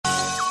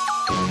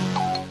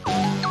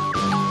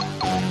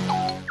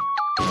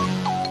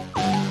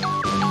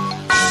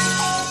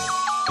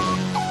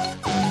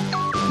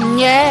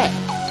yeah.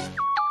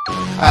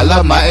 I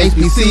love my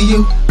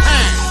HBCU.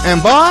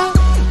 And boy,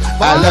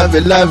 I love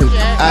it, love it.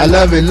 I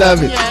love it,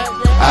 love it.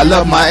 I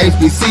love my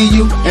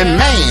HBCU. And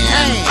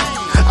man,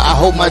 I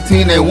hope my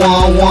team they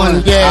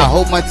won. Yeah. I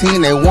hope my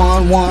team they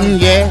won.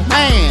 Yeah.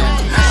 Man,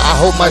 I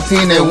hope my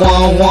team they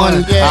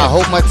won. I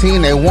hope my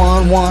team they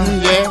won.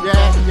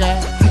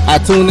 Yeah. I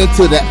tune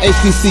into the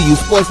HBCU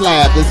Sports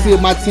Lab to see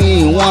if my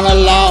team won or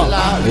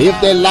lost. If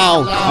they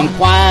lost, I'm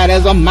quiet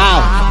as a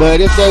mouse.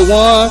 But if they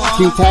won,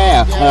 keep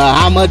tab.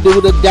 I'ma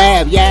do the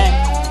dab,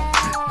 yeah.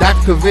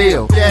 Dr.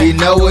 Cavil, he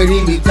know what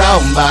he be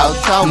talking about.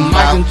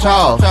 Mike and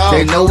Charles,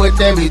 they know what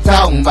they be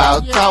talking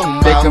about.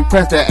 They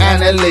compress the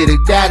analytic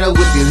data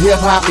with this hip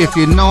hop. If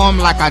you know them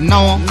like I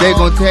know them, they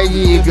gon' tell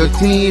you if your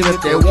team,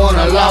 if they won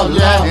or lost,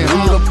 and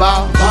who the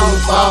ball.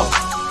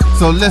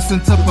 So listen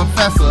to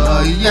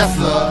Professor, yes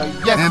sir,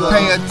 and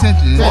pay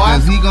attention,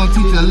 cause he gon'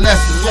 teach a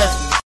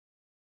lesson.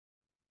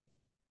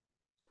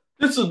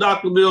 This is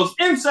Dr. Mills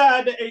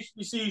inside the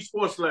HBCU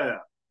Sports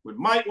Lab with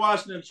Mike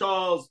Washington,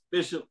 Charles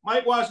Bishop.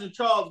 Mike Washington,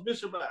 Charles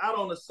Bishop are out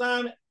on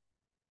assignment.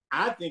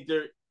 I think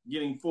they're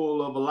getting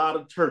full of a lot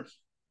of turkey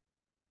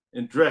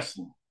and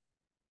dressing.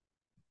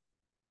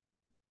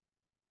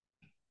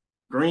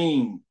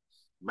 Greens,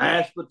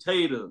 mashed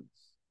potatoes.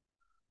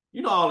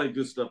 You know, all that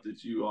good stuff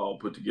that you all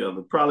put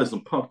together. Probably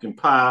some pumpkin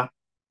pie.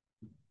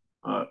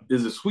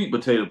 Is it sweet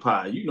potato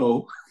pie? You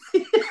know,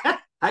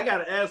 I got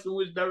to ask them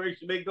which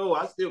direction they go.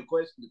 I still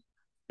question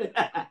it.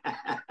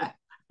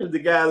 The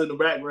guys in the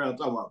background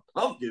talking about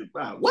pumpkin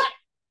pie. What?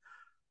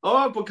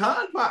 Or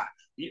pecan pie.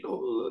 You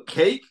know,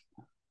 cake,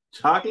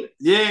 chocolate.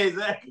 Yeah,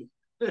 exactly.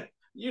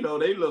 You know,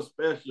 they look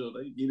special.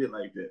 They get it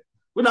like that.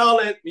 With all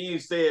that being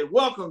said,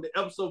 welcome to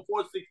episode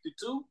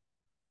 462.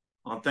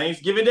 On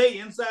Thanksgiving Day,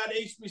 inside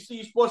the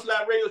HBCU Sports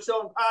Lab radio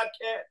show and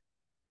podcast,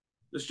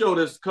 the show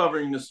that's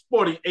covering the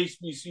sporting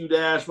HBCU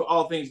dash for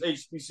all things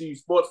HBCU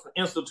sports for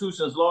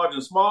institutions large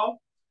and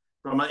small.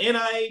 From our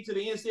NIA to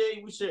the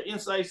NCAA, we share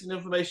insights and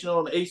information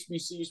on the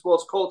HBCU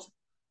sports culture,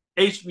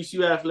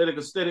 HBCU athletic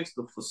aesthetics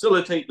to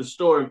facilitate the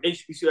story of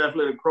HBCU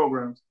athletic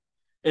programs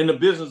and the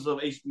business of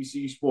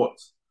HBCU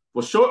sports.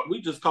 For short,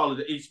 we just call it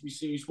the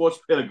HBCU sports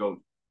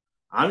pedagogy.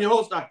 I'm your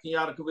host, Dr.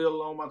 Kenyatta Cavil,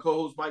 along with my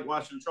co-host, Mike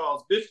Washington,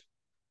 Charles Bishop.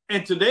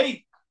 And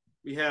today,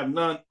 we have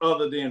none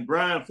other than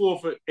Brian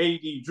Fulford,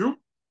 A.D. Drew.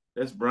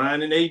 That's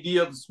Brian and A.D.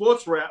 of the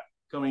Sports Rap,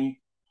 coming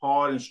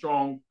hard and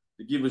strong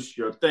to give us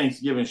your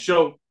Thanksgiving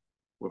show.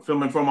 We're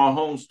filming from our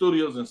home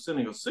studios and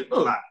sending a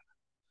signal live.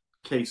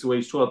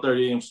 KSOH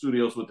 1230 AM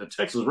studios with the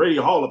Texas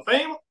Radio Hall of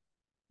Famer,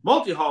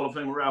 multi-Hall of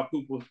Famer Ralph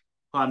Cooper, who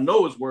I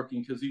know is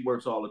working because he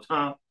works all the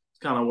time. It's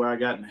kind of where I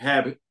got in the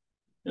habit.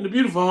 And the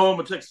beautiful home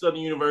of Texas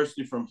Southern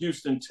University from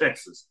Houston,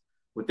 Texas.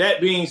 With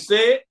that being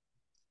said,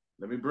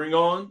 let me bring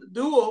on the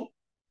duo,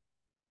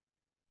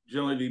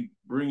 generally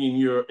bringing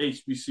your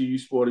HBCU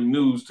sporting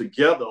news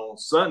together on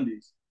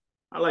Sundays.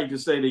 I like to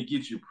say they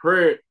get you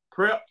prepped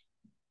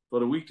for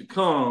the week to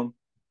come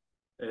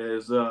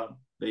as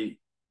they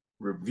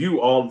review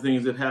all the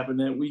things that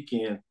happened that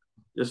weekend,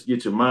 just to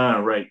get your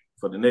mind right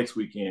for the next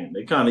weekend.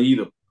 They kind of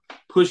either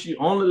push you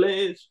on the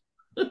ledge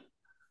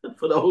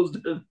for those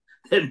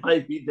that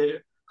might be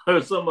there,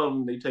 or some of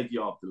them, they take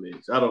you off the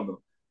ledge. I don't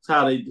know. It's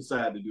how they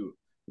decide to do it.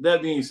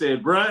 That being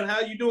said, Brian, how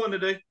you doing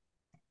today?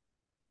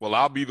 Well,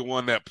 I'll be the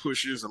one that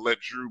pushes and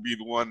let Drew be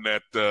the one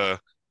that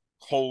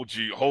holds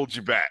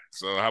you back.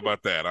 So how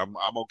about that? I'm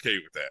okay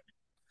with that.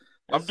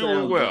 I'm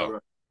doing well.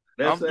 Right.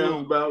 That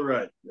sounds about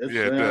right.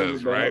 Yeah, it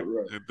does, right?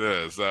 It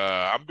does.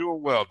 I'm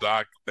doing well,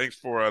 Doc. Thanks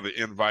for the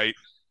invite.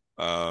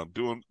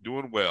 Doing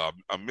well.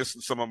 I'm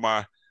missing some of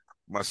my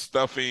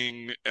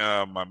stuffing,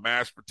 my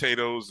mashed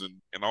potatoes,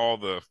 and all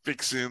the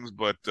fixings,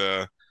 but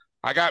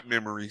I got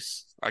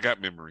memories.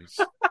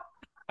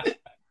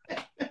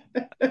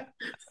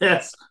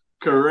 That's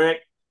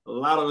correct. A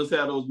lot of us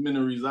have those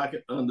memories. I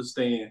can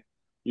understand.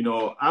 You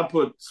know, I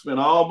spent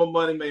all my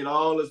money, made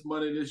all this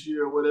money this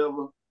year or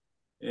whatever,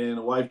 and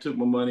the wife took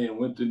my money and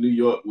went to New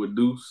York with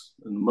Deuce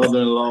and the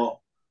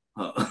mother-in-law.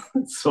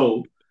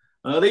 So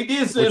they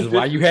did send. Which is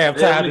why you have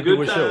time to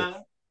do a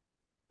show.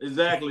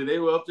 Exactly. They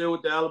were up there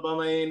with the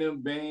Alabama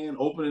A&M band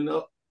opening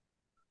up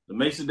the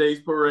Mason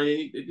Days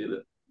Parade. They did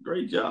a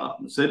great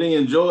job. Said they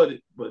enjoyed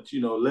it, but,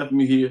 you know, left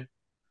me here.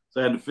 So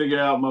I had to figure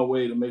out my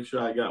way to make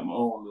sure I got my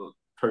own little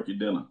turkey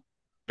dinner.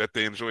 Bet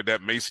they enjoyed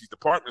that Macy's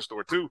department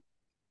store too.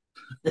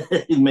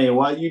 Man,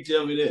 why you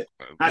tell me that?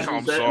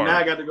 I'm sorry. Now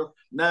I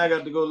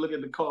got to go look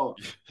at the car.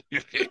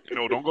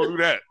 No, don't go do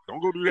that.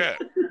 Don't go do that.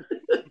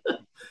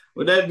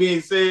 With that being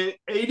said,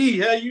 AD,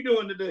 how you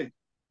doing today?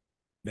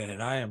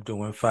 Man, I am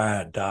doing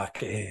fine,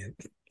 Doc. And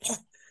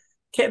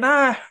can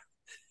I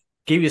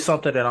give you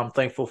something that I'm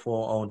thankful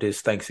for on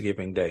this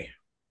Thanksgiving Day?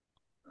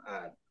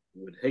 I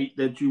would hate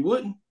that you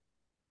wouldn't.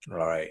 All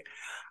right.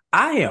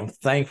 I am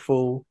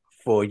thankful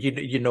for,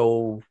 you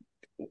know,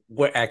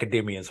 we're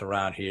academians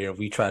around here.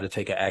 We try to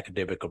take an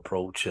academic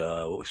approach,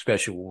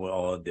 especially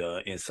on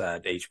the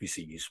inside the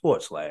HBCU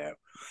Sports Lab.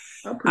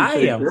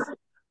 I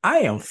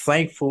am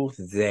thankful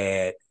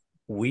that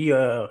we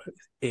are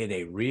in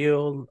a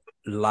real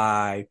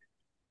live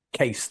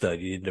case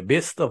study, in the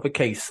midst of a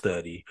case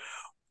study,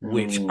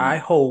 which I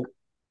hope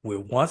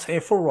will once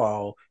and for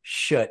all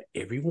shut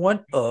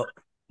everyone up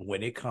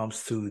when it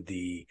comes to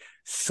the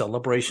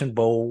Celebration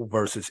Bowl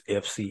versus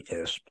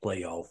FCS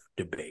playoff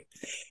debate.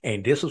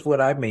 And this is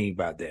what I mean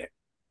by that.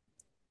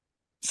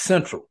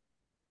 Central,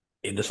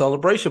 in the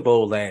Celebration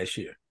Bowl last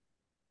year.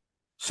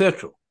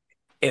 Central,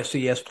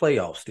 FCS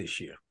playoffs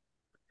this year.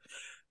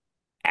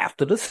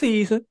 After the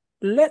season,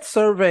 let's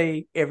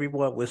survey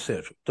everyone with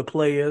Central, the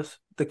players,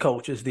 the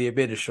coaches, the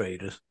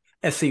administrators,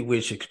 and see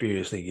which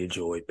experience they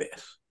enjoy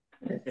best.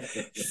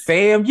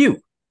 FAMU,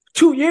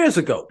 2 years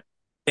ago,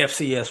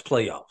 FCS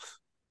playoffs.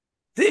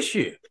 This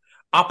year,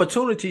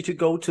 opportunity to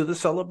go to the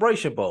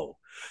Celebration Bowl.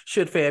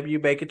 Should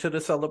FAMU make it to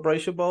the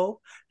Celebration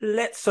Bowl?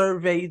 Let's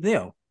survey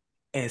them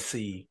and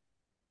see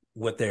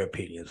what their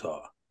opinions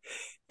are.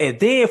 And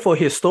then for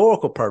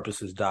historical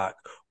purposes, Doc,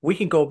 we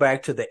can go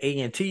back to the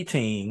A&T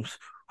teams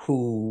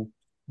who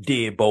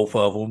did both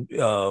of them,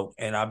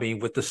 and I mean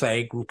with the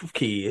same group of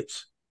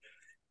kids.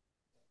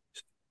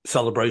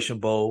 Celebration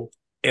Bowl,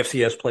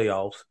 FCS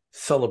playoffs,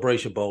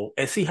 Celebration Bowl,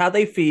 and see how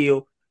they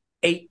feel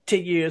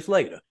 8-10 years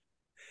later.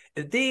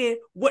 And then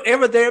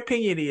whatever their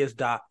opinion is,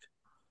 Doc,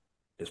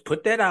 just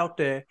put that out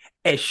there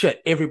and shut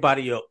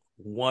everybody up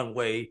one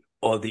way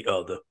or the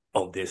other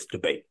on this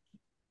debate.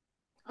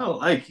 I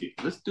like it.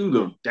 Let's do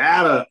the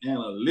data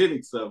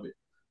analytics of it.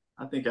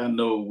 I think I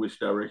know which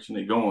direction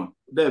they're going.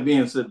 With that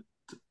being said,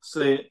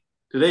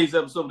 today's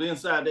episode of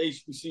Inside the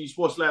HBCU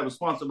Sports Lab is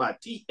sponsored by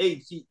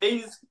THG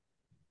Agency.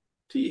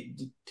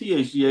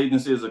 THG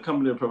Agency is a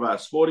company that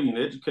provides sporting and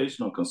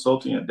educational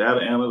consulting and data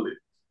analytics.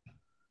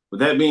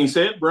 With that being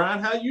said,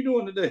 Brian, how you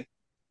doing today?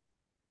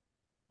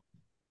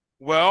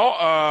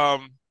 Well,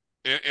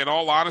 in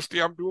all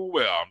honesty, I'm doing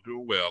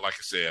well. Like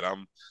I said,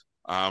 I'm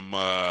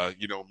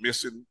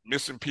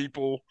missing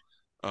people,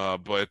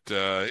 but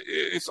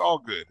it's all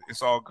good.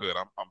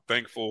 I'm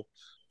thankful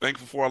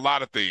for a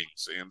lot of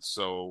things, and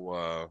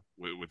so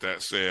with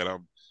that said,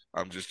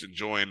 I'm just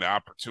enjoying the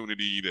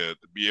opportunity to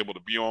be able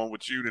to be on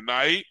with you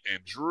tonight,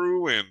 and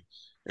Drew, and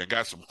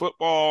got some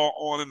football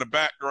on in the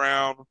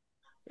background,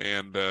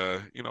 and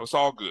it's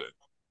all good.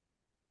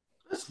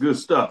 That's good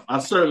stuff. I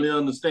certainly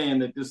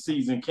understand that this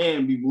season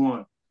can be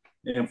won,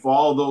 and for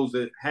all those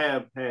that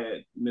have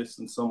had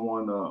missing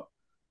someone,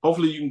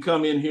 hopefully you can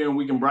come in here and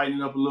we can brighten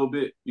it up a little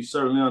bit. We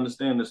certainly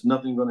understand there's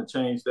nothing going to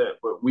change that,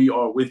 but we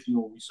are with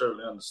you and we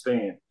certainly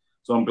understand.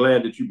 So I'm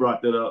glad that you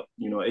brought that up.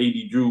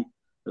 AD Drew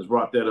has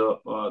brought that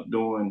up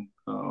during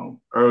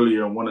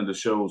earlier in one of the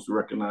shows to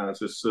recognize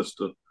his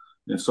sister.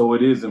 And so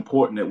it is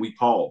important that we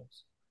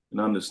pause and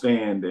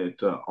understand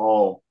that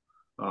all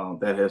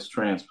that has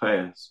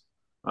transpassed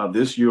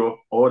this year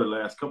or the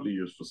last couple of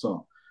years for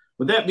some.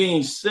 With that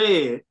being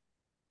said,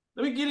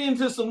 let me get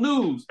into some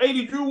news.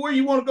 AD Drew, where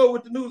you want to go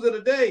with the news of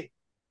the day?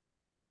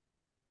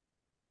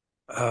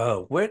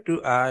 Where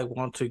do I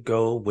want to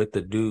go with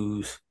the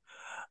news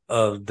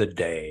of the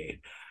day?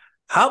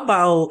 How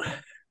about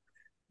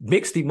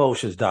mixed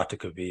emotions, Dr.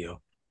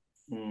 Cavil?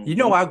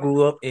 Mm-hmm. I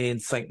grew up in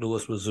St.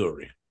 Louis,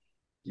 Missouri.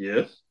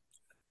 Yes.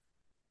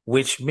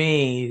 Which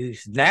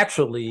means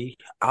naturally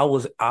I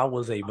was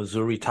a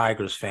Missouri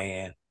Tigers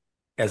fan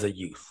as a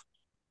youth.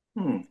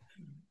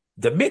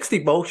 The mixed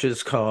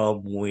emotions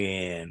come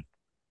when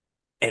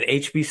an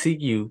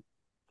HBCU,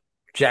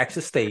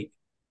 Jackson State,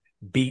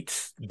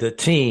 beats the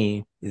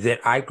team that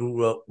I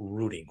grew up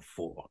rooting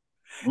for.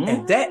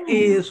 And that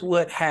is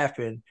what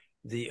happened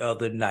the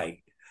other night.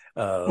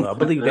 I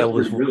believe that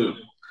was good.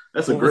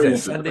 That's a great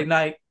Sunday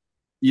night.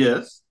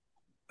 Yes.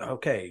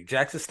 Okay.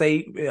 Jackson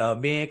State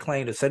men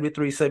claimed a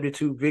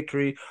 73-72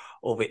 victory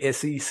over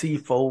SEC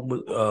foe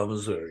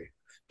Missouri.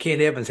 Ken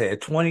Evans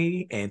had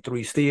 20 and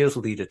 3 steals to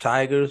lead the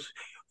Tigers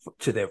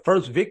to their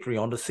first victory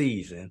on the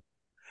season.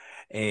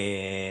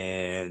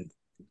 And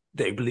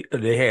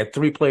they had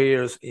 3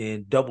 players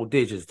in double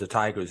digits, the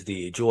Tigers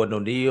did. Jordan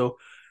O'Neal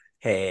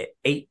had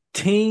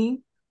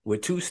 18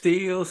 with 2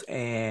 steals,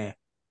 and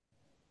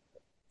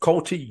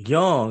Colty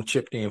Young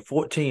chipped in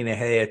 14 and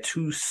had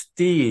 2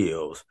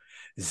 steals.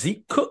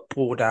 Zeke Cook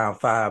pulled down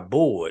 5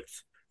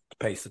 boards to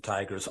pace the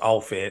Tigers'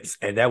 offense,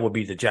 and that would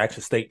be the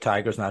Jackson State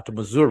Tigers, not the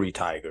Missouri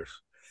Tigers,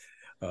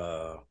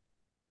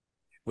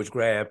 which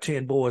grabbed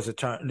 10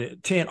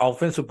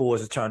 offensive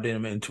boards and turned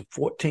them into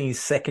 14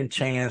 second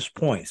chance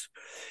points.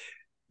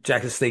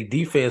 Jackson State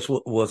defense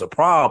was a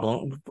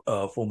problem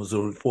for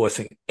Missouri,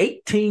 forcing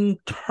 18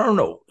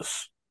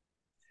 turnovers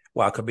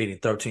while committing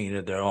 13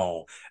 of their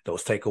own.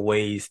 Those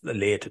takeaways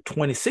led to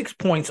 26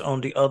 points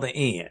on the other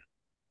end.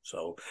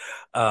 So,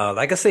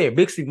 like I said,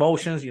 mixed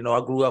emotions.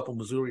 I grew up a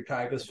Missouri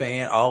Tigers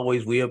fan,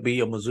 always will be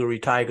a Missouri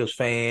Tigers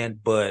fan,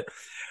 but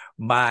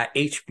my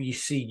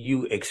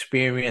HBCU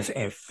experience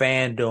and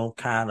fandom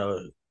kind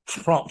of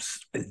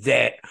trumps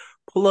that.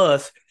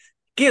 Plus,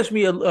 gives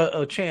me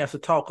a chance to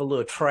talk a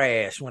little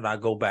trash when I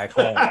go back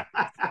home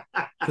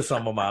to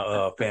some of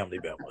my family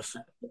members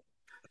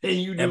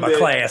and my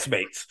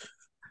classmates.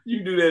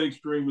 You do that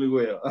extremely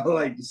well. I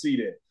like to see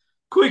that.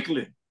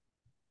 Quickly,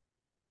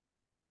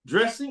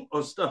 dressing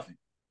or stuffing?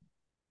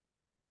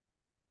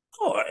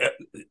 Oh,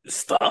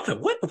 stuffing.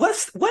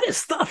 What is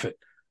stuffing?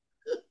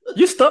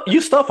 You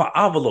stuff an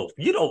envelope.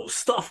 You don't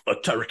stuff a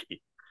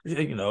turkey.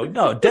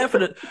 No,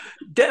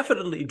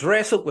 definitely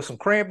dress it with some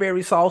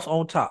cranberry sauce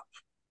on top.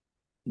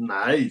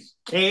 Nice.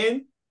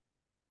 Can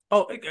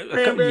Oh,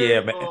 cranberry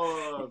yeah, man.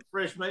 or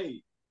fresh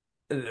made?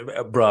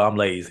 Bro, I'm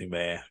lazy,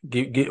 man.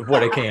 Get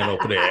what I can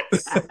over there.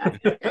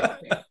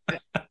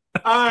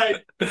 All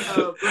right,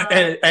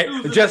 Brian,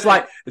 and just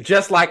like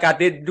I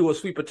didn't do a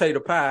sweet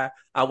potato pie,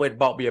 I went and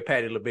bought me a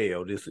Patti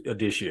LaBelle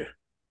this year.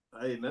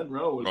 Ain't nothing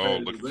wrong with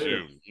Patti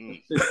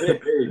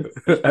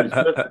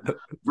LaBelle.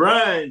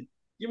 Brian,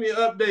 give me an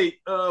update.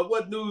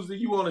 What news do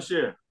you want to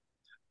share?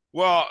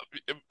 Well,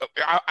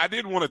 I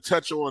did want to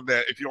touch on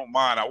that, if you don't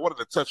mind. I wanted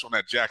to touch on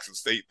that Jackson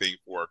State thing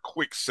for a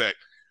quick sec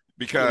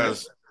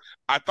because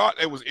I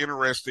thought it was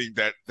interesting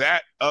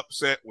that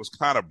upset was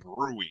kind of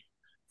brewing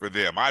for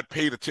them. I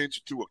paid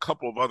attention to a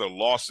couple of other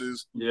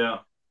losses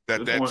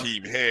that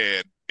team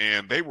had,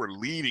 and they were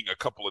leading a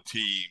couple of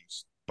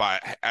teams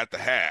at the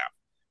half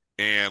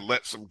and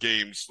let some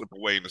games slip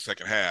away in the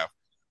second half.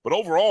 But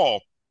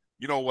overall,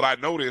 what I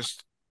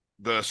noticed,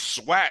 the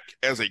SWAC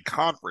as a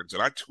conference,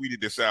 and I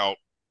tweeted this out,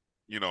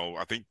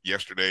 I think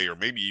yesterday or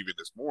maybe even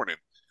this morning,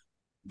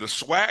 the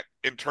SWAC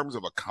in terms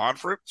of a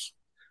conference,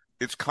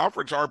 its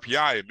conference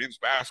RPI in men's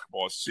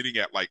basketball is sitting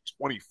at like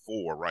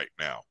 24 right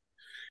now.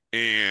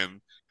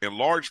 And in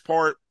large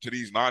part to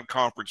these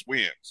non-conference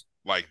wins,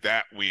 like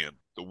that win,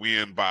 the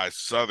win by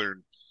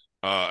Southern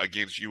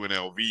against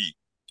UNLV.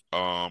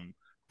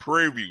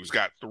 Prairie View's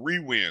got 3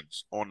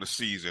 wins on the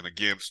season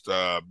against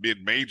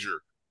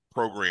mid-major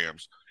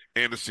programs.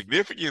 And the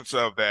significance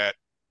of that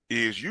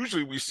is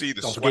usually we see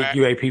the SWAC.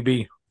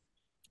 UAPB.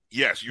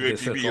 Yes,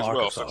 UAPB as well,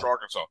 Arkansas. Central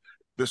Arkansas.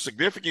 The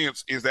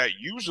significance is that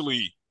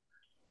usually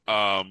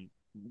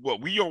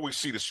what we always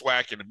see the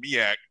SWAC and the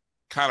MEAC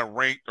kind of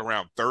ranked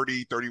around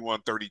 30,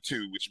 31,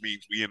 32, which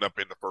means we end up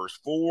in the first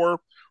 4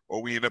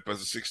 or we end up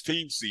as a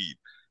 16 seed.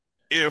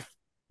 If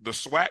the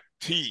SWAC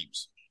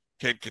teams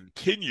can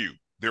continue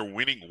their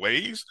winning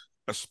ways,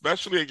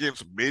 especially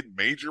against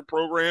mid-major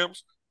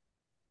programs,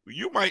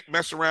 you might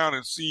mess around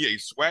and see a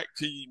SWAC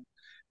team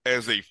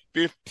as a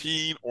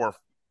 15 or,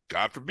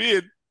 God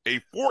forbid, a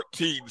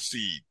 14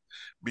 seed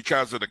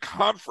because of the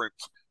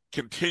conference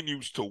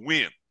continues to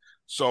win.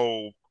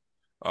 So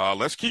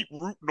let's keep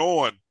rooting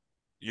on,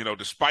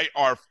 despite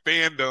our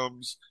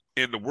fandoms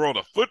in the world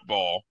of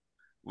football,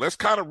 let's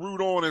kind of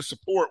root on and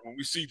support when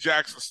we see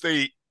Jackson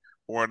State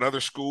or another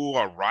school,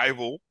 a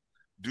rival,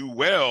 do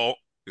well.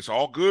 It's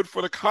all good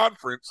for the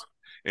conference.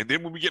 And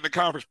then when we get in the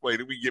conference play,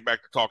 then we get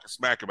back to talking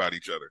smack about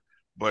each other.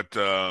 But,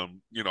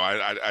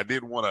 I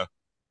did want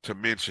to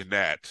mention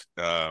that.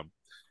 All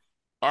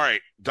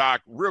right,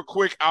 Doc, real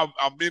quick, I'll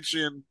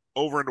mention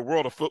over in the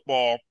world of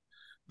football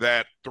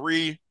that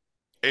 3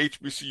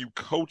 HBCU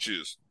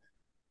coaches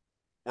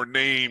were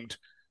named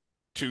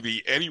to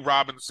the Eddie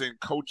Robinson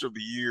Coach of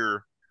the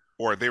Year,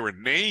 or they were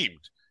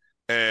named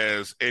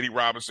as Eddie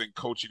Robinson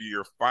Coach of the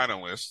Year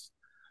finalists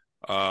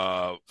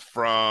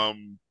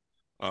from,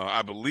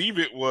 I believe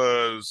it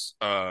was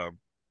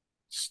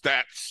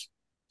Stats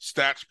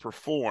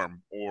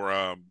Perform,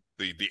 or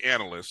the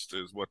analyst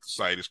is what the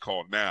site is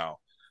called now.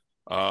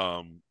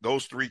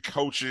 Those 3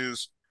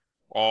 coaches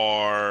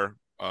are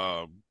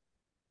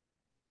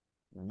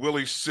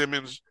Willie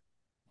Simmons,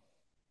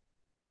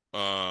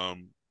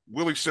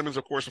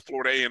 of course, of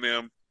Florida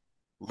A&M,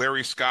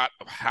 Larry Scott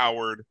of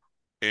Howard,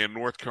 and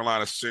North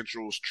Carolina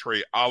Central's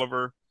Trey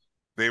Oliver.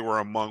 They were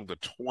among the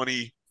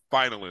 20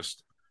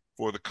 finalists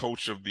for the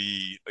Coach of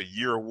the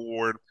Year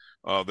award.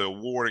 The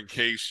award, in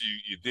case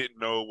you didn't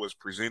know, was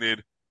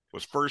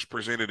first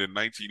presented in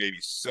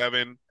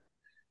 1987.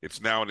 It's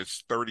now in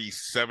its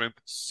 37th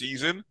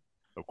season,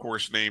 of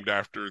course, named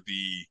after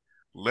the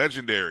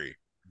legendary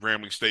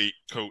Grambling State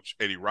coach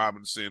Eddie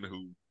Robinson,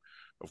 who,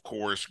 of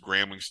course,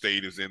 Grambling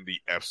State is in the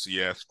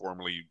FCS,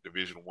 formerly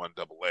Division I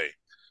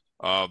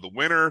AA. The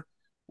winner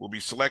will be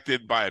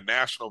selected by a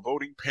national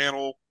voting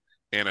panel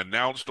and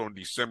announced on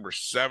December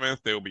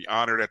 7th. They will be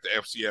honored at the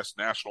FCS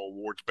National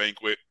Awards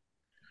Banquet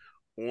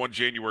on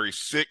January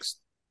 6th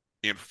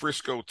in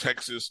Frisco,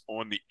 Texas,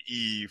 on the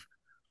eve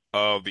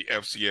of the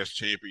FCS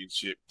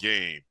championship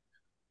game.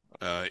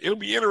 It'll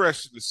be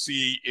interesting to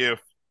see if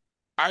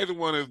either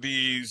one of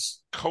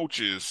these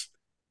coaches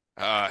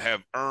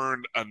have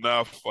earned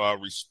enough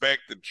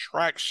respect and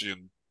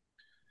traction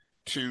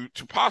to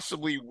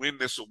possibly win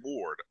this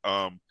award.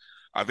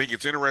 I think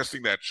it's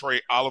interesting that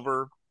Trey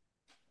Oliver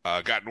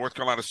got North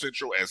Carolina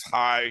Central as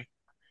high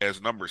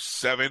as number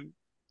 7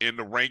 in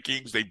the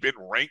rankings. They've been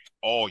ranked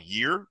all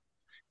year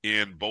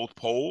in both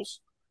polls.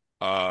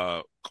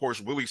 Of course,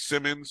 Willie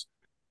Simmons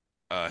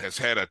has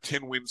had a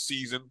 10-win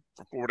season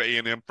for Florida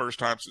A&M, first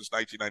time since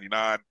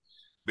 1999.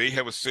 They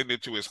have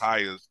ascended to as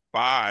high as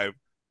 5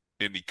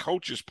 in the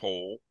coaches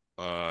poll.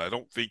 I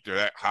don't think they're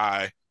that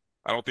high.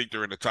 I don't think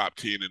they're in the top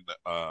 10 in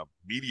the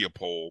media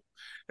poll.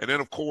 And then,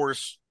 of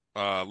course,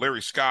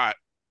 Larry Scott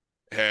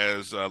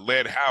has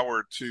led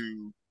Howard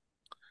to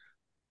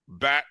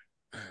back.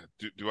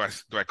 Do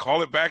I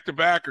call it back to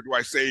back, or do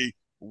I say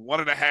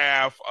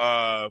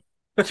 1.5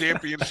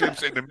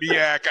 championships in the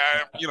MEAC.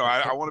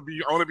 I want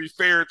to be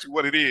fair to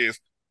what it is,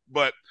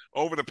 but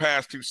over the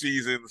past 2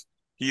 seasons,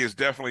 he has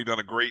definitely done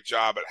a great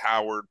job at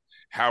Howard.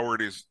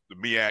 Howard is the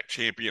MEAC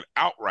champion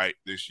outright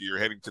this year,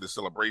 heading to the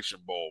Celebration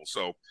Bowl.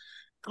 So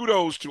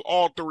kudos to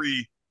all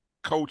 3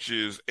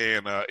 coaches,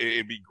 and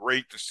it'd be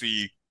great to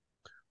see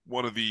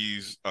one of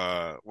these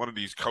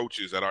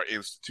coaches at our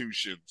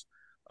institutions,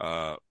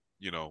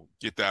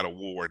 get that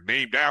award,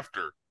 named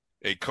after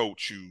a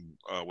coach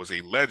who was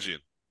a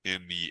legend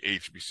in the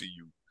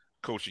HBCU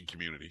coaching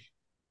community.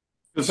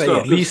 Say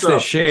at least a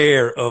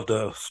share of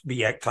the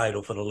MEAC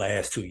title for the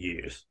last 2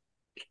 years.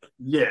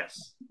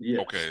 Yes.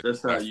 Okay.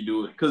 That's how you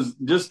do it. Because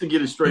just to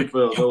get it straight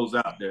for those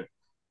out there,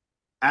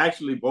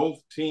 actually both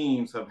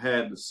teams have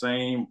had the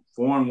same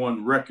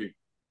 4-1 record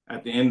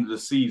at the end of the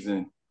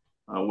season,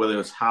 whether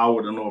it's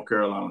Howard or North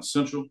Carolina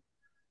Central.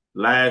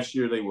 Last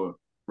year they were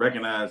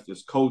recognized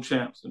as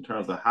co-champs in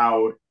terms of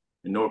Howard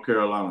and North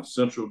Carolina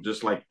Central,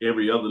 just like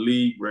every other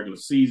league, regular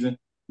season.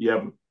 You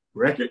have a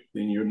record,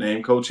 then you're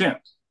named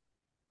co-champs.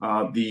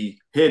 The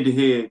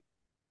head-to-head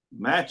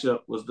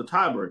matchup was the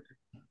tiebreaker.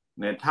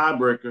 And that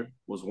tiebreaker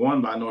was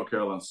won by North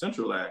Carolina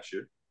Central last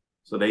year.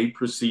 So they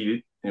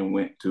proceeded and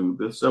went to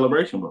the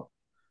Celebration Bowl.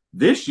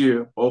 This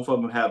year, both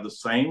of them have the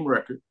same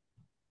record,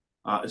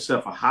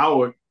 except for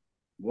Howard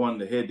won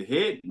the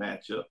head-to-head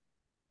matchup.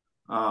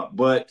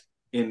 But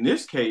in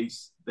this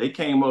case, they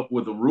came up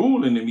with a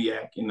rule in the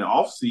MEAC in the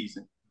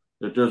offseason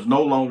that there's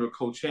no longer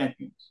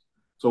co-champions.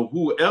 So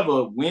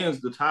whoever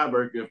wins the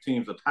tiebreaker if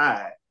teams are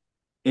tied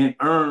and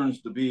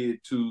earns the bid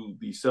to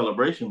the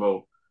Celebration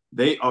Bowl,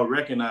 they are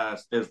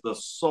recognized as the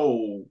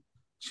sole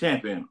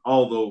champion,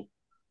 although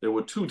there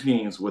were 2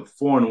 teams with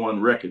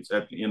 4-1 records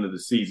at the end of the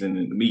season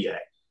in the MEAC,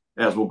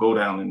 as will go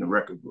down in the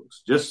record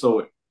books, just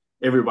so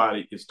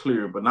everybody is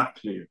clear but not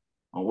clear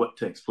on what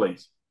takes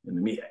place in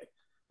the MEAC.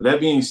 That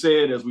being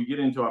said, as we get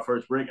into our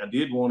first break, I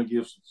did want to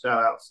give some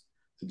shout-outs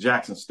to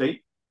Jackson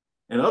State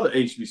and other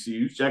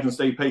HBCUs. Jackson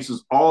State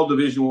paces all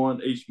Division I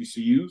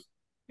HBCUs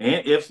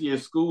and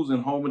FCS schools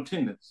in home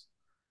attendance.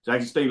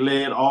 Jackson State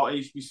led all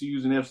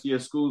HBCUs and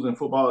FCS schools in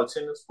football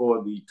attendance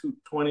for the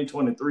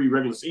 2023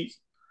 regular season.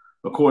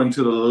 According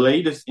to the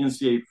latest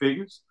NCAA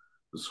figures,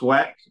 the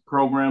SWAC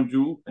program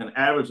drew an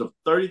average of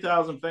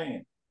 30,000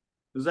 fans.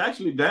 It's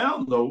actually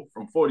down, though,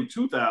 from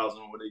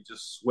 42,000 where they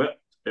just swept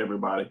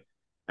everybody,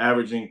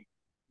 averaging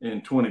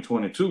in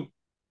 2022,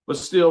 but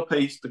still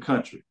paced the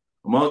country.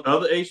 Among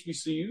other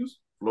HBCUs,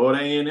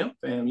 Florida A&M,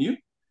 FAMU,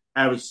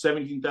 averaged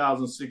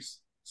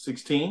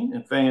 17,616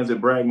 in fans at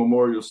Bragg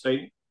Memorial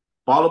Stadium,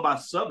 followed by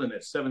Southern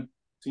at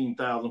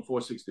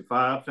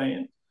 17,465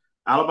 fans,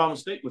 Alabama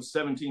State with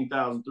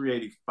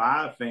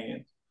 17,385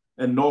 fans,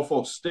 and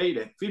Norfolk State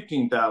at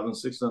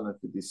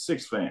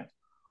 15,656 fans.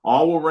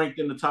 All were ranked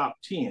in the top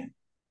 10.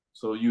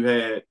 So you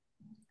had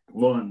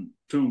 1,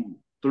 2,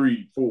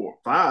 3, 4,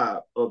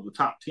 5 of the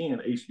top 10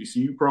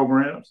 HBCU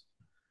programs.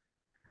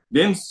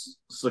 Then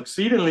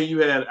succeedingly, you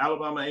had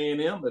Alabama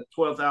A&M at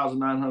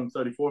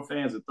 12,934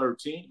 fans at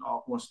 13,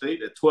 Alcorn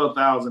State at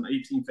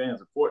 12,018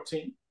 fans at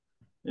 14.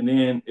 And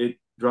then it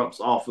drops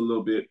off a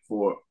little bit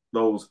for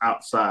those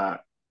outside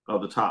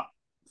of the top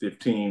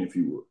 15, if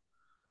you would.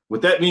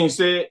 With that being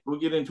said, we'll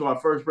get into our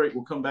first break.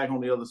 We'll come back on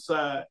the other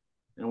side,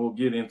 and we'll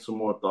get into some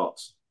more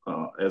thoughts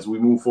as we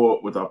move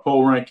forward with our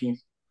poll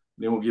rankings.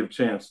 Then we'll give a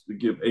chance to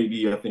give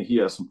AD, I think he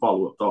has some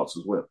follow-up thoughts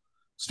as well.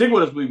 Stick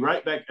with us. We'll be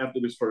right back after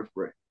this first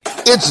break.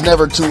 It's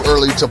never too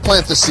early to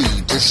plant the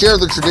seed, to share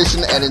the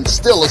tradition, and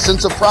instill a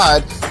sense of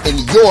pride in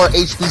your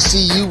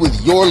HBCU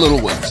with your little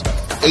ones.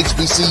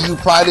 HBCU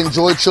Pride and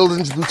Joy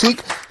Children's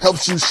Boutique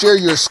helps you share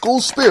your school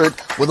spirit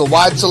with a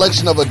wide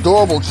selection of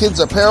adorable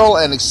kids apparel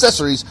and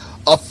accessories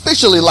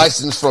officially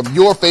licensed from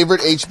your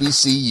favorite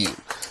HBCU.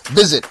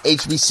 Visit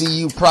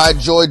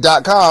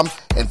hbcupridejoy.com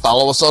and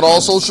follow us on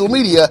all social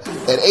media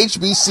at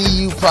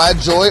HBCU Pride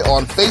Joy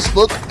on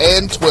Facebook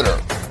and Twitter.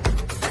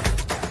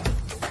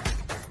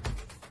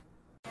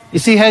 You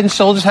see, Head &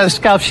 Shoulders has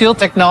scalp shield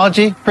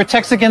technology,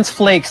 protects against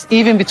flakes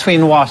even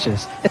between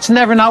washes. It's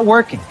never not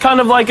working. Kind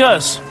of like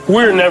us.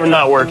 We're never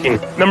not working.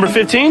 Number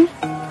 15?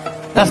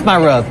 That's my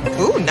rub.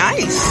 Ooh,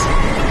 nice.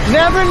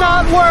 Never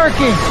not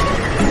working.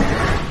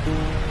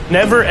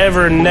 Never,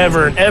 ever,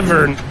 never,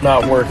 ever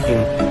not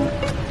working.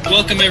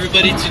 Welcome,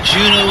 everybody, to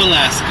Juneau,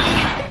 Alaska.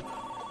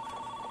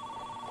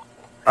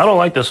 I don't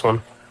like this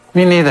one.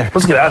 Me neither.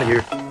 Let's get out of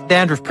here.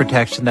 Dandruff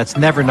protection that's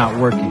never not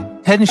working.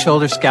 Head &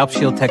 Shoulders scalp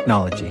shield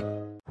technology.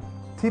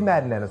 T.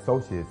 Madden &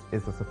 Associates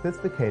is a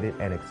sophisticated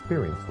and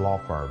experienced law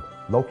firm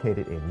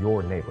located in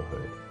your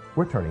neighborhood.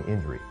 We're turning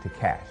injury to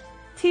cash.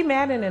 T.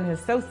 Madden and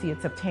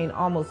Associates obtained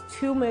almost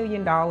 $2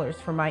 million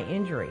for my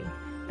injury.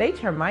 They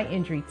turned my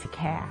injury to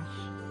cash.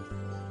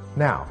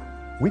 Now,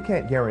 we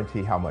can't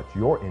guarantee how much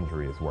your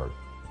injury is worth,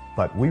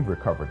 but we've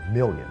recovered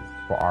millions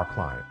for our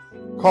clients.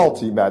 Call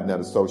T. Madden &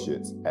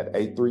 Associates at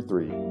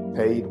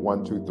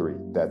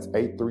 833-PAID-123. That's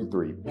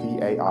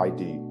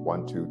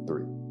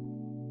 833-PAID-123.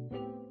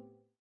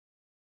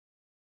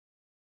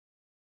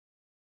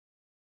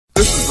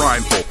 This is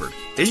Ryan Fulford.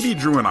 AD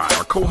Drew and I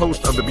are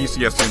co-hosts of the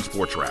BCSN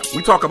Sports Wrap.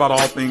 We talk about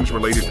all things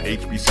related to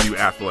HBCU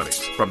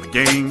athletics. From the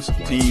games,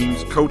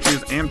 teams,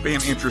 coaches, and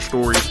fan interest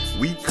stories,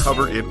 we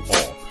cover it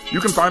all. You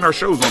can find our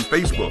shows on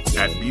Facebook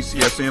at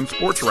BCSN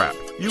Sports Wrap,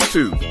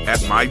 YouTube at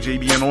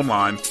MyJBN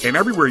Online, and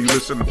everywhere you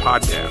listen to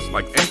podcasts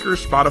like Anchor,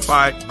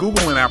 Spotify,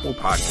 Google, and Apple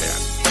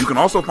Podcasts. You can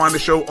also find the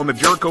show on the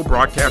Jericho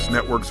Broadcast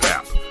Network's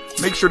app.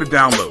 Make sure to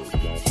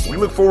download. We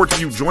look forward to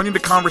you joining the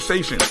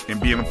conversation and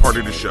being a part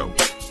of the show.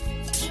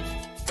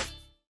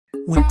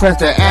 We press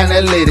the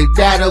analytic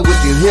data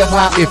with your hip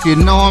hop. If you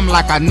know them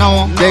like I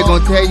know them, they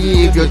gon' tell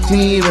you if your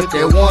team, if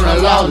they wanna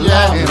lose,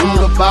 and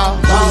who the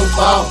ball.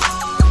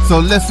 So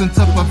listen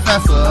to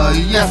Professor,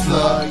 yes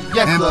sir,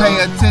 and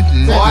pay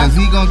attention, cause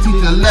he gon'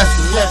 teach a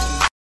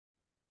lesson.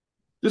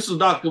 This is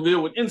Dr.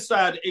 Cavil with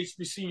Inside the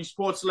HBCU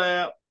Sports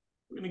Lab.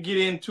 We're going to get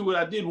into it.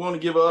 I did want to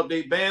give an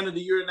update. Band of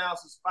the Year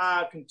announces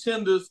 5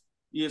 contenders.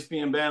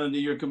 ESPN Band of the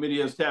Year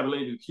committee has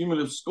tabulated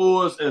cumulative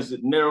scores as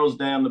it narrows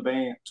down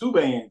the 2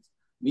 bands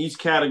in each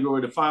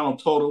category. The final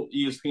total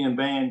ESPN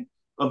Band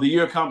of the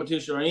Year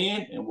competition are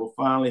in, and we'll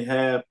finally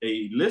have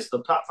a list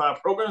of top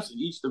 5 programs in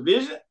each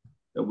division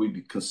that will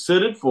be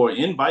considered for an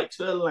invite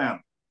to Atlanta.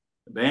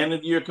 The Band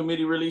of the Year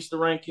committee released the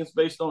rankings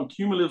based on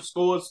cumulative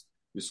scores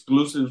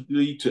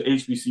exclusively to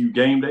HBCU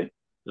Game Day.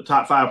 The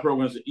top 5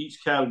 programs in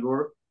each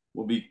category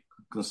will be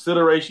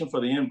consideration for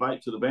the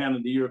invite to the Band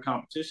of the Year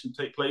competition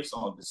take place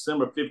on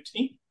December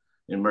 15th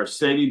in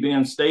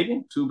Mercedes-Benz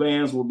Stadium. 2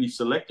 bands will be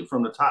selected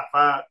from the top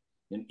 5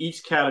 in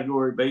each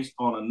category based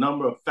on a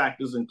number of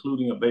factors,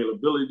 including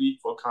availability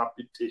for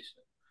competition.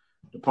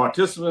 The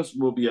participants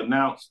will be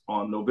announced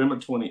on November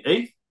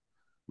 28th.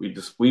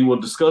 We will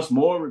discuss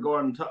more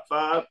regarding the top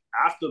 5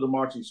 after the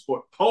Marching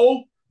Sport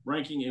poll.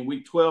 Ranking in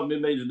Week 12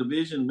 mid-major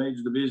division,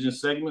 major division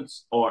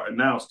segments are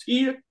announced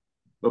here.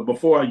 But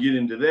before I get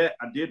into that,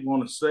 I did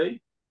want to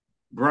say,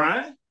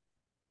 Brian,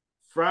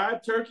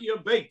 fried turkey or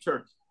baked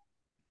turkey?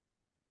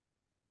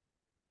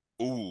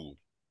 Ooh,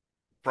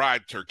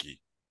 fried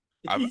turkey.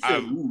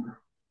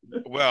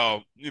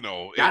 Well,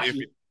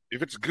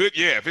 if it's good,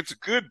 if it's a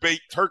good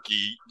baked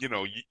turkey, you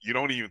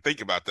don't even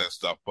think about that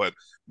stuff. But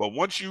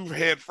once you've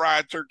had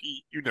fried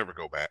turkey, you never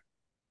go back.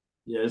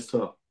 Yeah, it's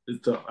tough.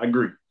 I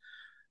agree.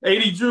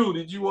 AD Drew,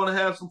 did you want to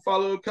have some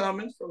follow-up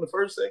comments from the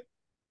first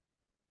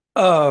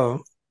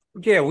segment?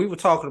 Yeah, we were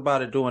talking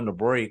about it during the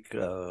break.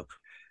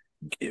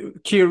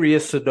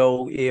 Curious to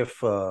know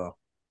if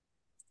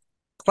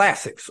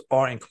classics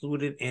are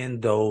included in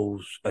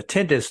those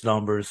attendance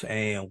numbers,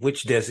 and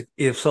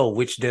if so,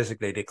 which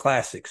designated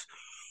classics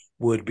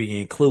would be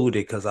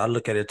included. Because I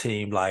look at a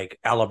team like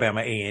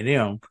Alabama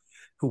A&M,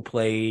 who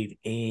played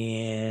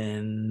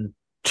in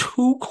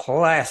 2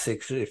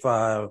 classics, if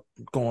I'm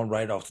going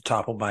right off the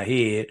top of my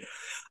head.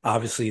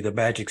 Obviously, the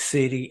Magic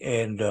City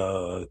and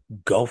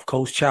Gulf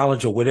Coast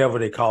Challenge, or whatever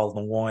they call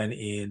the one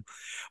in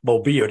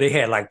Mobile. They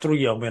had like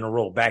 3 of them in a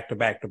row, back to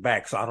back to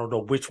back. So I don't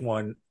know which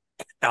one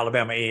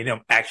Alabama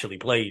A&M actually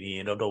played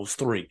in of those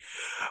 3.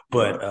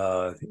 But,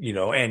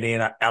 and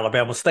then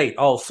Alabama State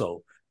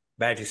also.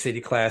 Magic City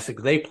Classic,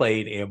 they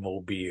played in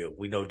Mobile.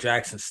 We know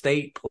Jackson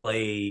State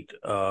played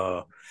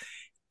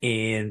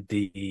in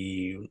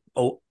the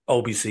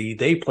OBC.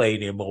 They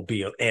played in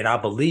Mobile. And I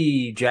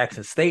believe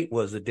Jackson State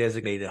was the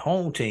designated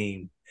home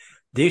team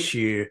this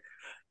year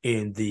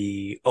in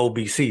the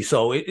OBC.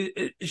 So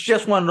it's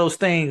just one of those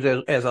things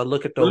as I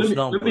look at those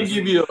numbers. Let me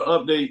give you an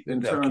update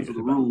in terms of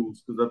the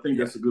rules, because I think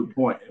that's a good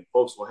point, and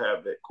folks will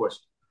have that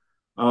question.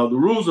 The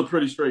rules are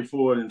pretty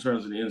straightforward in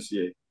terms of the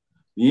NCAA.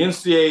 The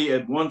NCAA,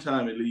 at one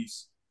time at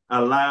least,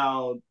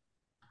 allowed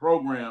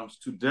programs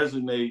to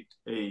designate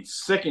a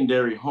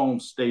secondary home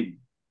stadium.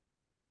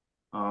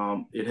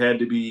 It had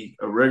to be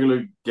a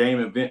regular game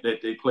event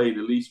that they played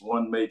at least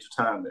one major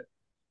time at.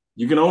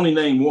 You can only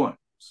name one.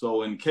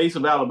 So in case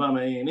of Alabama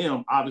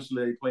A&M,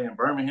 obviously they play in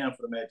Birmingham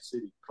for the Magic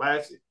City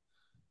Classic,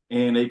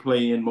 and they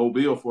play in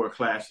Mobile for a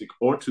Classic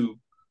or 2,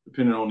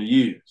 depending on the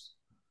years.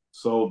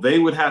 So they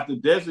would have to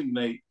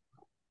designate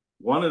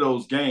one of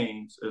those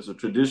games as a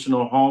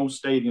traditional home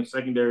stadium,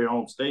 secondary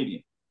home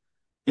stadium.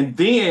 And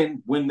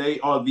then when they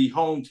are the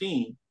home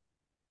team,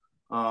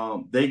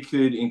 they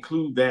could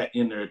include that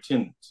in their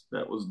attendance.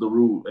 That was the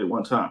rule at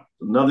one time.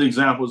 Another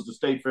example is the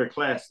State Fair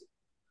Classic.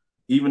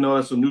 Even though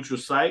it's a neutral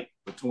site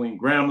between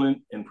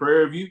Grambling and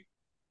Prairie View,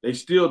 they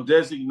still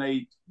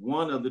designate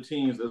one of the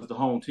teams as the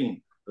home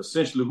team.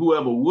 Essentially,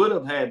 whoever would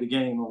have had the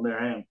game on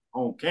their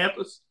home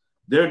campus,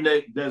 they're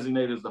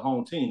designated as the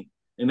home team.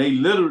 And they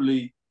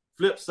literally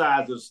flip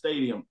sides of the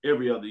stadium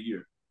every other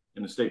year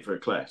in the State Fair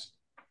Classic.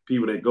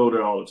 People that go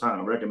there all the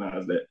time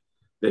recognize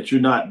that you're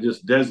not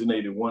just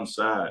designated one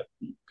side.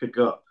 You pick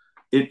up.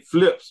 It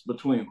flips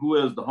between who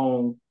is the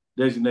home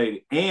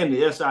designated, and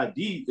the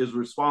SID is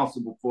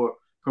responsible for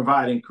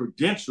providing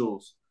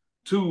credentials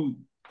to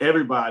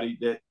everybody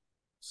that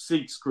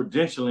seeks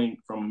credentialing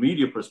from a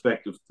media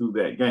perspective through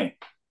that game.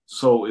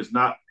 So it's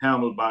not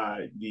handled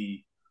by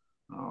the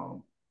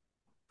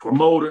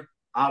promoter.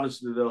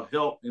 Obviously, they'll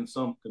help in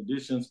some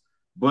conditions,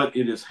 but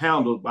it is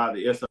handled by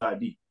the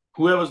SID.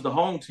 Whoever's the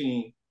home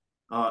team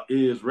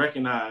is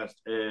recognized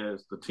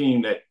as the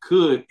team that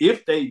could,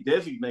 if they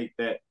designate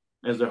that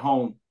as their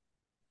home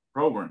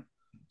program.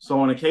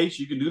 So in a case,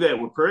 you can do that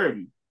with Prairie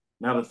View.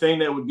 Now, the thing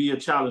that would be a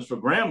challenge for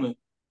Grambling,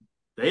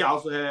 they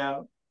also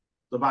have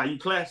the Bayou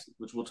Classic,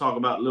 which we'll talk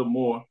about a little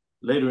more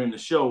later in the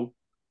show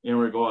in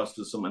regards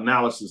to some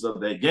analysis of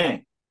that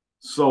game.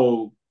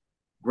 So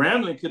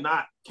Grambling could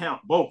not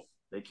count both.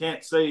 They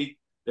can't say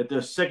that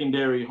their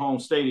secondary home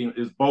stadium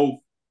is both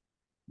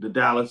the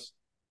Dallas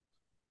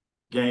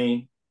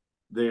game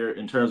there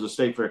in terms of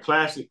State Fair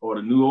Classic or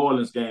the New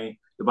Orleans game,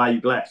 the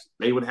Bayou Classic.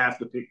 They would have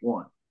to pick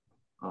one,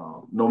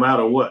 no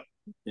matter what,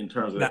 in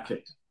terms of that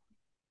case.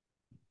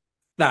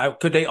 Now,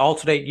 could they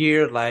alternate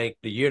year, like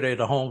the year they're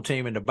the home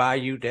team in the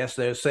Bayou, that's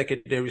their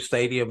secondary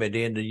stadium, and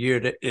then the year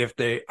that if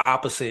they're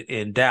opposite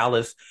in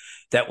Dallas,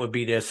 that would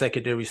be their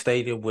secondary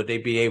stadium? Would they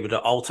be able to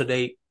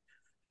alternate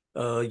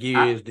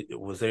years?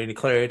 Was there any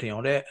clarity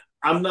on that?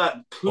 I'm not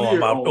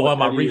clear. Or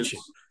am I reaching?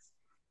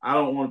 I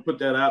don't want to put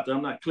that out there.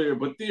 I'm not clear,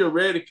 but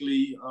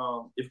theoretically,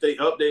 if they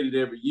update it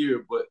every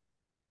year, but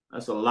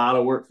that's a lot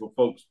of work for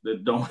folks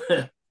that don't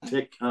have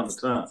that kind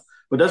of time.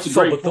 But that's a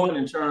great point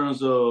in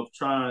terms of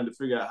trying to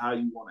figure out how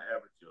you want to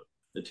average your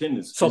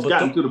attendance. It's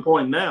gotten to the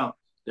point now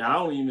that I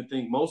don't even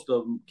think most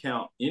of them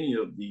count any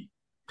of the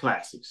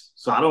classics.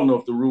 So I don't know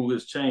if the rule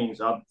has changed.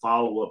 I'll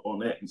follow up on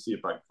that and see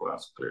if I can put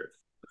out some clarity.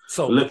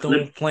 So with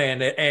them playing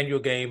their annual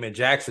game in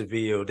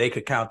Jacksonville, they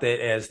could count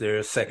that as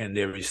their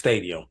secondary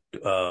stadium.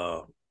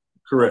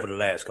 Correct. Over the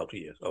last couple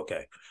of years.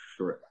 Okay.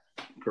 Correct.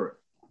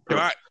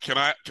 Can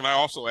I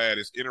also add,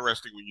 it's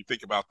interesting when you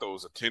think about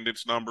those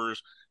attendance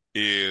numbers,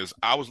 is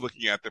I was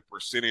looking at the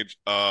percentage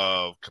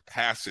of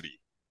capacity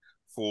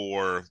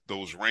for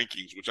those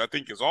rankings, which I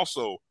think is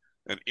also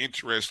an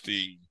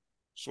interesting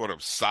sort of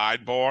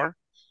sidebar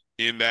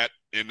in that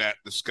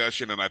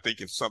discussion. And I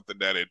think it's something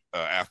that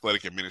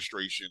athletic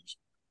administrations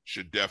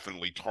should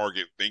definitely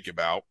target, think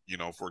about. You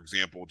know, for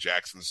example,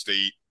 Jackson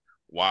State,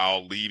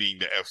 while leading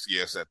the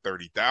FCS at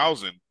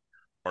 30,000,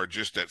 are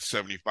just at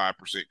 75%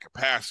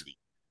 capacity,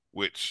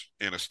 which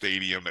in a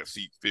stadium that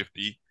seats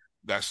 50,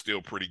 that's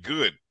still pretty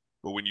good.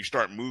 But when you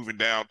start moving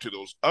down to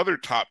those other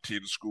top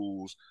 10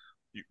 schools,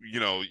 you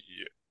know,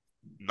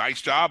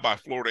 nice job by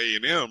Florida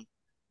A&M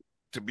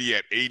to be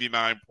at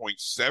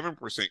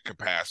 89.7%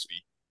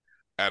 capacity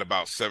at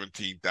about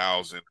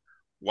 17,000,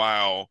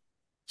 while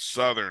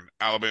Southern,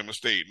 Alabama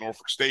State,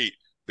 Norfolk State,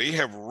 they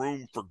have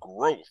room for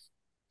growth.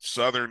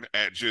 Southern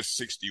at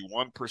just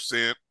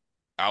 61%,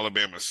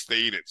 Alabama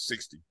State at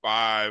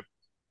 65%,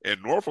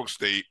 and Norfolk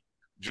State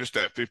just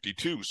at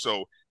 52%.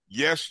 So,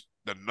 yes,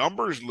 the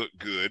numbers look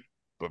good,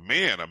 but,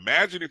 man,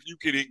 imagine if you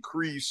could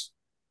increase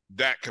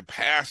that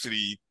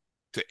capacity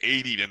to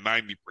 80 to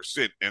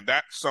 90%. And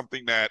that's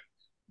something that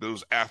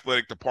those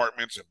athletic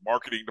departments and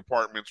marketing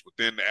departments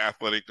within the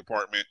athletic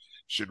department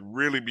should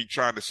really be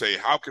trying to say,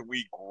 how can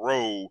we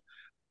grow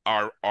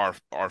our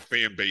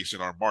fan base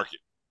and our market?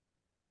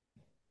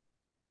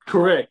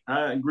 Correct.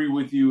 I agree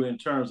with you in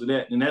terms of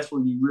that. And that's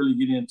when you really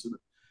get into the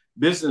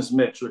business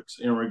metrics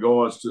in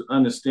regards to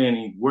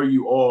understanding where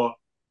you are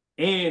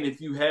and if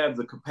you have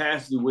the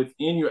capacity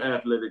within your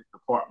athletic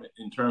department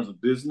in terms of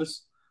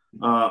business.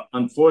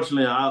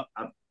 Unfortunately,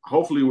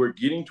 hopefully we're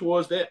getting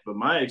towards that. But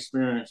my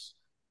experience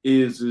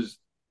is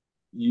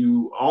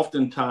you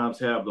oftentimes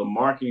have the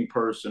marketing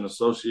person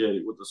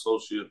associated with the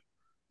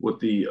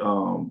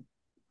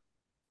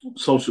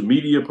social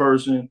media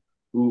person,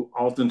 who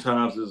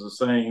oftentimes is the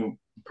same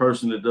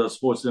person that does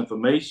sports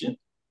information.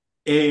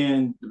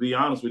 And to be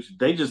honest with you,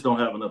 they just don't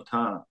have enough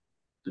time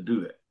to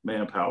do that,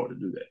 manpower to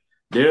do that.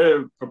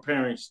 They're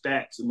preparing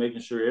stats and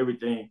making sure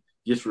everything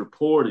gets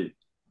reported.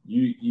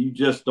 You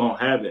just don't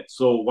have that.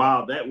 So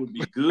while that would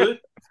be good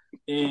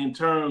in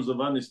terms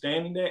of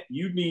understanding that,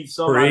 you need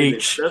somebody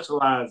that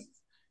specializes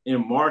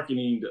in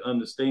marketing to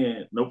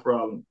understand. No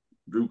problem,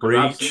 Drew, because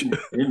I've seen it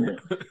in there,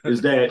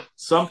 is that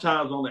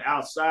sometimes on the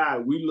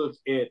outside, we look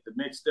at the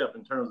next step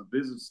in terms of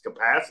business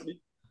capacity.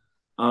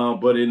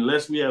 But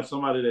unless we have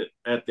somebody that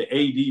at the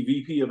AD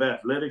VP of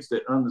athletics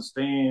that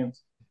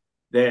understands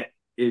that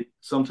it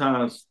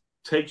sometimes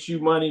takes you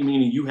money,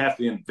 meaning you have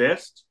to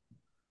invest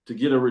to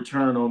get a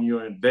return on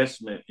your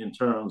investment in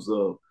terms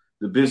of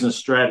the business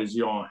strategy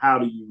on how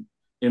do you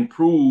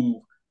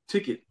improve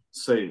ticket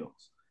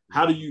sales?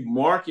 How do you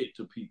market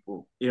to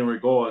people in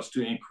regards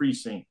to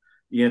increasing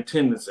the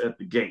attendance at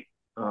the gate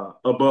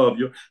above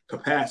your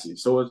capacity?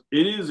 So it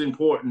is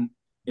important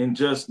in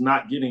just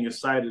not getting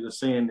excited or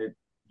saying that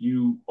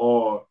you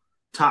are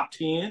top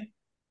 10,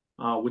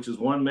 which is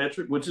one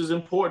metric, which is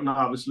important,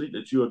 obviously,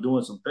 that you are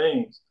doing some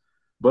things.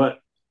 But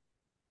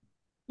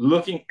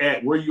looking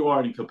at where you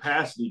are in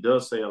capacity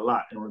does say a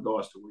lot in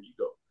regards to where you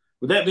go.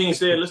 With that being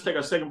said, let's take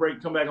our second break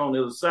and come back on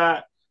the other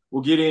side.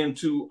 We'll get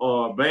into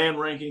our band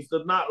rankings.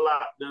 There's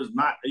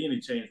not any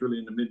change really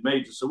in the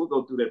mid-major, so we'll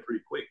go through that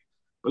pretty quick.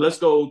 But let's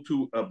go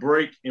to a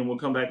break, and we'll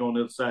come back on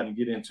the other side and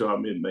get into our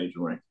mid-major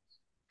rankings.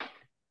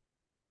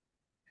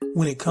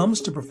 When it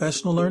comes to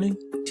professional learning,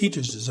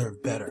 teachers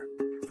deserve better.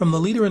 From the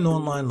leader in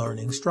online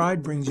learning,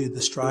 Stride brings you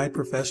the Stride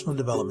Professional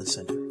Development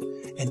Center.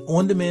 an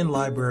on-demand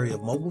library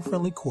of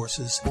mobile-friendly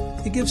courses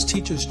that gives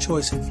teachers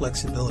choice and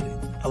flexibility,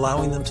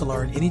 allowing them to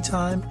learn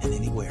anytime and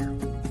anywhere.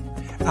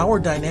 Our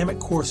dynamic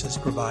courses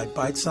provide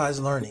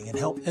bite-sized learning and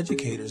help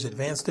educators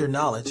advance their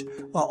knowledge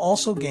while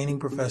also gaining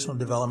professional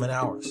development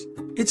hours.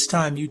 It's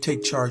time you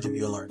take charge of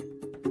your learning.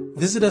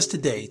 Visit us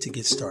today to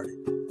get started.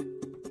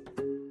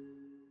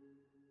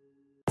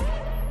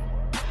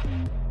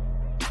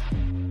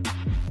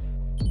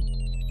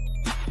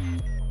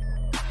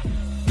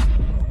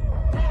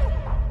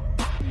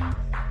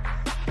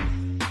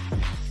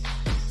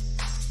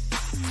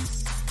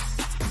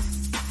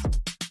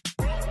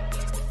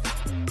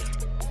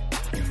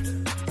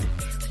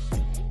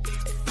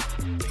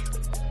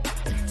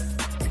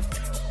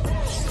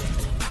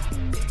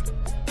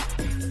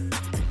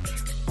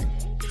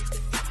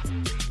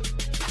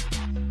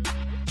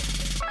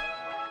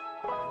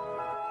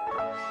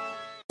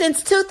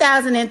 Since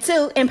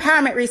 2002,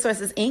 Empowerment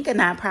Resources, Inc., a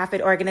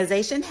nonprofit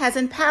organization, has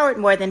empowered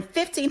more than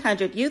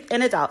 1,500 youth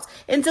and adults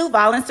in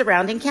Duval and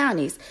surrounding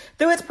counties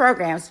through its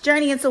programs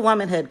Journey into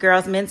Womanhood,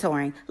 Girls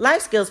Mentoring,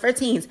 Life Skills for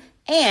Teens,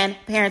 and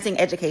Parenting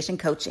Education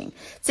Coaching.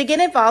 To get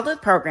involved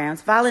with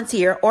programs,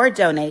 volunteer, or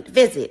donate,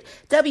 visit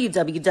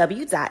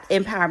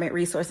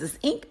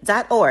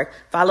www.empowermentresourcesinc.org.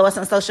 Follow us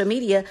on social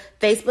media,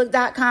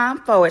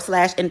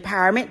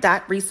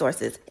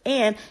 facebook.com/empowerment.resources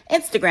and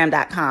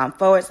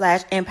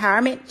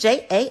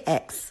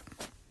instagram.com/empowermentjax.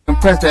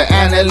 Press the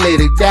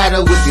analytic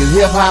data with your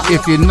hip hop.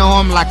 If you know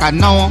them like I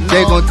know them,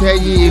 they gon' tell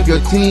you if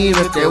your team,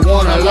 if they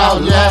want to law,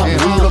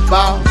 and who the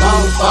ball.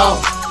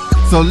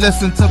 So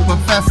listen to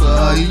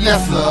Professor,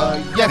 yes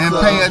sir, and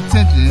pay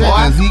attention,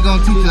 cause he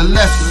gonna teach a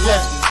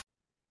lesson.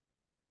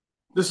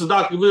 This is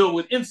Dr. Will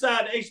with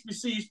Inside the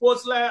HBCU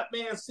Sports Lab.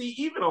 Man, see,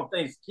 even on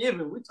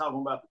Thanksgiving, we're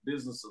talking about the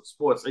business of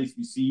sports,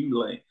 HBCU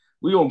lane.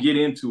 We're gonna get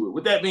into it.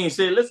 With that being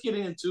said, let's get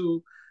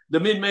into the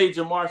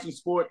mid-major marching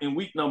sport in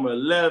week number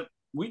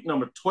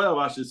 12,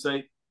 I should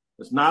say.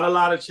 There's not a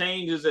lot of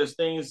changes as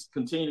things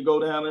continue to go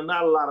down, and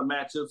not a lot of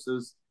matchups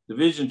as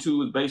Division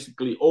II is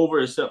basically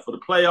over except for the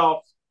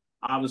playoffs.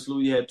 Obviously,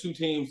 we had two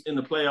teams in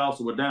the playoffs,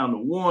 so we're down to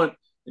one.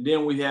 And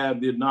then we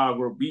have the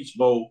inaugural Beach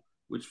Bowl,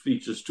 which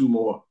features two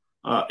more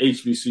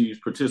HBCUs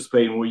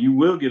participating, where you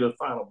will get a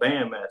final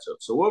band matchup.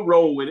 So we'll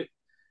roll with it.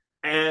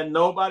 And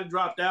nobody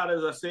dropped out,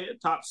 as I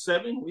said. Top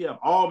 7, we have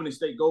Albany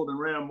State Golden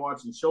Ram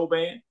Marching Show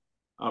Band,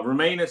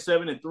 remain at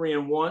 7 and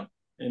 3-1,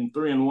 and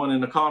 3-1 in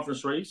the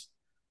conference race.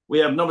 We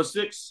have number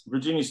 6,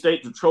 Virginia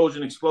State, the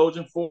Trojan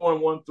Explosion,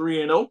 4-1,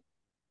 3-0,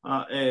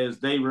 as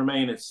they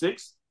remain at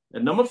 6.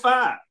 At number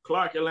 5,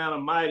 Clark Atlanta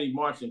Mighty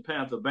Marching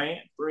Panther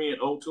Band,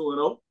 3-0,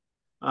 2-0.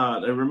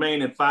 They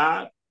remain at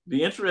 5.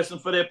 Be interesting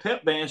for their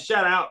pep band.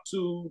 Shout out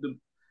to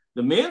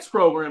the men's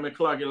program at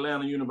Clark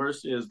Atlanta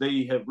University, as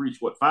they have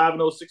reached, 5-0,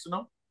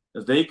 6-0,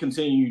 as they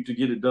continue to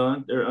get it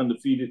done. They're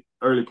undefeated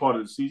early part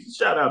of the season.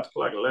 Shout out to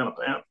Clark Atlanta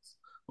Panthers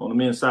on the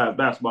men's side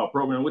basketball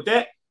program. With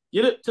that,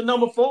 get it to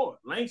number 4,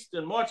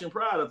 Langston Marching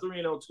Pride of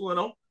 3-0,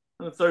 2-0,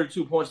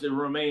 132 points. They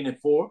remain at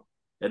 4.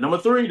 At number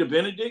 3, the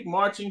Benedict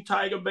Marching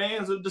Tiger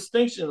Bands of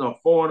Distinction are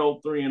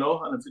 4-0, 3-0,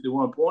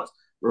 151 points,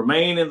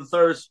 remain in the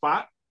 3rd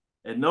spot.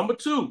 At number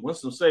 2,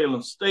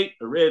 Winston-Salem State,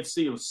 the Red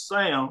Sea of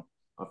Sound,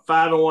 are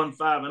 5-1,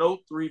 5-0,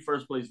 3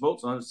 first-place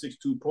votes,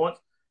 162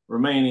 points,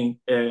 remaining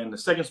in the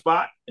 2nd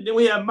spot. And then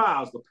we have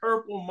Miles, the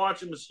Purple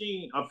Marching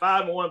Machine, are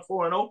 5-1,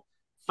 4-0,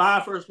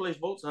 5 first-place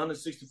votes,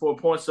 164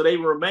 points. So they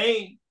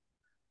remain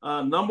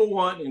number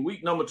 1 in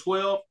week number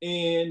 12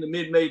 in the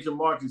mid-major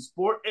marching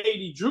sport.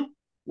 AD Drew,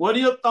 what are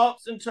your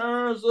thoughts in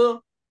terms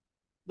of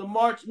the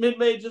March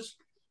mid-majors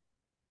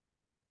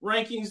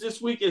rankings this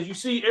week? As you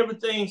see,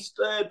 everything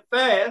stood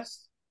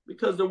fast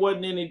because there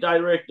wasn't any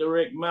direct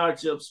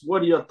matchups.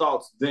 What are your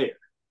thoughts there?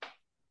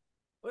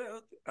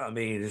 Well, I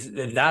mean,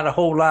 there's not a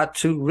whole lot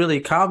to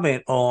really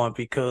comment on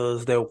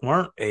because there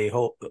weren't a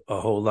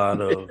whole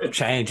lot of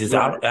changes.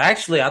 Right. I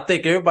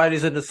think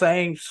everybody's in the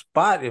same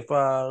spot if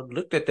I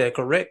looked at that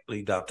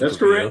correctly, Dr. That's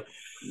correct.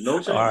 No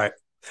change. All right.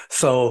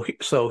 So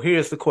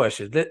here's the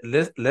question.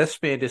 Let's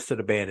spin this to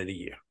the band of the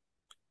year.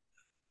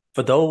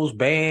 For those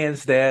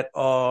bands that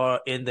are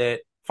in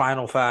that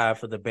final 5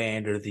 for the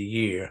band of the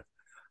year,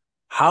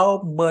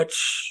 how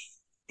much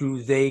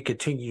do they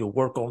continue to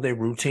work on their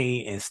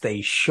routine and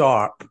stay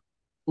sharp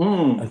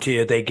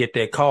until they get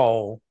that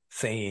call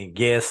saying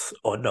yes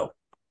or no?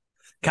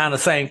 Kind of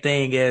same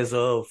thing as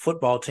a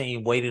football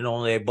team waiting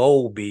on their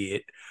bowl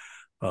bid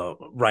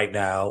right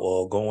now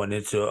or going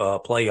into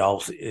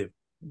playoffs. If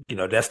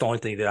that's the only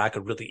thing that I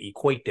could really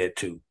equate that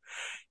to.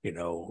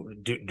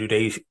 Do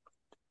they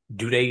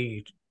do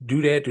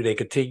that? Do they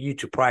continue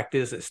to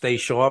practice and stay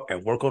sharp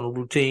and work on a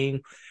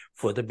routine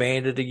for the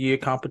band of the year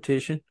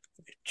competition,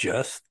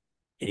 just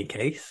in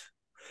case?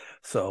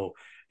 So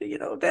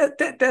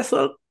that's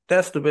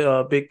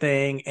the big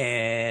thing.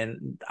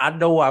 And I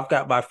know I've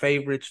got my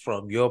favorites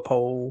from your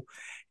poll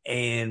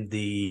and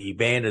the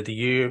band of the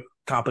year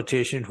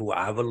competition, who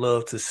I would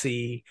love to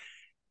see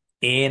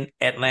in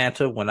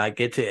Atlanta when I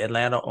get to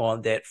Atlanta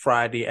on that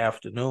Friday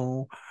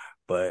afternoon.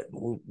 But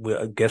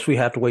I guess we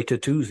have to wait till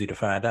Tuesday to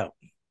find out.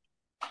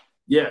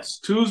 Yes,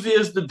 Tuesday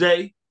is the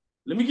day.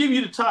 Let me give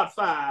you the top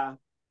 5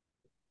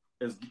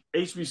 as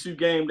HBCU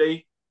Game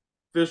Day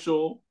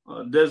official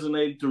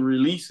designated to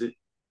release it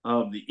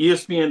of the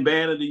ESPN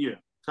Band of the Year.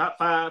 Top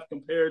 5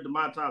 compared to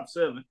my top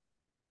 7.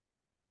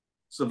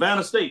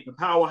 Savannah State, the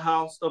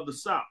powerhouse of the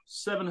South,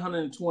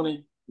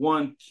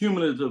 721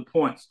 cumulative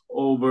points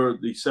over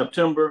the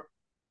September,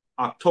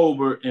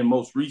 October, and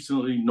most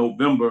recently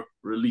November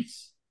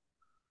release.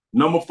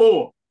 Number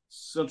 4,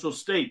 Central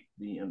State,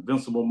 the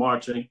invincible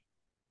marching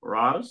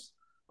Marauders,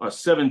 are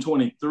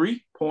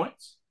 723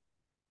 points.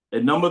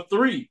 At number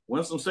 3,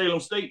 Winston-Salem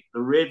State, the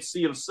Red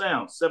Sea of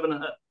Sound,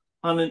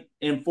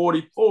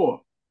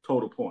 744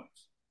 total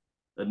points.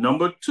 At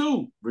number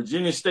 2,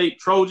 Virginia State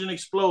Trojan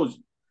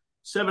Explosion,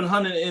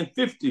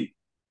 750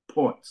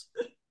 points.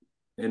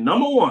 And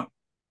number 1,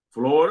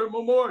 Florida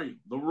Memorial,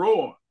 the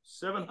Roar,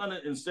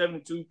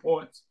 772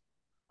 points.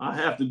 I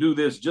have to do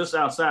this just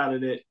outside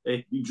of that.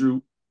 We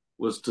drew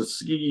was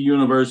Tuskegee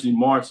University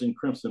Marching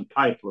Crimson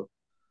Piper.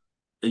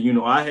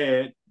 And, I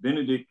had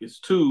Benedict is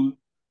 2,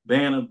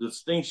 Band of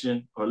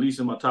Distinction, or at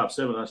least in my top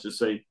 7, I should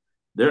say.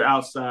 They're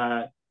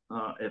outside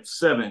at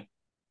 7,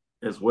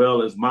 as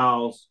well as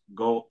Miles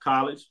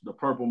College, the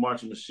Purple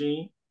Marching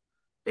Machine,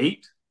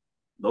 8.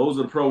 Those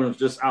are the programs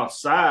just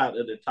outside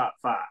of the top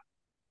 5.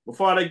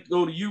 Before I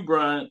go to you,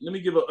 Brian, let me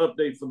give an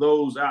update for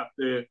those out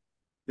there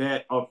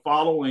that are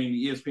following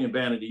the ESPN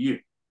Band of the Year.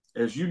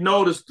 As you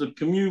notice the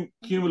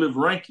cumulative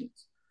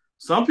rankings,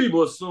 some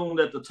people assume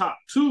that the top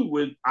 2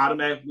 would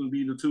automatically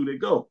be the 2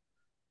 that go.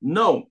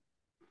 No.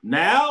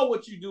 Now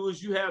what you do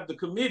is you have the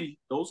committee,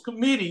 those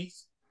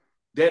committees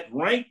that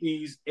rank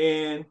these,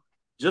 and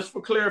just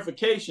for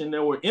clarification,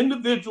 there were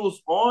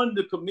individuals on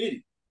the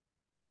committee.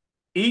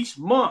 Each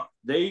month,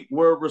 they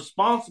were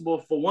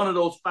responsible for one of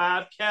those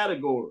 5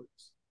 categories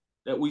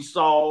that we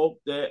saw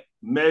that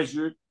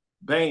measured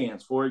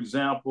bands. For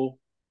example,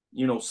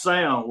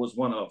 sound was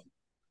one of them.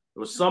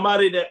 There was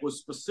somebody that was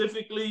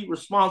specifically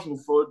responsible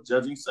for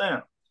judging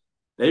sound.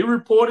 They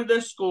reported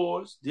their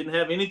scores, didn't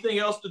have anything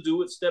else to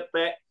do, stepped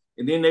back,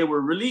 and then they were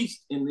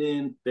released, and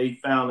then they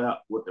found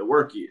out what their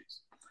work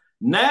is.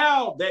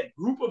 Now, that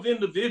group of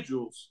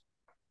individuals,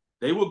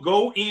 they will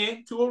go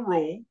into a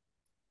room,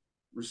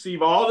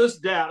 receive all this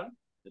data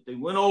that they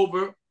went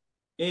over,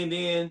 and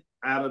then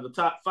out of the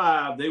top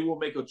 5, they will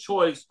make a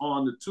choice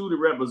on the 2 that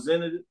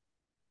represented it.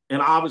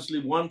 And obviously,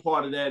 one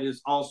part of that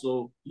is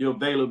also your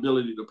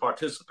availability to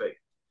participate.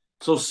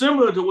 So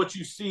similar to what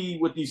you see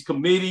with these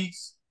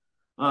committees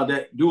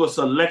that do a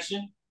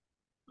selection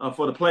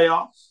for the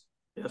playoffs,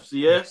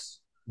 FCS,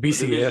 BCS.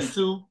 Division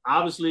 2,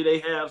 obviously they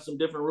have some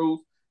different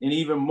rules, and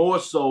even more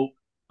so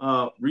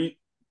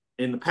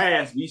in the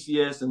past,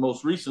 BCS, and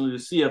most recently the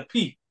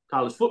CFP,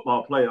 college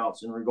football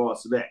playoffs, in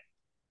regards to that.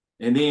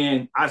 And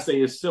then I say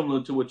it's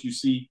similar to what you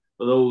see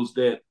for those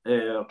that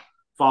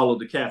follow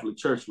the Catholic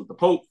Church with the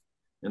Pope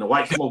and the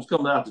white smoke's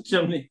coming out the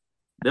chimney.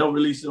 They'll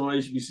release it on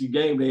HBCU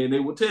Game Day, and they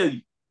will tell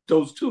you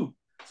those 2.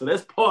 So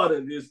that's part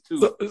of this too.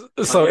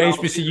 So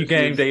HBCU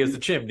Game Day is the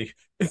chimney.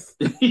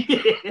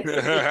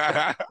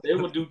 Yeah. They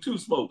will do 2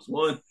 smokes,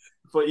 one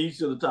for each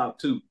of the top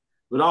 2.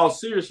 But all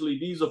seriously,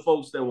 these are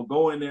folks that will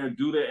go in there and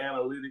do their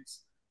analytics,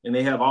 and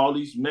they have all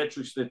these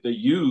metrics that they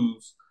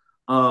use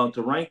to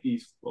rank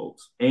these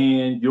folks.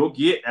 And you'll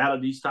get out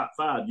of these top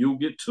 5, you'll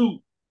get 2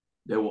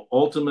 that will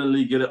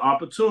ultimately get an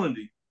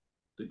opportunity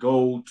to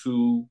go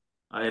to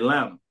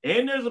Atlanta.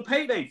 And there's a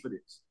payday for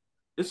this.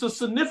 It's a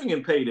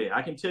significant payday.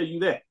 I can tell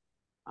you that.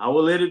 I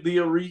will let it be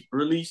a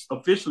release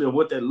officially of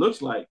what that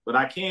looks like, but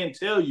I can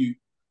tell you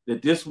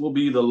that this will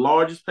be the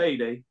largest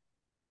payday,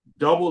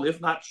 double,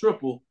 if not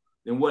triple,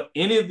 than what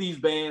any of these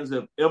bands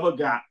have ever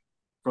got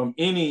from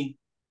any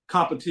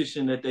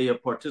competition that they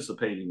have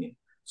participated in.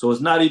 So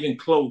it's not even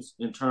close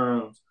in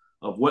terms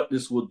of what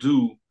this will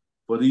do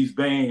for these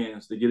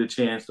bands to get a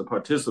chance to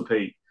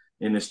participate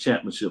in this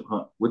championship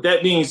hunt. With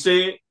that being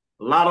said,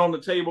 a lot on the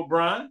table,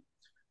 Brian.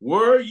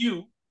 Where are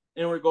you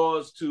in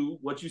regards to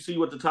what you see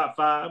with the top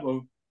 5,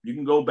 or you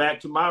can go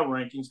back to my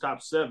rankings,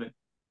 top 7.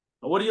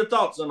 What are your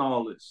thoughts on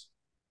all this?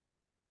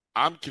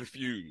 I'm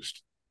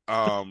confused.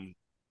 Because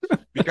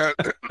I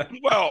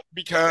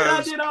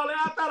did all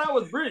that. I thought I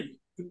was brilliant.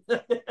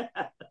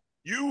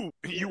 You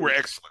were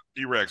excellent.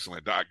 You were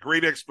excellent, Doc.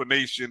 Great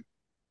explanation,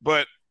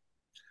 but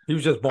he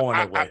was just born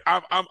that way.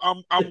 I'm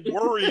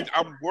worried.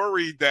 I'm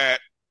worried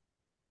that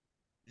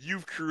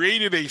you've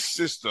created a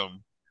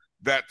system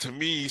that to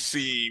me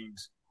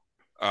seems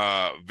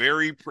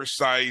very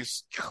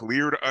precise,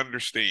 clear to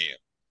understand.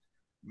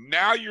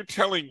 Now you're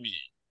telling me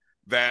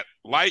that,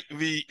 like and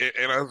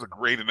that was a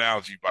great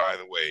analogy, by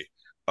the way,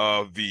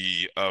 of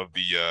the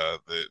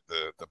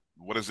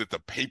what is it, the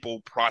papal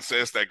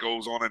process that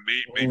goes on in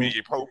maybe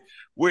a pope,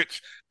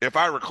 which, if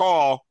I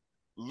recall,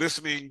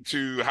 listening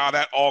to how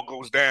that all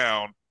goes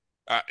down,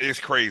 it's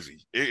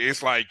crazy.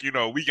 It's like,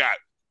 we got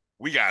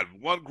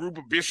one group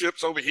of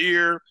bishops over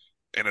here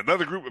and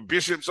another group of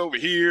bishops over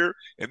here,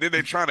 and then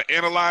they're trying to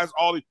analyze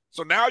all the.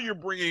 So now you're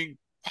bringing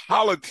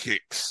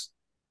politics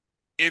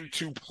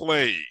into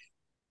play,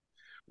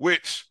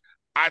 which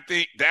I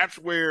think that's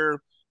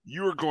where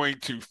you are going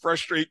to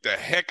frustrate the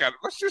heck out of.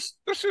 Let's just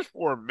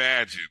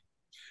imagine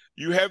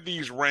you have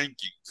these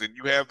rankings and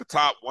you have the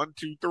top 1,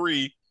 2,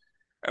 3,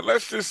 and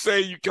let's just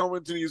say you come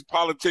into these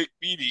politic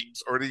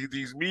meetings or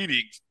these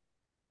meetings,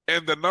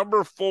 and the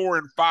number 4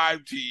 and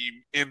 5 team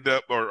end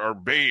up or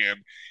band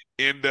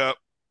end up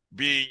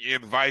being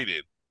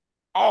invited.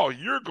 Oh,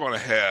 you're going to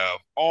have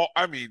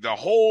the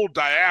whole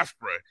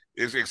diaspora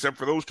except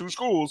for those 2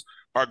 schools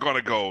are going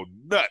to go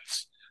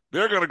nuts.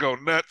 They're going to go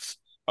nuts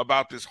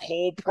about this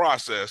whole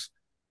process.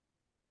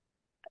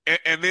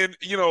 And then,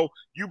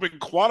 you've been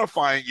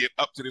quantifying it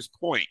up to this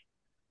point,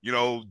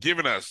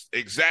 giving us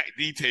exact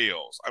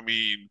details. I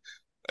mean,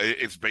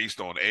 it's based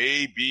on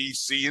A, B,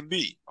 C, and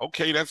D.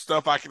 Okay, that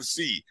stuff I can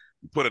see.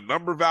 You put a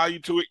number value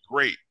to it,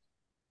 great.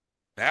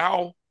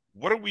 Now,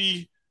 what are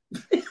we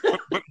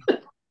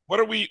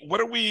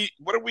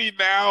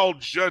now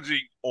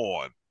judging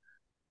on?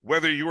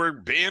 Whether your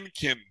band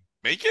can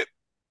make it?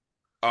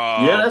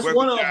 That's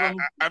one of them.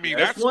 I mean,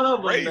 that's one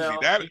of crazy. Them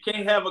now. You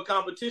can't have a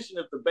competition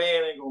if the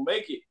band ain't gonna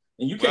make it,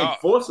 and you can't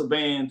force a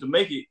band to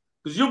make it,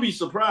 because you'll be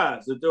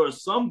surprised that there are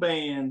some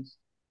bands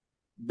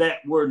that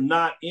were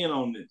not in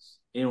on this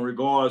in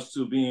regards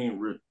to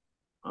being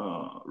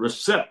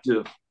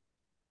receptive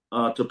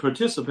to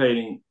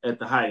participating at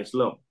the highest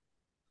level.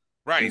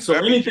 Right. And so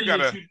anything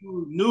that you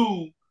do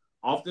new,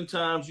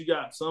 oftentimes you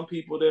got some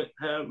people that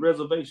have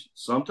reservations.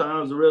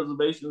 Sometimes the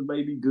reservations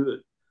may be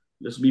good.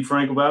 Let's be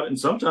frank about it. And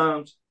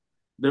sometimes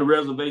the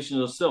reservations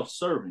are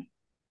self-serving.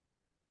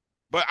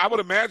 But I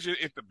would imagine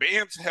if the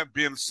bands have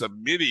been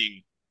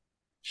submitting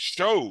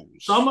shows.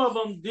 Some of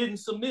them didn't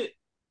submit.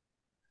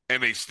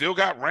 And they still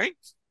got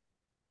ranked?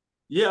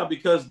 Yeah,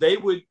 because they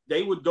would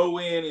go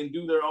in and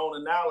do their own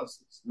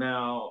analysis.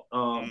 Now,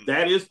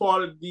 that is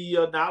part of the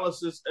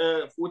analysis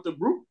with the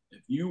group.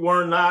 If you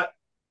were not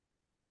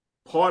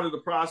part of the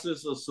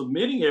process of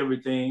submitting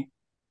everything,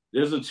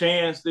 there's a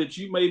chance that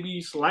you may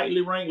be slightly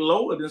ranked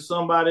lower than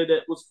somebody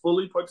that was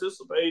fully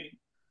participating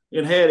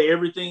and had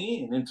everything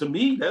in. And to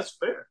me, that's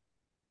fair.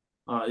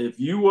 If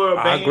you were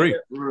a band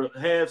that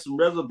had some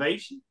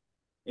reservation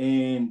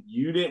and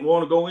you didn't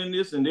want to go in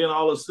this, and then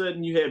all of a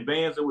sudden you had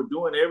bands that were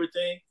doing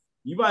everything,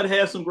 you might have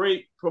had some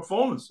great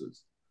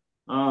performances.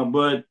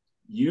 But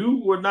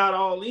you were not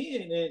all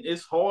in, and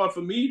it's hard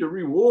for me to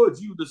reward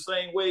you the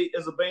same way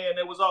as a band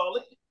that was all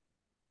in.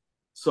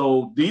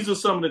 So these are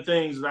some of the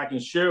things that I can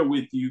share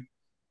with you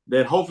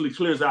that hopefully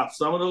clears out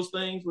some of those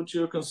things with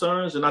your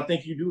concerns. And I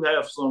think you do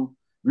have some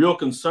real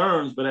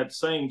concerns, but at the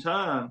same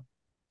time,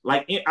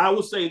 I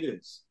would say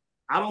this,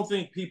 I don't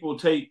think people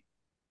take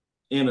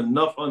in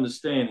enough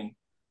understanding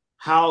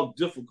how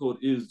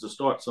difficult it is to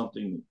start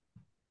something new.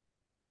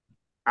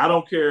 I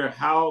don't care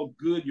how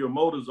good your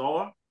motives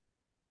are.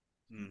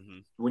 Mm-hmm.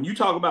 When you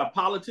talk about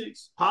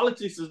politics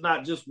is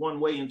not just one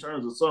way in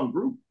terms of some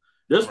group.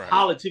 There's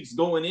politics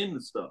going into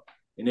stuff.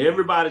 And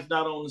everybody's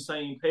not on the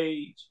same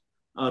page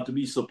to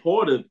be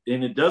supportive.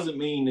 And it doesn't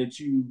mean that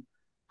you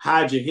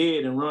hide your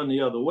head and run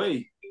the other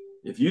way.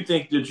 If you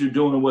think that you're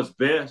doing what's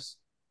best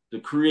to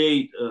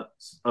create an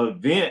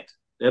event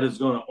that is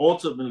going to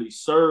ultimately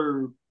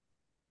serve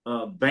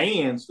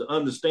bands to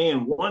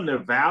understand, one, their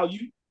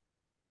value,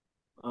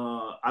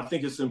 I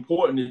think it's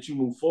important that you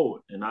move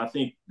forward. And I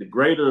think the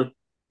greater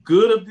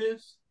good of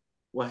this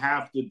will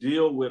have to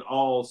deal with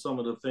some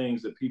of the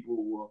things that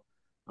people will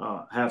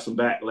have some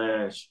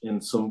backlash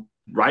and some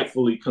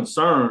rightfully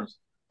concerns,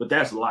 but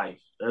that's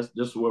life. That's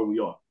just where we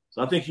are.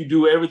 So I think you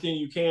do everything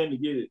you can to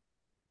get it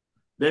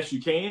best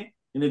you can.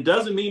 And it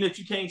doesn't mean that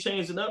you can't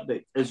change and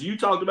update. As you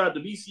talked about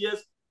the BCS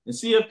and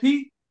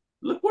CFP,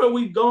 look where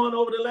we've gone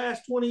over the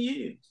last 20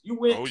 years. You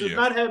went to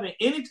not having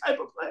any type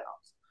of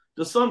playoffs,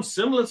 to some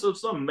semblance of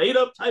some made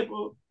up type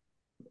of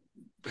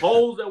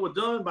polls that were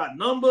done by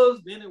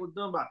numbers, then it was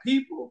done by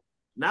people.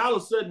 Now all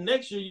of a sudden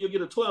next year you'll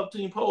get a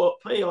 12-team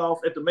playoff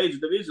at the major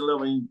division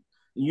level. And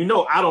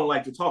I don't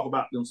like to talk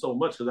about them so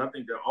much because I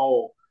think they're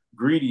all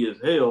greedy as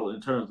hell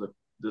in terms of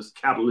this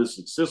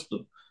capitalistic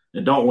system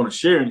and don't want to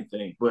share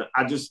anything. But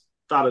I just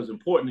thought it was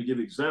important to give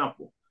an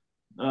example.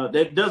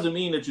 That doesn't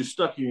mean that you're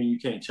stuck here and you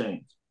can't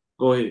change.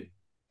 Go ahead.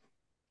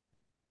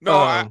 No,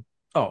 I'm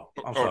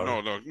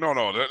sorry.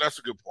 No. That's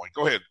a good point.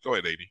 Go ahead,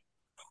 AD.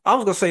 I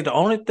was gonna say the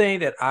only thing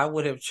that I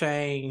would have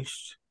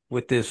changed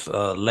with this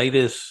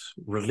latest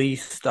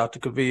release, Dr.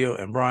 Cavil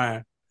and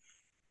Brian,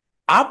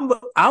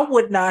 I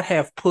would not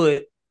have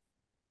put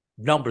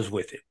numbers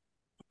with it.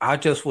 I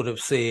just would have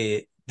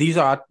said these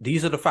are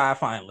the 5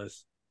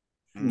 finalists,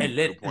 and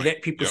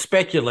let people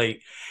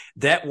speculate.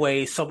 That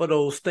way, some of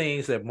those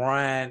things that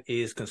Brian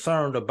is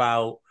concerned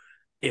about,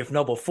 if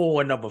number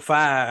 4 and number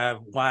 5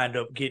 wind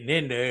up getting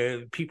in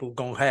there, people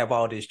gonna have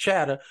all this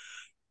chatter.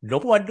 No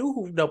one knew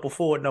who number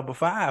 4 and number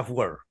 5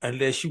 were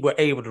unless you were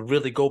able to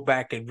really go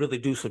back and really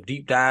do some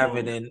deep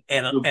diving and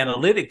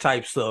analytic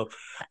type stuff.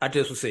 I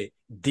just would say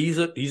these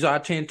are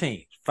 10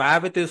 teams,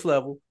 5 at this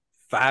level,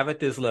 5 at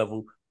this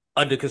level,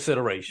 under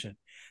consideration.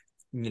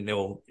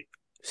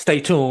 Stay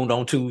tuned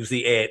on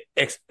Tuesday at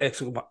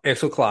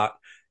X o'clock,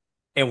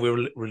 and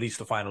we'll release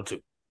the final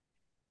 2.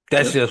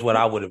 That's just what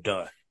I would have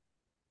done.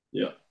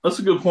 Yeah, that's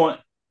a good point.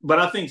 But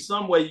I think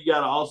some way you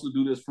got to also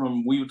do this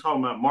from, we were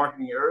talking about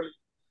marketing earlier.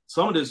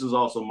 Some of this is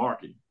also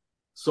marketing.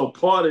 So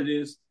part of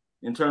this,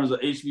 in terms of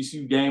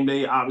HBCU game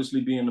day,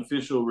 obviously being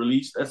official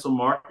release, that's a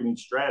marketing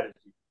strategy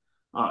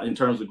in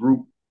terms of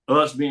group.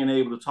 Us being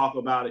able to talk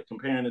about it,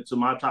 comparing it to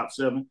my top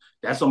 7,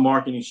 that's a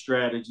marketing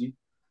strategy.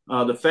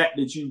 The fact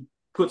that you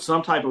put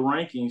some type of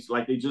rankings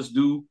like they just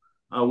do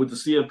with the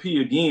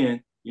CFP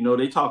again,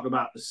 they talk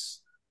about the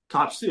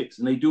top 6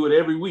 and they do it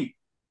every week.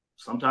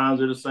 Sometimes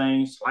they're the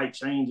same, slight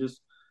changes,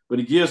 but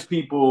it gives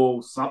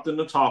people something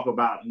to talk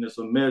about, and it's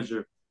a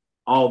measure,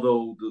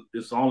 although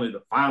it's only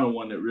the final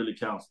one that really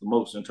counts the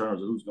most in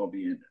terms of who's going to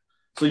be in there.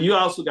 So you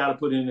also got to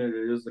put in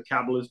there's the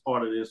capitalist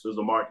part of this, there's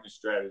a marketing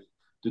strategy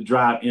to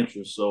drive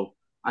interest. So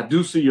I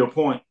do see your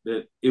point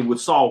that it would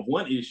solve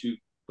one issue,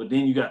 but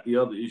then you got the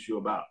other issue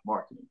about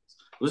marketing.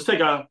 Let's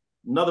take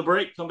another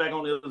break, come back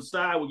on the other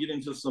side. We'll get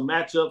into some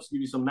matchups,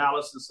 give you some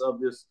analysis of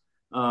this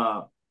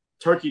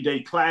Turkey Day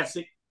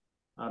Classic.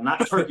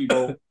 Not Turkey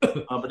Bowl,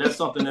 but that's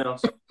something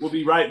else. We'll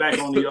be right back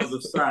on the other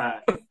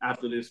side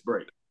after this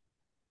break.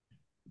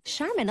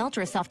 Charmin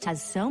Ultra Soft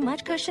has so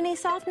much cushiony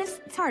softness,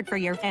 it's hard for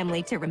your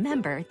family to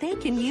remember they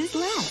can use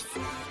less.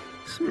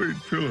 Sweet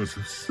pillows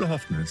of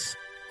softness.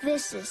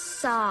 This is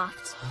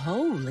soft.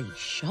 Holy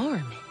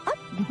Charmin.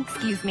 Oh,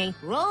 excuse me.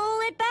 Roll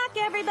it back,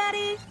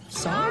 everybody.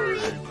 Sorry.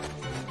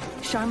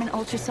 Charmin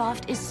Ultra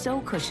Soft is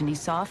so cushiony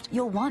soft,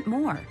 you'll want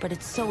more, but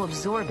it's so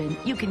absorbent,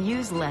 you can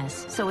use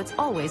less, so it's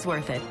always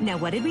worth it. Now,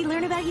 what did we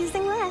learn about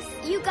using less?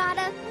 You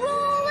gotta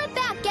roll it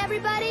back,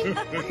 everybody.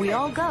 We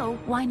all go.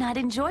 Why not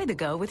enjoy the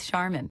go with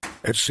Charmin?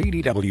 At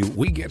CDW,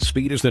 we get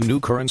speed as the new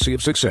currency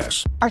of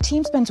success. Our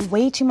team spends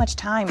way too much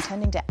time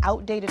tending to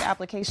outdated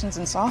applications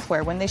and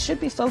software when they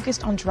should be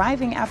focused on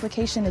driving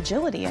application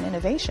agility and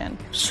innovation.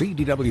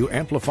 CDW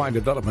Amplify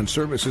Development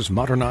Services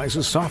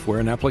modernizes software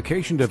and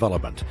application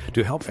development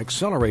to help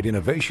accelerate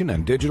innovation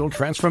and digital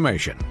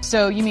transformation.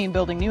 So you mean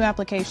building new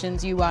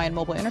applications, UI, and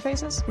mobile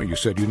interfaces? Well, you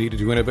said you needed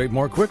to innovate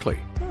more quickly.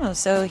 Oh,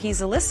 so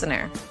he's a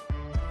listener.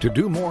 To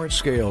do more at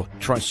scale,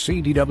 trust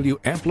CDW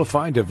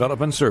Amplify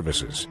Development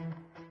Services.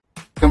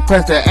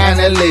 Compress the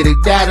analytic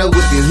data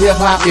with your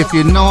hip-hop. If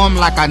you know them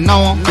like I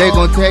know them, they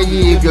gon' tell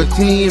you if your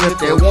team, if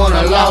they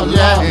wanna loud,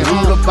 and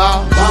who the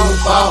ball.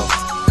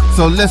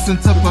 So listen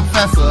to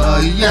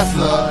Professor, yes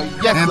sir,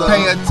 and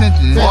pay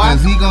attention,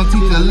 cause he gon'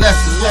 teach a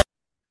lesson.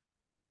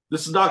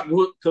 This is Dr.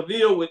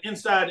 Cavil with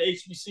Inside the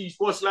HBCU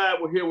Sports Lab.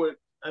 We're here with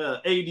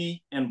AD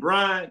and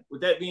Brian.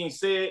 With that being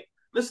said,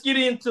 let's get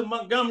into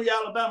Montgomery,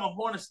 Alabama,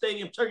 Hornet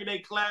Stadium Turkey Day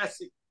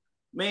Classic.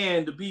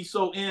 Man, to be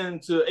so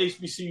into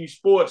HBCU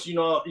sports, it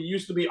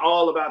used to be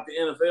all about the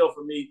NFL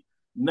for me.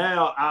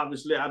 Now,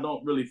 obviously, I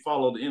don't really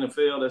follow the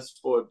NFL. That's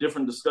for a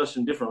different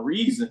discussion, different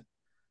reason.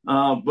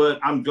 But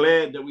I'm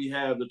glad that we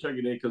have the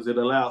Turkey Day because it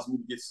allows me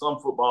to get some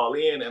football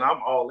in, and I'm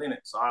all in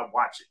it, so I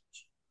watch it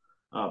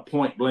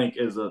point blank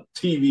as a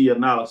TV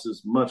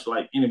analysis, much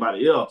like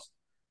anybody else.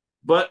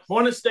 But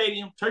Hornet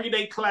Stadium, Turkey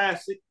Day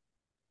Classic,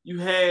 you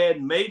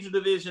had major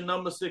division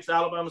number 6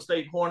 Alabama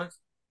State Hornets.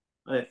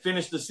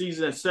 Finished the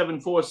season at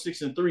 7-4,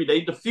 6-3.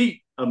 They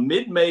defeat a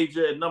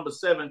mid-major at number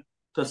 7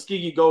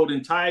 Tuskegee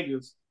Golden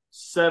Tigers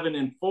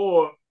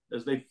 7-4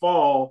 as they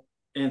fall,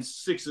 and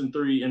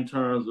 6-3 in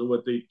terms of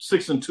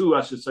 6-2,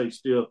 I should say,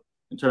 still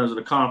in terms of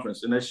the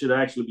conference, and that should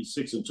actually be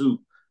 6-2.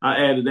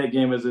 I added that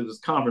game as it was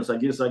conference. I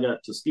guess I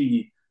got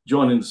Tuskegee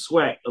joining the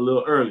SWAC a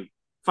little early.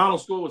 Final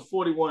score was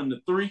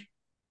 41-3.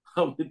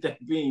 With that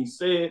being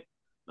said,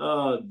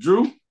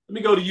 Drew, let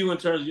me go to you in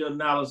terms of your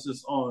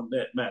analysis on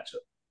that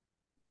matchup.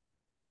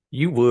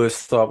 You would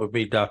start with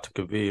me, Dr.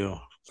 Cavil,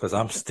 because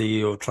I'm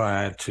still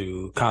trying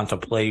to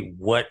contemplate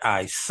what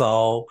I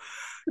saw.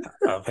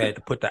 I've had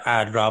to put the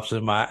eye drops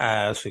in my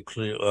eyes to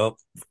clear up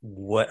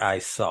what I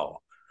saw.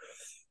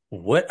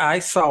 What I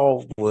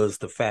saw was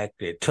the fact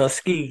that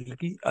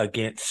Tuskegee,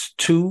 against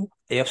 2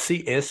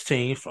 FCS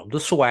teams from the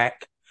SWAC,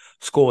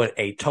 scored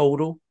a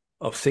total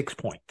of 6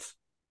 points.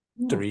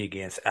 3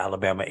 against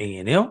Alabama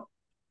A&M,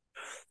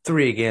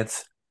 3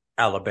 against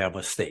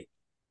Alabama State.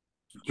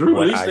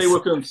 Drew, at least they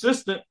were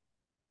consistent.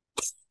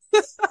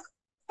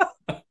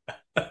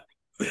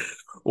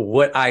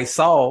 What I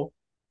saw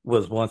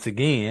was, once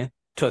again,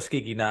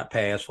 Tuskegee not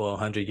pass for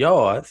 100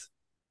 yards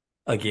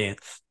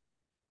against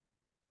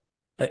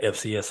an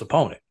FCS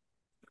opponent.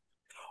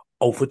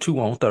 0 for 2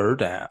 on third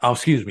down.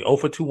 0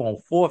 for 2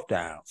 on fourth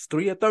downs.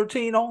 3 of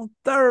 13 on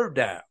third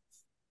downs.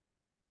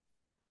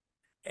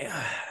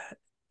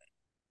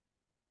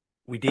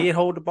 We did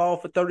hold the ball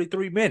for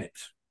 33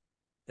 minutes.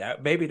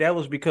 Maybe that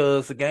was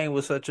because the game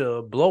was such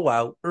a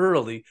blowout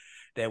early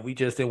that we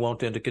just didn't want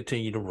them to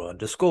continue to run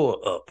the score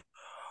up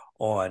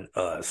on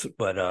us.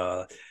 But,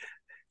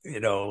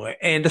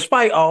 and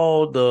despite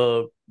all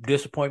the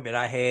disappointment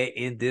I had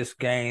in this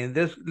game,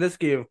 let's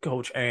give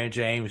Coach Aaron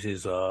James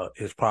his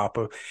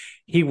proper.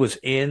 He was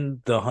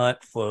in the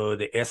hunt for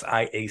the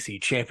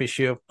SIAC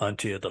championship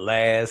until the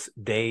last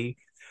day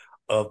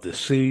of the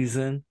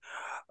season.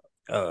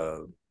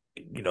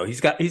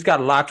 He's got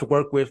a lot to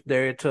work with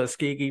there at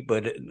Tuskegee,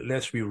 but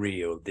let's be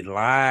real. The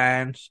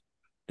lines,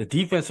 the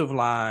defensive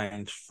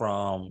lines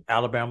from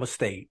Alabama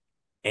State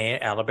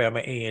and Alabama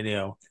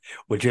A&M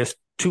were just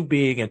too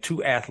big and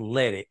too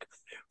athletic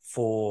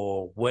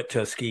for what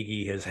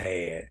Tuskegee has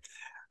had.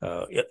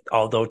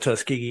 Although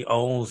Tuskegee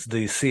owns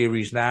the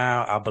series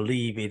now, I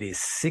believe it is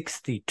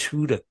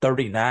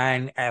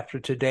 62-39 after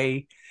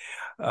today.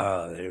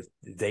 Alabama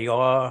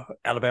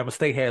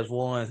State has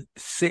won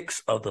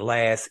 6 of the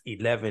last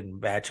 11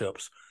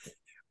 matchups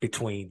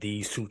between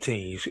these two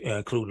teams,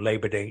 including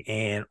Labor Day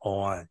and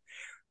on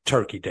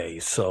Turkey Day.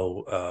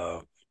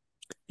 So,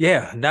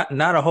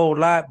 not a whole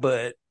lot,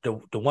 but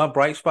the one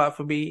bright spot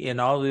for me in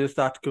all of this,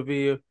 Dr.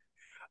 Cavil,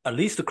 at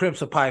least the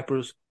Crimson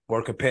Pipers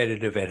were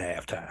competitive at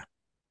halftime.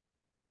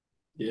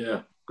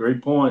 Yeah,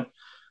 great point.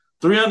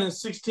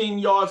 316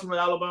 yards from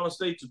Alabama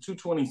State to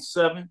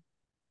 227.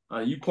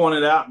 You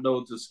pointed out,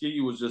 though, Tuskegee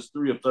was just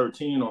 3 of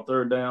 13 on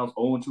third downs,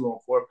 0-2 on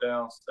fourth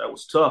downs. That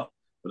was tough.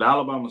 But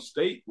Alabama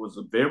State was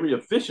very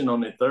efficient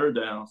on their third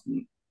downs,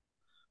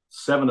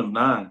 7 of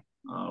 9,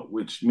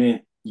 which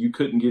meant you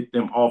couldn't get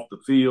them off the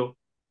field.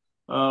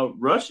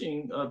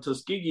 Rushing,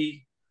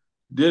 Tuskegee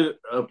did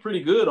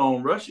pretty good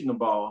on rushing the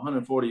ball,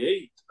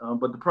 148.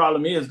 But the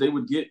problem is they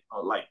would get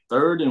like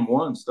 3rd and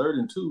 1s, 3rd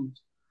and 2s.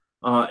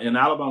 And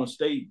Alabama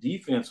State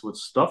defense would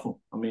stuff them.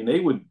 I mean,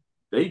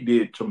 they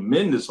did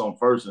tremendous on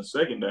 1st and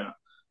 2nd down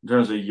in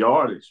terms of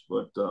yardage.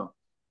 But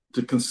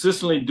to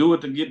consistently do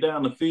it to get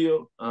down the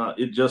field,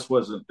 it just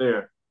wasn't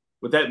there.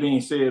 With that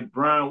being said,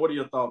 Brian, what are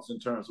your thoughts in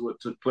terms of what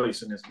took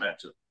place in this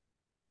matchup?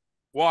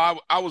 Well,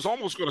 I was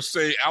almost going to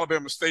say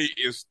Alabama State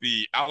is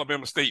the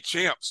Alabama State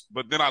champs,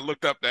 but then I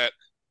looked up that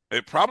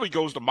it probably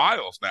goes to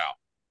Miles now.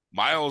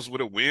 Miles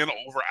with a win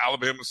over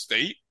Alabama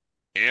State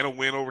and a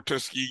win over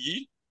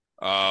Tuskegee,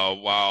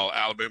 while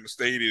Alabama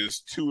State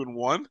is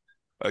 2-1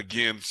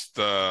 against,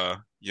 A&M,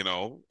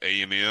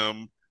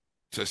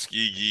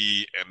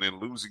 Tuskegee, and then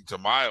losing to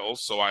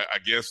Miles. So I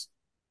guess,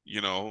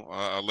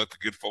 I'll let the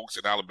good folks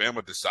in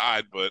Alabama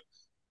decide. But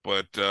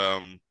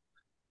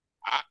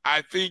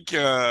I think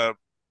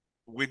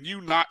when you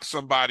knock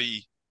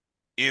somebody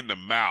in the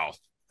mouth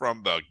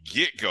from the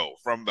get-go,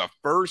 from the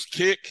first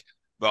kick,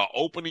 the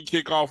opening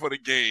kickoff of the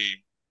game,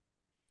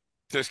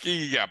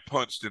 Tuskegee got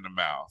punched in the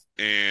mouth.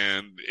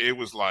 And it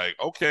was like,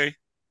 okay,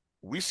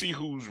 we see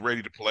who's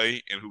ready to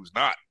play and who's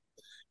not.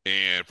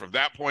 And from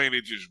that point,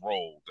 it just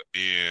rolled.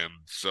 And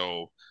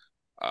so,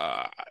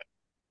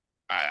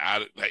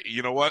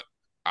 you know what?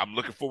 I'm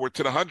looking forward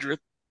to the 100th.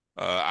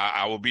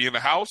 I will be in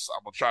the house.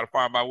 I'm going to try to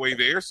find my way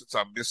there since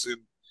I'm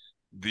missing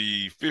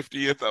the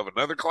 50th of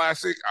another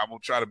classic. I'm going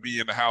to try to be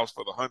in the house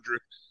for the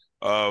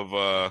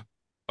 100th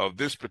of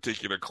this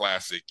particular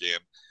classic. And,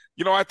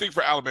 I think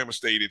for Alabama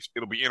State,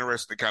 it'll be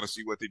interesting to kind of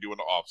see what they do in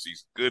the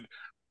offseason.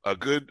 A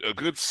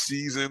good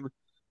season,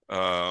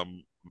 a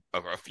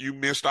few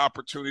missed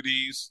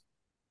opportunities,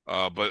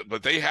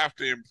 but they have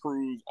to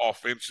improve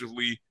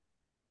offensively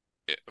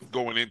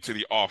going into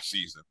the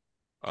offseason.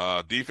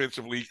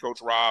 Defensively, Coach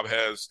Rob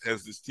has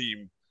this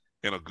team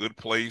in a good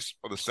place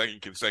for the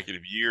second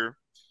consecutive year.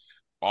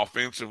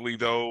 Offensively,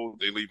 though,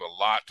 they leave a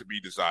lot to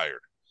be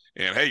desired.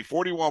 And, hey,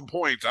 41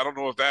 points, I don't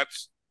know if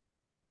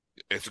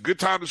it's a good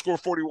time to score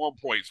 41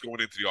 points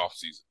going into the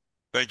offseason.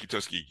 Thank you,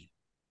 Tuskegee.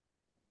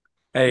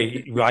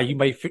 Hey, while you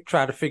may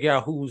try to figure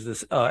out who's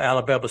this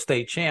Alabama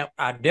State champ,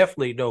 I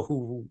definitely know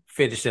who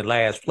finished in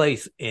last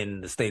place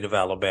in the state of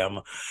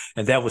Alabama,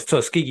 and that was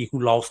Tuskegee,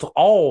 who lost to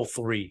all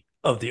 3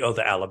 of the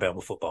other Alabama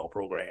football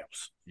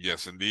programs.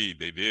 Yes, indeed,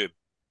 they did.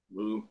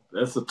 Ooh,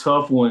 that's a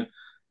tough one,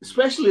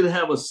 especially to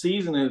have a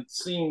season that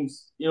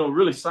seems,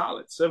 really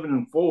solid,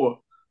 7-4.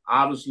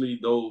 Obviously,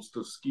 those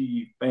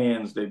Tuskegee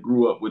fans that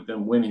grew up with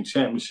them winning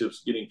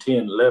championships, getting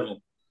 10,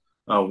 11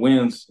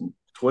 wins,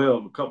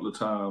 12 a couple of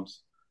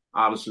times,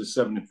 obviously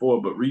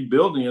 74. But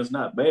rebuilding is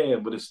not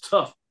bad, but it's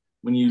tough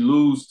when you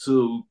lose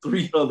to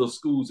 3 other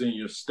schools in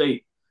your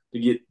state to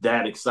get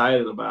that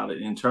excited about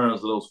it in terms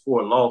of those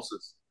 4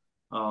 losses.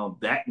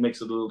 That makes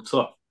it a little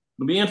tough.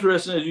 It'll be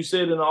interesting, as you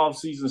said, in the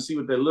offseason, to see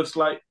what that looks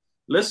like.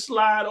 Let's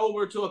slide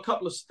over to a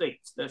couple of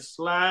states. Let's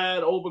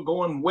slide over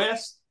going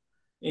west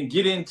and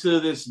get into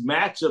this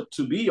matchup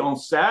to be on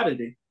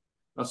Saturday,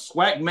 a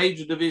SWAC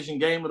Major Division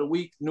game of the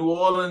week, New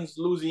Orleans,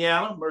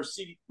 Louisiana,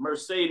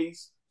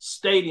 Mercedes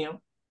Stadium.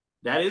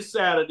 That is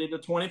Saturday, the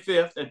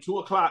 25th at 2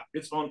 o'clock.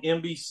 It's on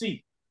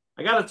NBC.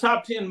 I got a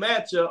top 10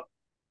 matchup,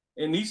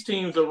 and these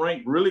teams are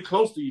ranked really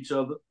close to each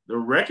other. The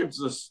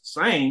records are the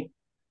same,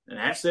 and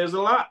that says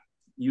a lot.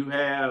 You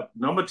have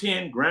number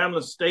 10,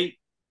 Grambling State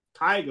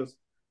Tigers,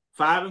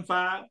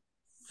 5-5,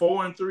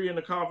 4-3 in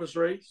the conference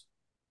race.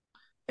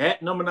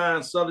 At number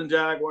 9, Southern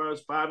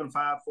Jaguars,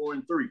 5-5,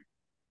 4-3.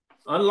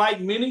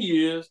 Unlike many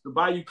years, the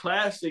Bayou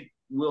Classic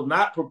will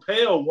not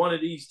propel one of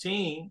these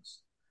teams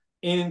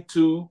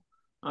into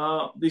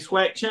the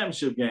SWAC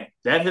championship game.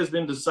 That has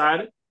been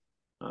decided.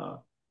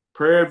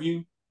 Prairie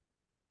View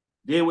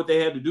did what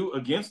they had to do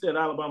against that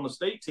Alabama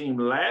State team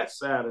last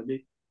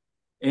Saturday,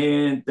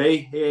 and they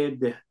had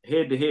the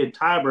head-to-head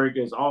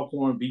tiebreaker as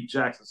Alcorn beat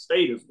Jackson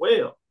State as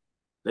well.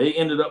 They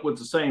ended up with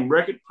the same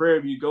record.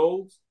 Prairie View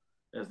goes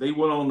as they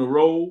went on the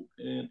road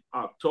in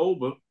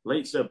October,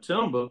 late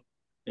September,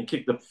 and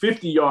kicked a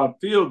 50-yard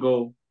field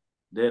goal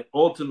that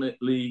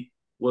ultimately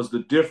was the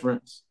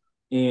difference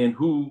in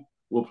who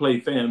will play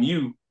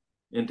FAMU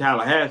in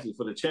Tallahassee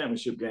for the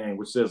championship game,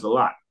 which says a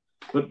lot.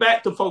 But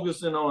back to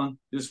focusing on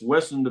this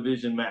Western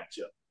Division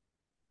matchup.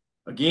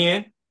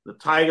 Again, the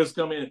Tigers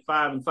come in at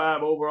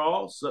 5-5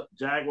 overall.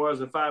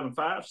 Jaguars at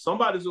 5-5.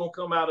 Somebody's going to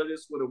come out of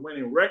this with a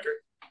winning record.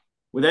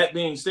 With that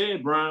being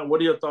said, Brian, what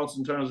are your thoughts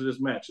in terms of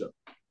this matchup?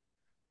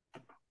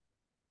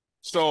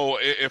 So,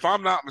 if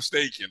I'm not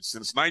mistaken,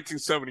 since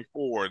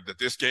 1974 that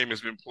this game has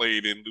been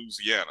played in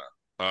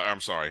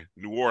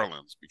New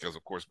Orleans, because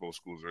of course both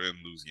schools are in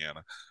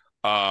Louisiana.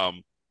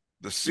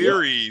 The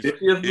series is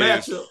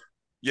matchup.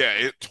 Yeah,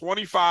 it's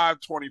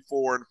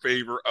 25-24 in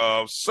favor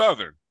of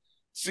Southern.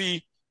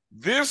 See,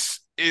 this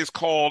is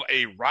called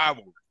a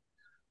rivalry.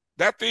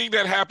 That thing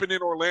that happened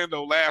in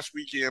Orlando last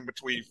weekend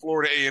between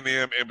Florida A&M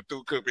and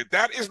Bethune-Cookman,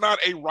 that is not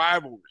a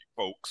rivalry,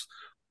 folks.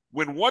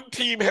 When one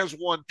team has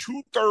won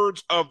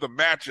 2/3 of the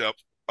matchup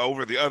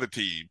over the other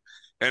team,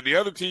 and the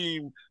other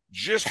team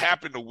just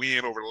happened to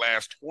win over the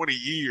last 20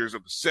 years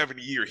of the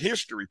 70-year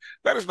history,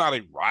 that is not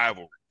a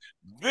rivalry.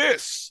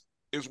 This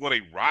is what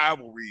a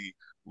rivalry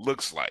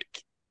looks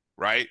like,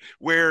 right?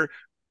 Where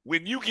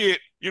when you get,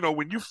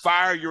 when you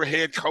fire your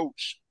head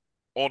coach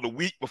on the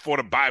week before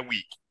the bye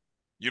week,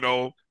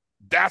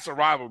 that's a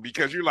rivalry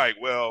because you're like,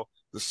 well,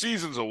 the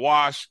season's a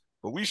wash,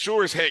 but we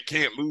sure as heck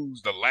can't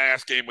lose the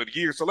last game of the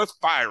year, so let's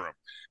fire him.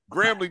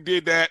 Grambling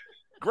did that.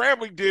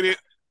 Grambling did it,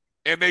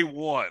 and they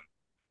won.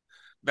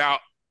 Now,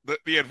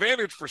 the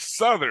advantage for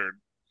Southern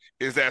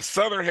is that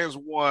Southern has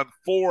won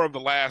 4 of the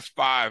last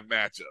 5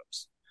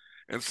 matchups.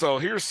 And so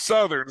here's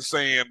Southern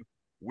saying,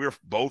 we're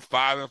both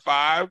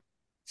 5-5.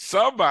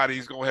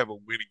 Somebody's going to have a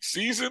winning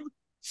season.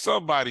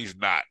 Somebody's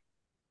not.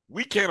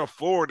 We can't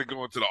afford to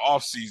go into the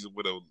offseason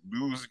with a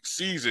losing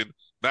season,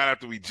 not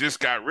after we just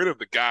got rid of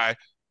the guy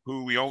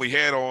who we only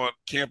had on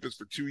campus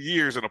for 2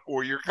 years and a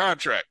 4-year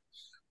contract.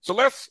 So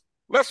let's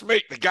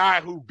make the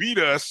guy who beat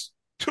us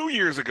 2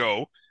 years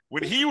ago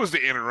when he was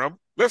the interim,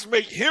 let's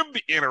make him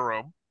the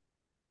interim.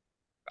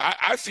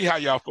 I see how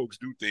y'all folks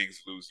do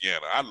things in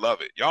Louisiana. I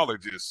love it. Y'all are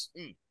just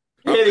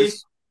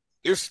it's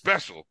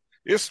special.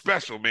 It's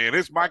special, man.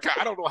 It's my kind.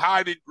 I don't know how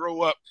I didn't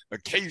grow up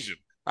Cajun.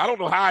 I don't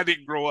know how I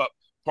didn't grow up.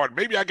 Pardon,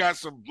 maybe I got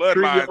some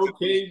bloodlines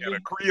in a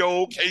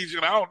Creole,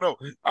 Cajun. I don't know.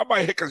 I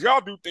might, because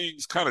y'all do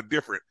things kind of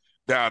different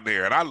down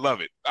there, and I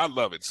love it. I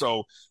love it.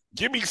 So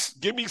give me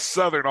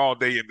Southern all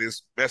day in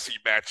this messy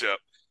matchup,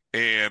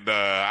 and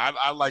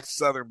I like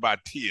Southern by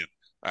 10.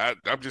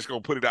 I'm just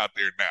gonna put it out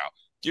there now.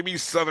 Give me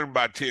Southern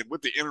by 10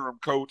 with the interim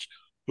coach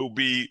who'll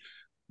be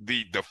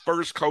the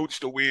first coach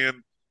to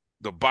win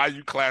the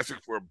Bayou Classic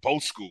for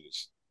both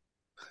schools.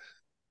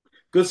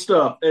 Good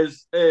stuff.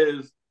 As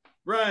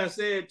Brian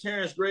said,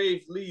 Terrence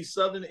Graves leads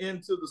Southern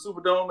into the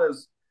Superdome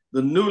as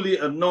the newly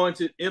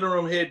anointed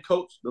interim head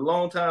coach. The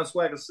longtime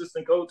SWAC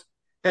assistant coach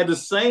had the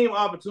same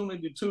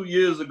opportunity 2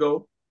 years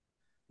ago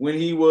when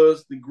he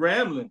was the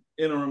Grambling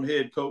interim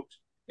head coach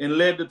and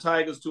led the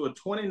Tigers to a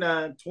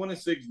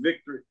 29-26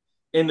 victory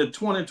in the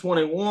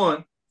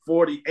 2021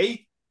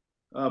 48th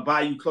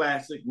Bayou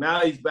Classic. Now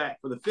he's back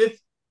for the 5th.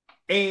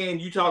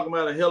 And you talking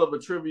about a hell of a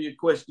trivia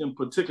question,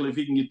 particularly if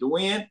he can get the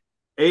win.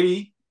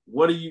 80,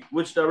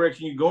 which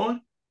direction you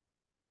going?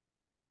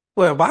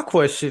 Well, my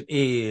question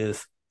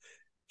is,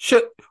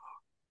 should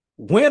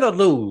win or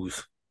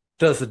lose,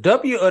 does the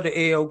W or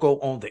the L go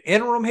on the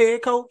interim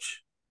head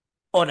coach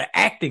or the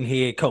acting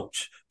head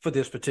coach for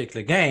this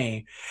particular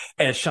game?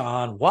 And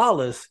Sean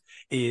Wallace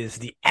is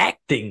the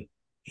acting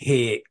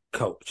head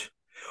coach,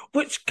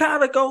 which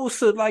kind of goes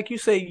to, like you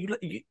say,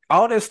 you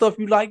all that stuff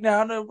you like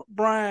down there,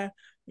 Brian.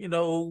 He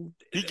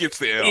gets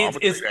the L. I'm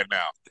gonna say that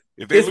now.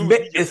 If they lose,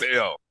 he gets the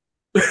L.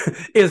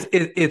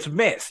 It's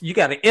mess. You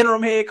got an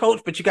interim head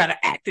coach, but you got an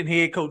acting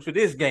head coach for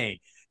this game.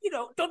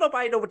 Don't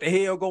nobody know what the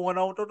hell going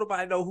on. Don't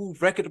nobody know whose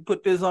record to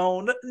put this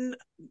on.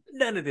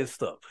 None of this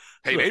stuff.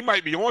 Hey, they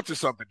might be onto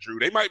something, Drew.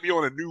 They might be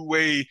on a new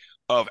way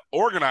of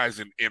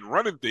organizing and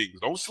running things.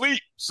 Don't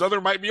sleep.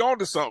 Southern might be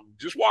onto something.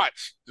 Just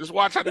watch. Just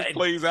watch how this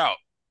plays out.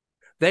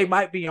 They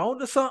might be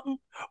onto something,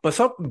 but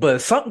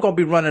something gonna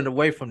be running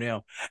away from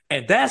them,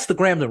 and that's the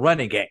Grambling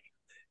running game.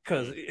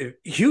 Because if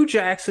Hugh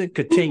Jackson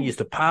continues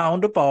to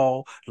pound the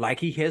ball like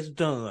he has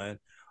done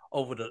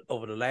over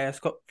the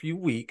last few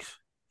weeks,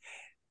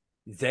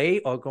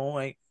 they are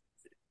going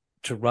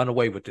to run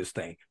away with this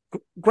thing.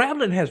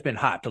 Grambling has been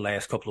hot the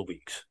last couple of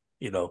weeks.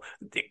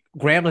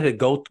 Grambling had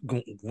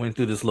went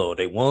through this low.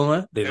 They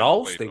won, they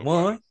lost, they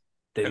won,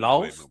 they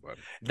lost.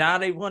 Now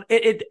they won.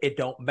 It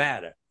don't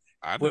matter.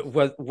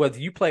 Whether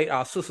you play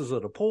our Sisters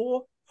of the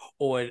Poor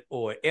or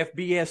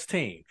FBS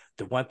team,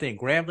 the one thing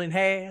Grambling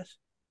has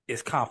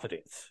is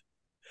confidence.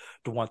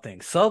 The one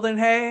thing Southern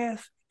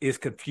has is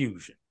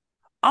confusion.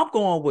 I'm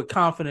going with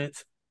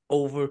confidence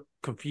over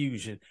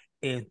confusion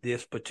in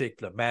this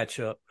particular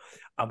matchup.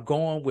 I'm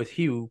going with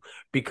Hugh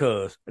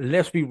because,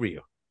 let's be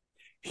real,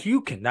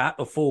 Hugh cannot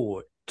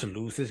afford to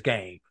lose his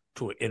game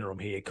to an interim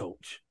head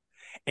coach.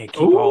 and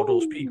keep all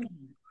those people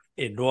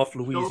in North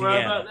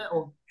Louisiana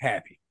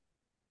happy.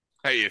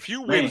 Hey, if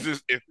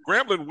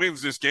Grambling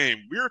wins this game,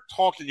 we're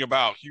talking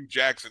about Hugh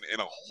Jackson in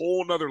a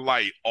whole nother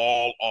light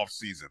all off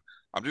season.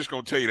 I'm just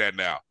going to tell you that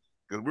now,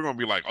 because we're going to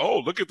be like, oh,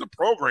 look at the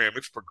program.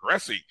 It's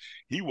progressing.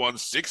 He won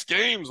 6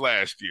 games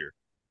last year.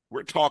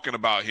 We're talking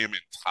about him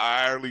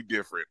entirely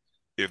different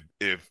if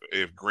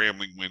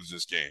Grambling wins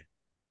this game.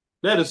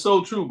 That is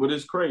so true, but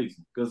it's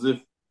crazy because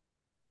if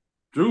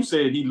Drew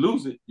said he'd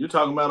lose it, you're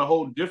talking about a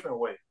whole different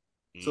way.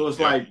 So it's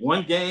like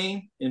one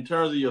game in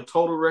terms of your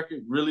total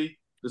record really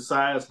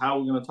decides how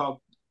we're going to talk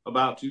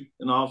about you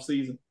in the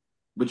offseason.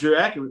 But you're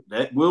accurate.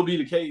 That will be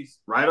the case,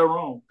 right or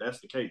wrong.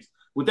 That's the case.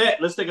 With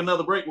that, let's take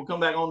another break. We'll come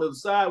back on the other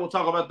side. We'll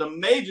talk about the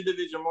major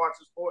division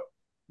marching sport.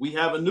 We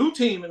have a new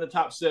team in the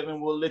top 7.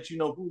 We'll let you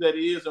know who that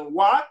is and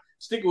why.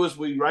 Stick with us.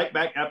 We'll be right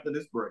back after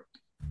this break.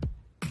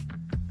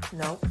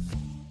 Nope.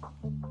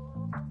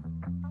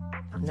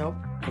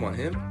 Come on,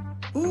 him?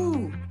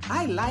 Ooh,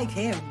 I like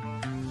him.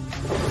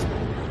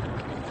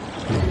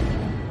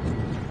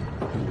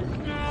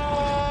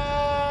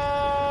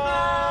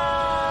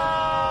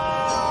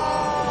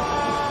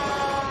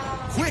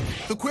 Quick,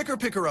 the quicker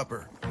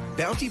picker-upper.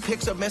 Bounty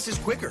picks up messes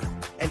quicker,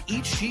 and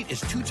each sheet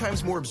is 2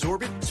 times more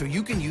absorbent, so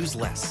you can use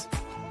less.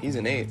 He's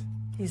an 8.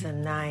 He's a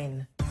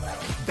 9.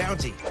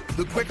 Bounty,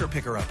 the quicker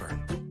picker-upper.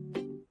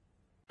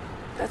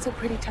 That's a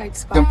pretty tight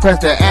spot. Compress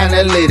the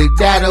analytic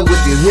data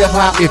with your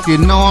hip-hop. If you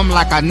know them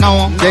like I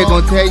know them, they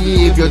gon' tell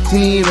you if your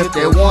team, if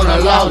they want to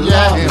loud,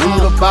 and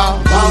who the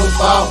ball.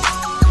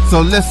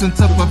 So listen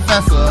to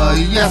Professor,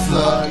 yes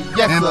sir,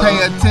 and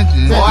pay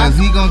attention, cause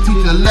he gon'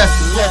 teach a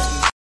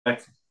lesson.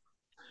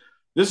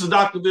 This is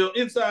Dr. Bill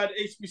inside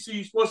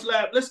HBCU Sports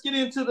Lab. Let's get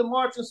into the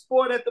marching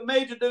sport at the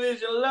major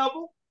division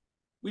level.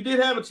 We did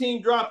have a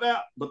team drop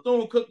out.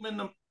 Bethune-Cookman,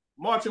 the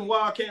marching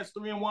Wildcats,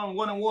 3-1,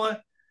 1-1.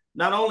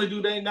 Not only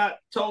do they not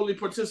totally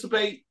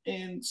participate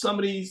in some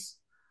of these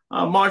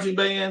marching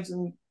bands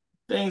and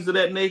things of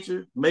that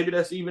nature, maybe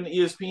that's even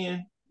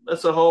ESPN.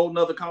 That's a whole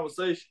nother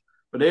conversation.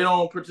 But they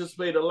don't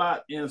participate a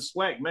lot in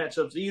SWAC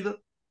matchups either.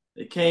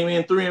 They came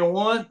in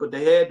 3-1, but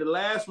they had the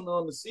last one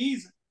on the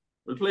season.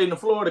 We played in the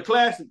Florida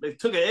Classic. They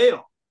took an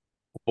L.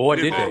 Boy,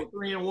 did they.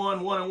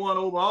 3-1, 1-1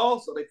 overall,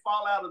 so they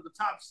fall out of the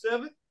top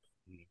 7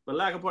 for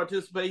lack of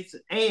participation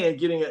and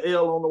getting an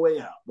L on the way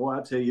out. Boy,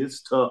 I tell you,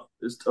 it's tough.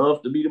 It's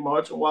tough to be the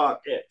marching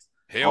Wildcats.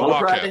 All the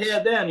pride they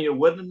had down here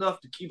wasn't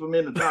enough to keep them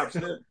in the top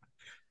 7.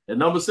 At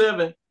number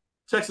 7,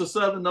 Texas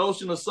Southern, the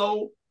Ocean of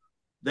Soul.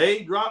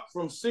 They dropped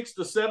from 6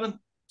 to 7,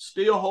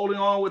 still holding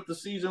on with the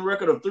season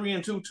record of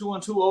 3-2,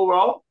 2-2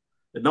 overall.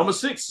 At number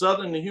 6,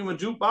 Southern, the Human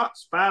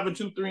Jukebox,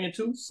 5-2,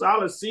 3-2,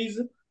 solid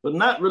season, but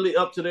not really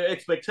up to their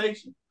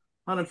expectation.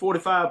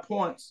 145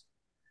 points.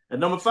 At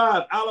number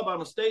 5,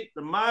 Alabama State,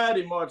 the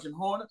mighty Marching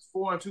Hornets,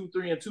 4-2,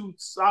 3-2,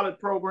 solid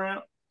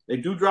program. They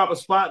do drop a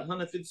spot,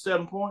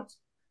 157 points.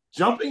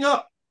 Jumping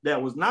up,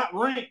 that was not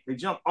ranked. They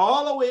jumped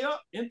all the way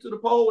up into the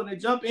poll, and they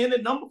jump in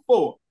at number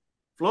 4.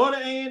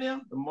 Florida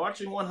A&M, the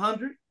Marching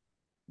 100.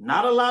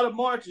 Not a lot of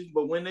marches,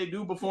 but when they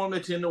do perform,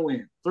 they tend to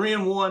win.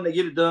 3-1, they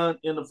get it done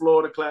in the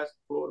Florida Classic,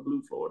 Florida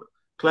Blue Florida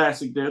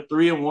Classic there.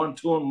 3-1,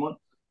 2-1,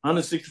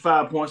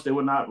 165 points. They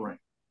were not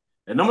ranked.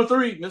 At number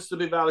 3,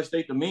 Mississippi Valley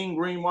State, the Mean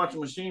Green Marching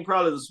Machine,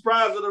 probably the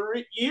surprise of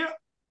the year.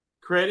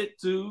 Credit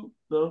to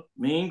the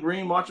Mean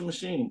Green Marching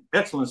Machine.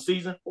 Excellent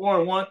season,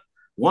 4-1,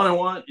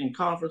 1-1 in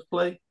conference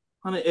play,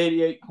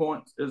 188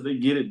 points as they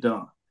get it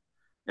done.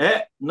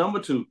 At number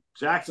 2,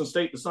 Jackson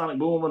State, the Sonic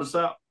Boom of the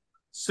South,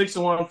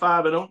 6-1,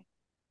 5-0.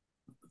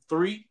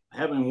 3,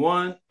 having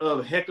one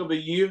a heck of a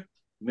year.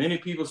 Many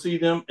people see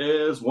them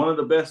as one of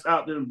the best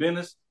out there in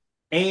business,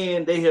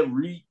 and they have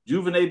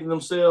rejuvenated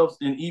themselves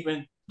and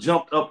even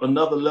jumped up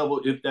another level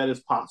if that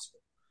is possible.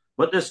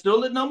 But they're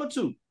still at number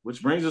 2,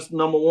 which brings us to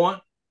number 1,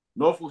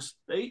 Norfolk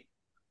State,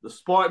 the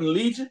Spartan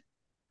Legion.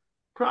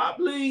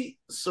 Probably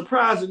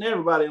surprising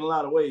everybody in a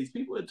lot of ways.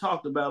 People had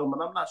talked about them,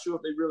 but I'm not sure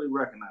if they really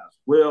recognize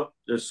them. Well,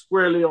 they're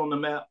squarely on the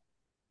map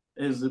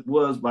as it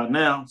was by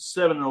now,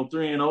 7-0,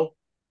 3-0.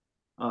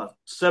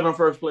 7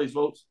 first-place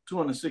votes,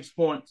 206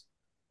 points.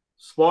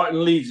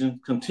 Spartan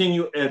Legion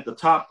continue at the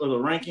top of the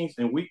rankings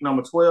in week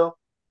number 12.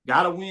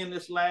 Got to win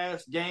this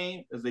last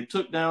game as they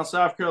took down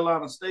South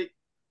Carolina State.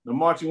 The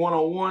Marching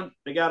 101,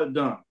 they got it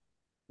done.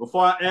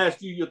 Before I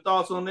ask you your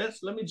thoughts on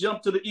this, let me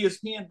jump to the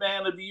ESPN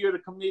Band of the Year. The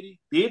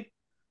committee did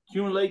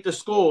accumulate the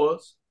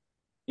scores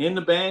in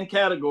the band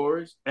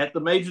categories at the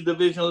major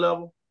division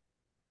level.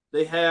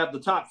 They have the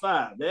top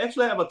 5. They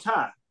actually have a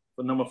tie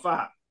for number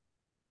 5,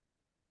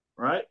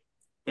 right?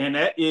 And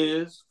that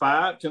is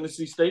 5,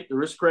 Tennessee State, the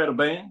Aristocrat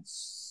Band,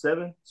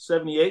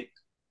 778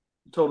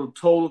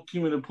 total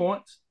cumulative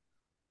points.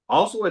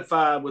 Also at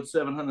 5 with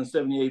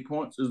 778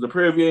 points is the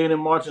Prairie View A&M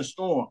Marching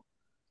Storm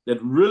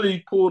that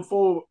really pulled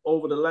forward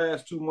over the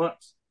last 2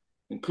 months,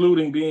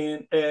 including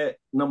being at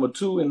number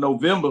 2 in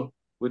November,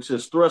 which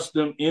has thrust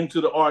them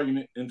into the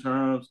argument in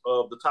terms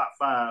of the top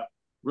 5,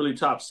 really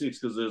top 6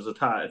 because there's a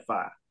tie at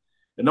 5.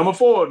 At number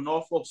 4,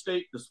 Norfolk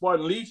State, the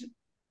Spartan Legion,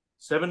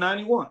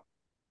 791.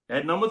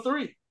 At number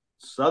 3,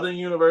 Southern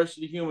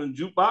University Human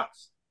Jukebox,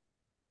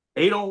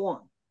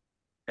 801.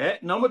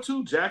 At number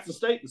 2, Jackson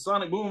State, the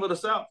Sonic Boom of the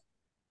South,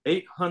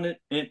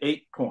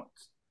 808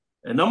 points.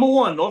 At number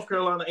 1, North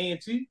Carolina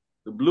A&T,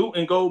 the Blue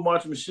and Gold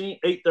Marching Machine,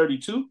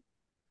 832.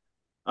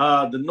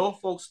 The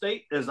Norfolk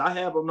State, as I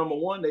have them number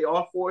 1, they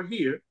are 4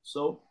 here.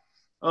 So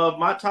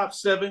my top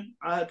 7,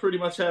 I pretty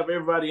much have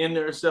everybody in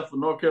there except for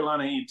North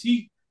Carolina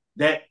A&T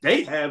that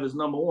they have as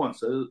number 1.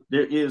 So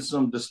there is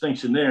some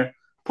distinction there.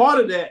 Part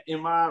of that in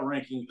my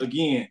ranking,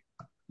 again,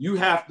 you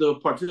have to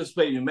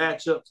participate in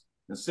matchups.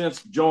 And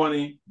since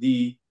joining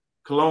the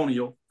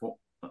Colonial,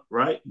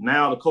 right,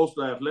 now the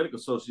Coastal Athletic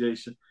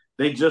Association,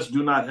 they just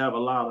do not have a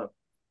lot of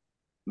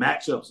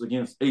matchups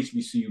against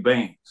HBCU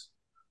bands.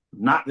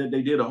 Not that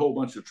they did a whole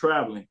bunch of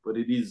traveling, but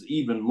it is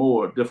even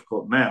more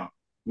difficult now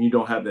when you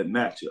don't have that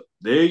matchup.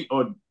 They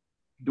are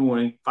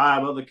doing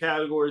 5 other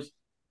categories,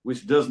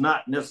 which does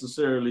not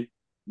necessarily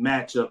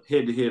match up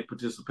head-to-head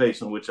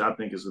participation, which I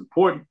think is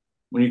important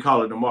when you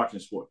call it a marching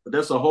sport. But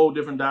that's a whole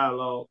different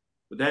dialogue.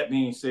 With that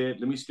being said,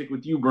 let me stick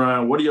with you,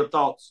 Brian. What are your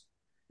thoughts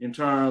in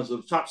terms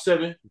of top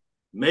 7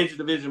 major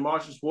division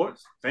marching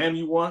sports?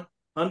 FAMU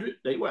 100,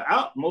 they were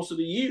out most of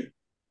the year,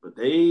 but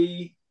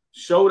they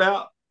showed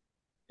out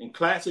in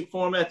classic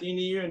form at the end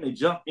of the year, and they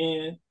jumped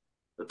in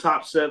the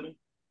top 7.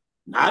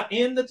 Not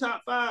in the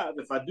top 5.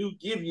 If I do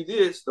give you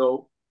this,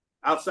 though,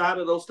 outside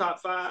of those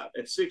top 5,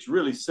 at 6,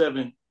 really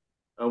 7,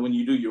 when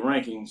you do your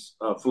rankings,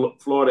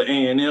 Florida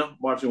A&M,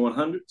 Marching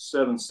 100,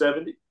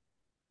 770.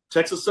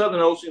 Texas Southern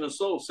Ocean and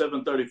Soul,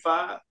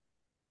 735.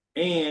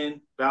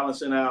 And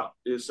balancing out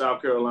is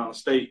South Carolina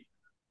State,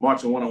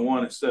 Marching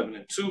 101 at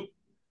 7-2.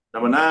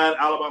 Number 9,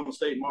 Alabama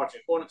State, Marching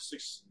Hornets,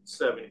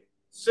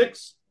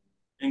 676.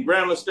 And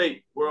Grambling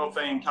State, world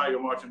famed Tiger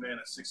Marching Band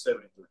at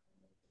 673.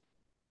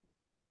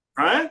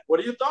 Ryan, what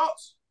are your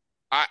thoughts?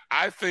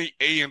 I think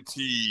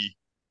A&T,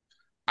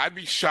 I'd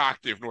be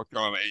shocked if North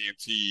Carolina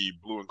A&T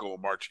Blue and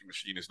Gold Marching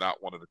Machine is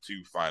not one of the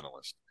 2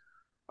 finalists.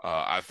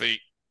 I think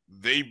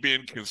they've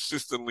been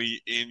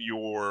consistently in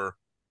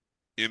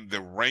the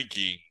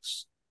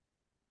rankings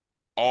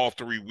all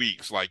 3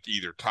 weeks, like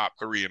either top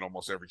 3 in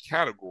almost every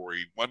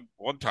category.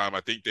 One time,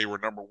 I think they were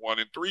number 1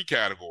 in 3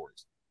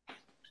 categories.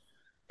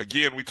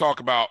 Again, we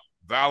talk about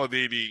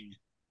validating.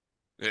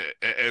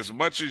 As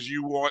much as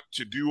you want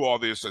to do all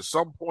this, at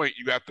some point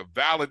you have to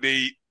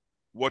validate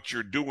what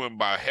you're doing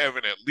by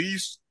having at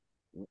least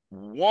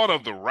one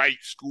of the right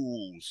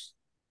schools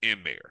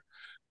in there.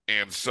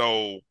 And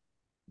so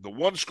the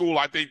one school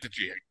I think that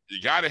you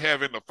got to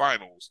have in the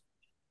finals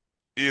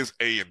is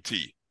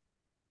A&T.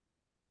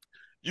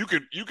 You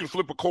can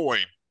flip a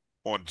coin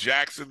on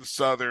Jackson,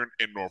 Southern,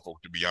 and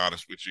Norfolk, to be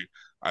honest with you.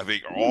 I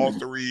think all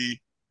 3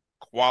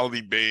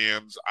 quality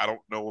bands. I don't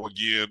know,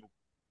 again,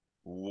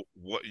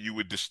 what you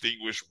would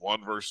distinguish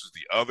one versus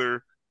the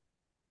other,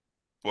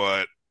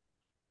 but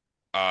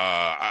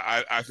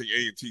I think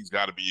A&T's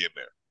got to be in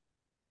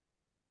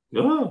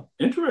there. Oh,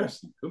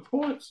 interesting. Good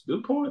points.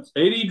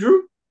 AD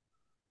Drew,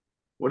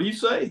 what do you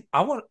say?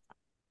 I want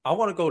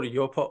to go to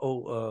your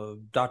poll,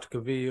 Dr.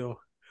 Cavil.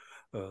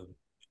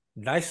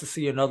 Nice to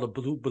see another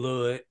blue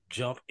blood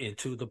jump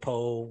into the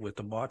poll with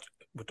the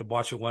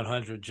Marching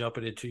 100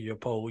 jumping into your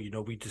poll. You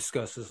know, we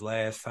discussed this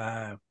last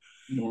time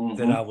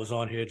that I was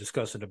on here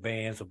discussing the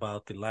bands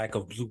about the lack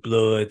of blue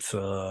bloods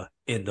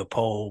in the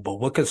poll. But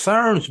what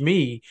concerns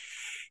me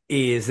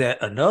is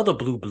that another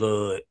blue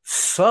blood,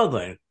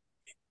 Southern,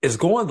 is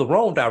going the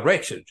wrong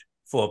direction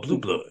for a blue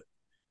blood.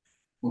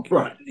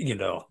 Right. You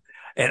know,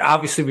 and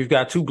obviously we've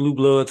got 2 blue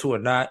bloods who are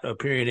not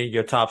appearing in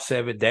your top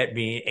 7, that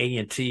being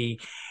A&T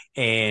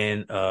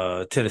and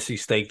Tennessee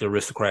State, the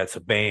Aristocrats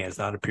of bands,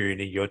 not appearing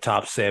in your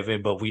top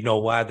 7, but we know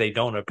why they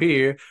don't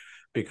appear,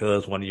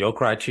 because one of your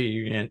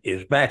criterion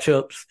is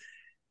matchups.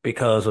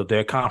 Because of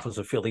their conference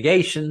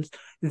affiliations,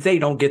 they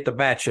don't get the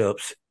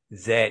matchups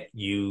that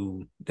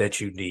you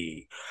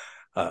need.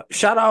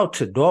 Shout out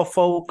to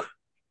Norfolk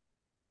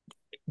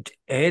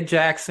and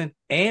Jackson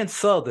and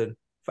Southern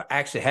for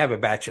actually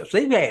having matchups.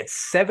 They've had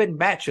 7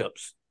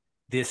 matchups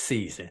this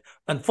season.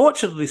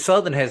 Unfortunately,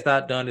 Southern has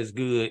not done as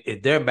good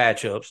in their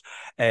matchups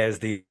as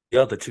the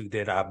other 2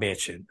 that I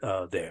mentioned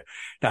there.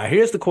 Now,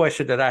 here's the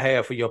question that I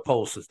have for your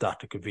posters,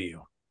 Dr.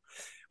 Cavil.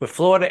 With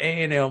Florida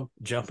A&M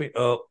jumping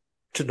up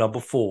to number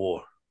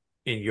 4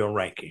 in your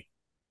ranking,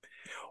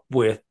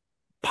 with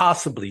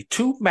possibly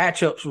 2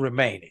 matchups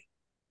remaining,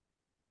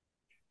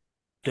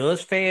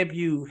 does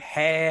FAMU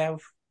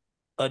have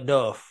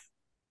enough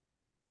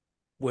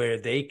where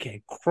they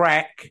can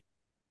crack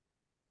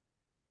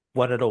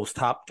one of those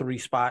top 3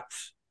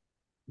 spots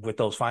with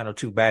those final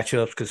 2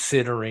 matchups,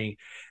 considering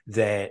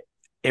that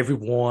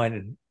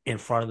everyone in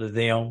front of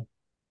them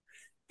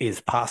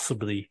is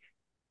possibly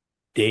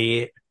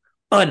dead?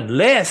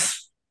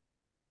 Unless,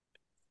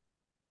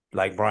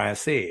 like Brian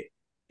said,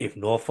 if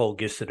Norfolk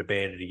gets to the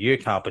Band of the Year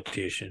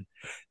competition,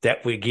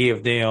 that would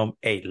give them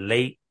a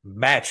late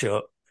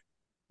matchup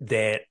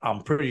that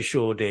I'm pretty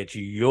sure that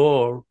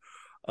your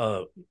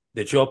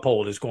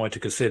poll is going to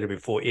consider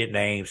before it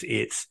names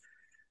its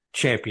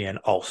champion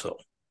also.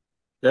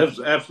 That's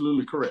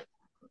absolutely correct.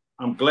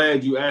 I'm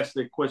glad you asked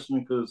that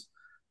question because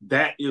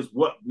that is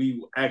what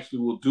we actually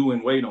will do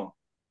and wait on.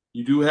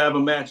 You do have a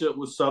matchup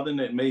with Southern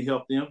that may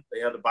help them. They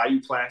have the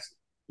Bayou Classic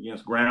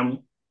against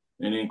Grambling.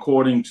 And then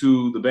according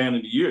to the Band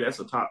of the Year, that's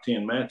a top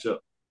 10 matchup.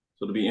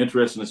 So it'll be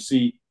interesting to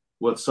see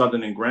what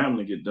Southern and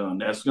Grambling get done.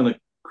 That's going to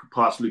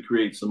possibly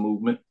create some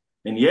movement.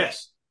 And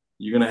yes,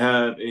 you're going to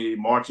have a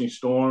Marching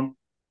Storm,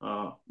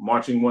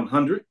 Marching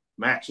 100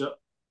 matchup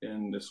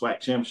in the SWAC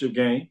championship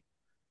game.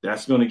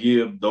 That's going to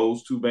give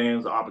those two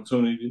bands the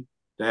opportunity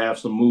to have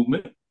some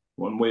movement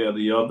one way or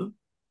the other.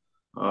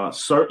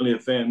 Certainly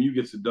if FAMU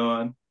gets it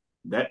done,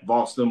 that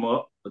vaults them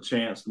up a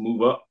chance to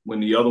move up when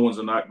the other ones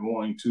are not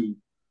going to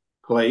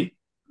play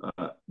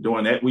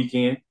during that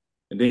weekend.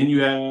 And then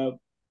you have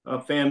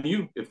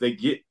FAMU. If they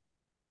get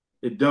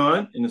it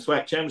done in the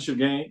SWAC championship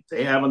game,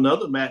 they have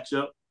another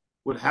matchup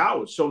with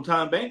Howard,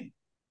 Showtime Band,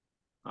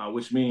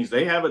 which means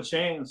they have a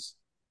chance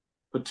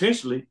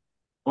potentially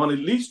on at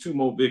least 2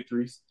 more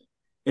victories.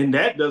 And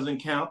that doesn't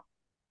count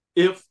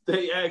if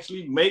they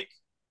actually make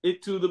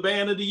it to the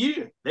Band of the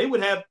Year. They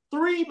would have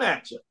 3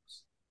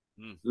 matchups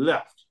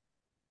left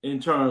in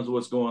terms of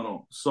what's going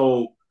on.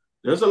 So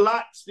there's a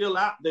lot still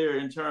out there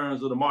in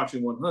terms of the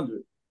Marching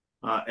 100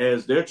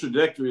 as their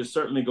trajectory is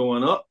certainly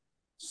going up.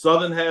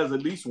 Southern has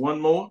at least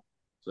 1 more,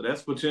 so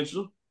that's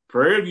potential.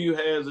 Prairie View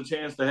has a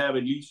chance to have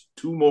at least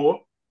 2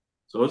 more.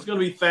 So it's going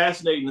to be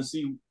fascinating to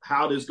see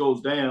how this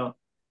goes down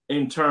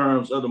in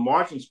terms of the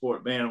marching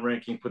sport band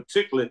ranking,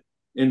 particularly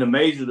in the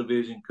major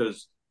division,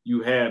 because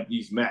you have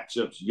these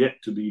matchups yet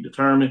to be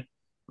determined.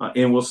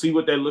 And we'll see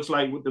what that looks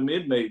like with the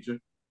mid-major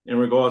in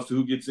regards to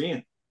who gets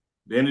in.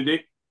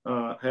 Benedict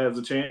has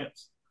a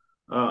chance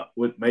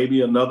with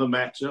maybe another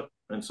matchup.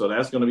 And so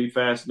that's going to be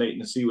fascinating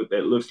to see what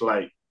that looks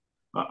like,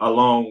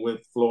 along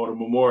with Florida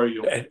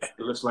Memorial. It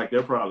looks like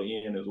they're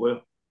probably in as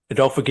well. And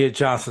don't forget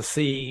Johnson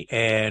C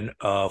and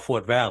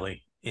Fort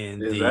Valley in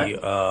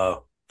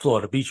the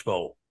Florida Beach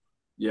Bowl.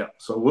 Yeah,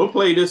 so we'll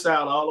play this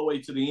out all the way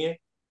to the end.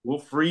 We'll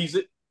freeze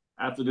it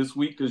after this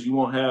week because you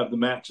won't have the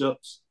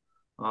matchups.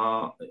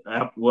 Well,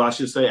 I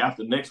should say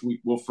after next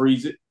week, we'll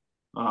freeze it.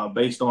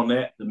 Based on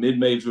that, the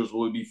mid-majors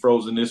will be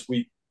frozen this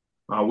week,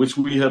 which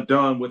we have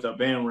done with our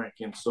band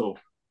rankings. So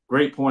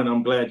great point.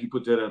 I'm glad you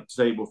put that at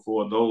the table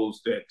for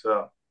those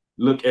that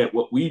look at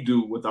what we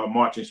do with our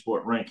marching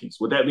sport rankings.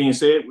 With that being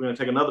said, we're going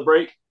to take another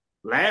break.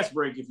 Last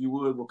break, if you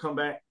would, we'll come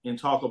back and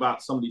talk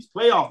about some of these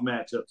playoff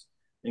matchups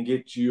and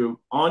get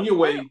you on your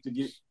way to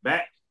get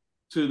back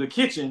to the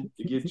kitchen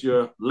to get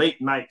your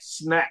late night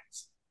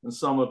snacks and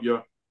some of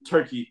your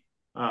turkey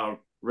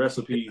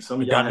recipes.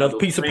 Some of y'all got another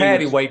piece of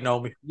patty waiting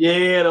on me.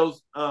 Yeah,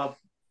 those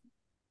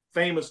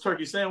famous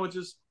turkey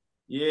sandwiches.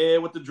 Yeah,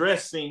 with the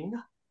dressing.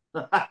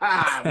 We'll come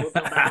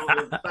back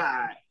on the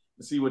side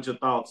and see what your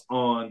thoughts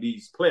on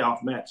these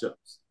playoff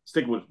matchups.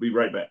 Stick with us. Be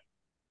right back.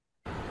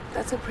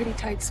 That's a pretty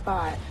tight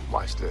spot.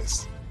 Watch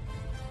this.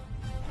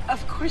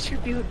 Of course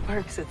your Buick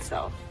parks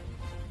itself.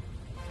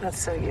 That's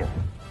so you.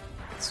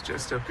 It's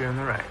just up here on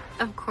the right.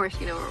 Of course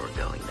you know where we're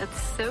going.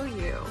 That's so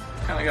you.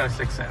 Kind of got a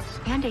 6th sense.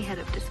 And a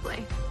head-up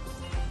display.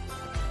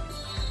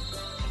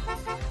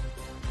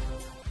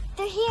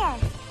 They're here.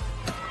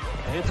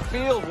 Hit the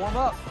field, warm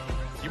up.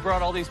 You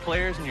brought all these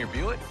players in your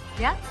Buick?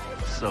 Yeah.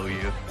 So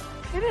you.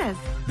 It is.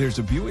 There's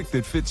a Buick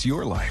that fits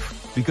your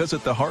life because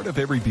at the heart of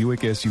every Buick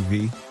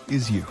SUV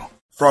is you.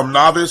 From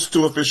novice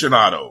to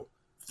aficionado,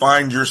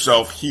 find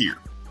yourself here.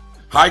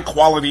 High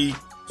quality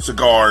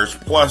cigars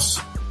plus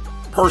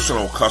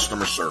personal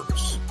customer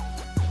service.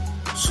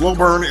 Slow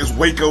Burn is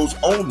Waco's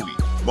only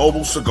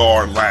mobile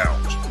cigar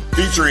lounge,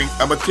 featuring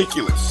a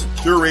meticulous,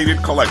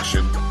 curated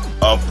collection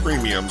of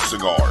premium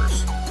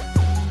cigars.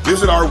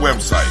 Visit our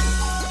website,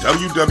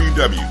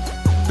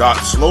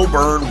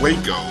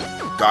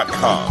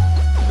 www.slowburnwaco.com.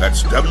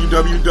 That's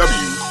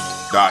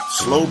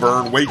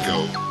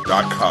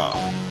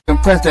www.slowburnwaco.com.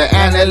 Compress the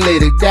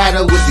analytic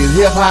data with your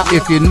hip hop.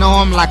 If you know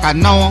them like I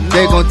know them,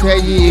 they gon' tell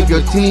you if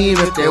your team,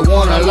 if they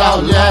wanna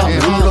love,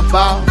 and who the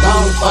ball.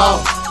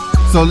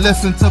 So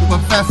listen to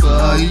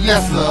Professor,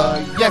 yes sir,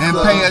 and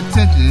pay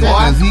attention,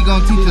 cause he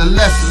gon' teach a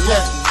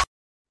lesson.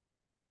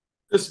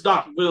 This is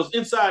Dr. Wills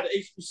inside the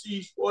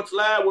HBCU Sports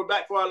Lab. We're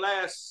back for our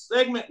last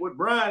segment with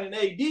Brian and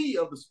AD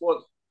of the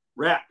Sports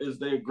Wrap as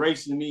they're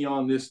gracing me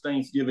on this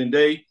Thanksgiving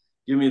Day.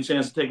 Give me a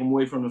chance to take them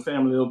away from the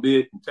family a little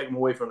bit and take them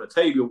away from the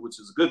table, which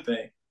is a good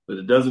thing, but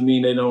it doesn't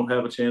mean they don't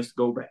have a chance to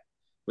go back.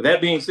 With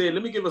that being said,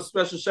 let me give a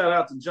special shout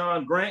out to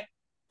John Grant.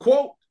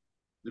 Quote,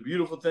 the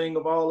beautiful thing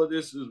of all of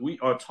this is we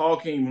are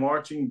talking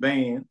marching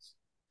bands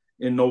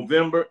in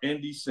November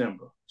and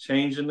December,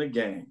 changing the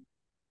game.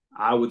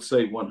 I would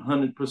say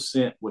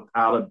 100%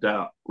 without a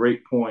doubt.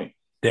 Great point.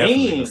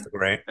 Definitely, and Mr.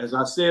 Grant. As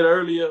I said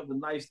earlier, the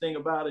nice thing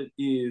about it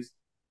is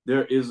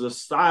there is a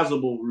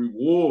sizable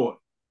reward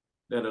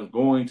that is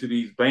going to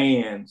these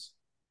bands,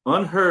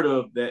 unheard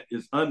of, that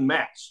is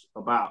unmatched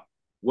about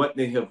what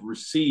they have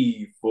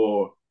received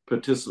for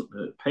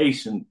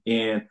participation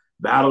in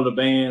Battle of the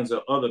Bands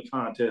or other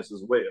contests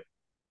as well.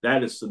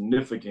 That is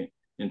significant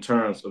in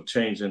terms of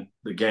changing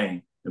the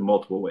game in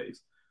multiple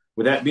ways.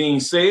 With that being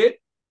said,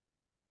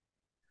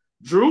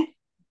 Drew,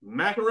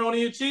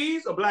 macaroni and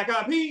cheese or black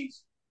eyed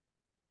peas?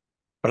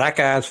 Black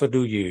eyes for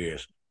New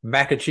Year's.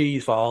 Mac and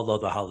cheese for all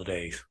other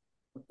holidays.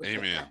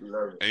 Amen.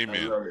 Love it.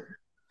 Amen. I love it.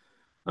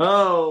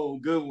 Oh,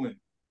 good one.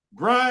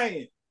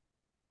 Brian,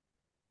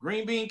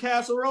 green bean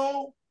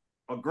casserole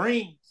or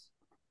greens?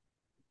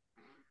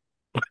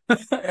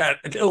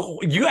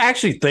 You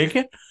actually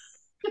thinking?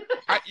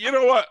 You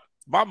know what?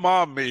 My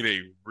mom made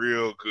a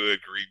real good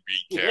green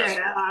bean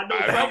casserole.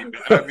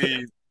 Yeah, I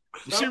mean,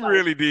 she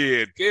really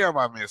did. Damn,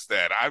 I missed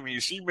that. I mean,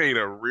 she made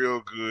a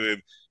real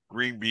good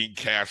green bean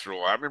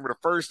casserole. I remember the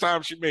first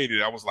time she made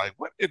it, I was like,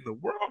 what in the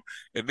world?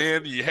 And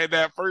then you had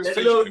that first that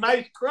taste. Little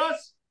nice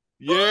crust.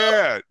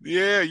 Yeah.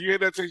 You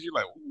had that taste. You're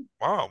like,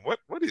 Mom, what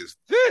is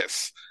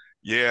this?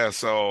 Yeah.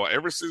 So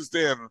ever since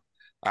then,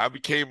 I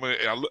became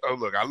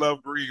look, I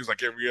love greens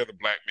like every other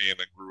black man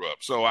that grew up.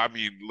 So, I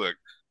mean, look,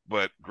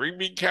 but green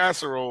bean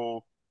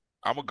casserole,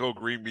 I'm going to go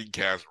green bean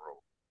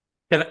casserole.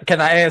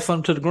 Can I add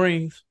something to the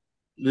greens?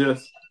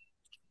 Yes.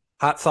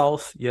 Hot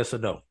sauce, yes or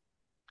no?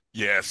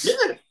 Yes.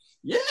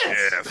 Yes.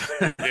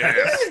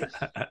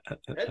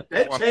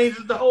 That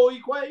changes the whole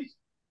equation.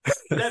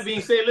 That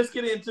being said, let's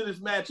get into this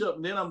matchup,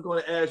 and then I'm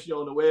going to ask you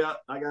on the way out.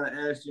 I got to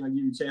ask you and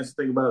give you a chance to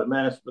think about it: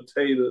 mashed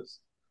potatoes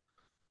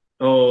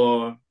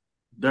or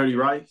dirty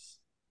rice.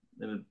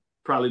 And it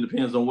probably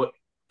depends on what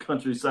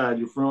countryside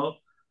you're from.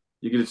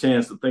 You get a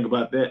chance to think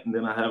about that, and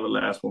then I have a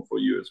last one for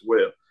you as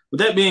well. With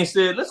that being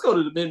said, let's go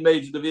to the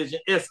mid-major division,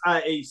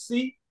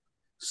 SIAC.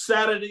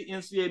 Saturday,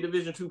 NCAA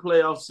Division II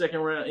playoff,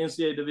 second round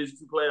NCAA Division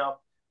II playoff.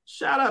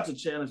 Shout out to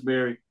Chance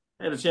Berry.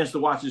 I had a chance to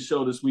watch his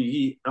show this week.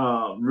 He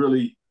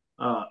really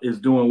is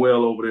doing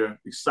well over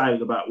there.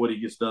 Excited about what he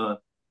gets done.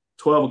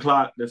 12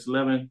 o'clock, that's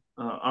 11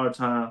 our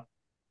time.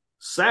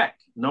 Sack,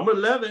 number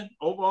 11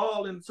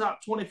 overall in the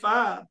top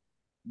 25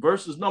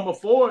 versus number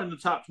 4 in the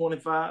top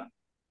 25.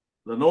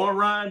 Lenore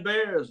Ryan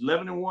Bears,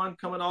 11-1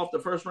 coming off the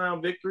first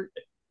round victory.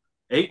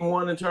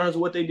 8-1 in terms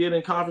of what they did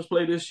in conference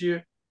play this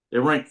year.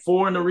 They're ranked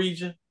 4 in the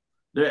region.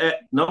 They're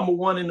at number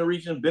 1 in the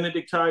region.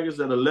 Benedict Tigers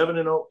at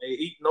 11-0,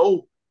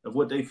 8-0 of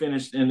what they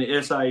finished in the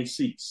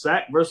SIAC.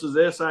 SAC versus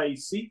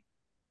SIAC.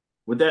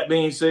 With that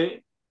being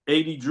said,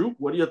 AD Drew,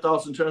 what are your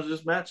thoughts in terms of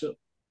this matchup?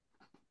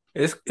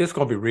 It's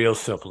going to be real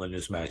simple in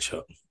this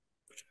matchup.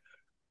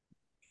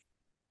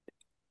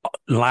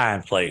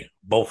 Line play,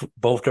 both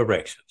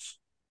directions.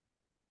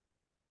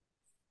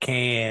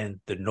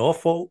 Can the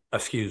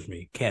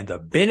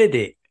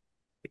Benedict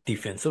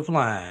defensive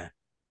line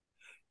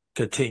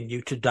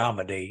continue to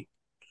dominate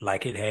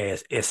like it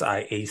has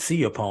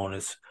SIAC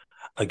opponents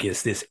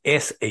against this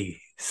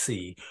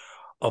SAC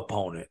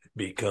opponent?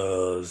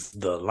 Because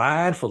the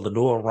line for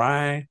Lenore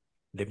Ryan,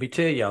 let me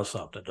tell y'all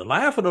something. The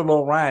line for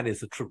Lenore Ryan is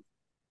the truth.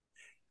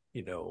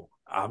 You know,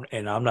 I'm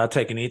not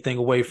taking anything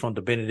away from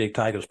the Benedict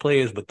Tigers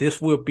players, but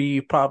this will be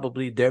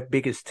probably their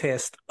biggest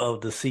test of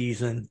the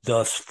season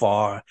thus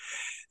far.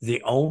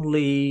 The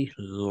only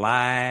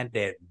line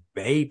that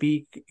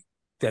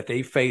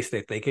they face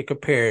that they could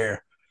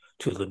compare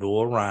to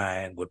Lenore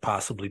Ryan would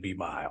possibly be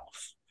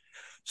Miles.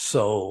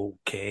 So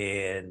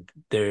can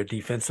their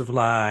defensive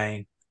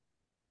line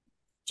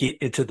get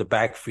into the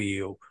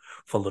backfield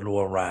for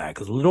Lenore Ryan?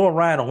 Because Lenore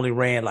Ryan only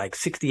ran like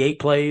 68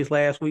 plays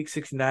last week,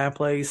 69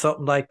 plays,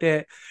 something like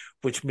that,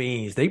 which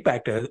means they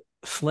back to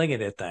slinging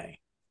that thing.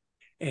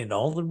 And the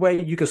only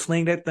way you can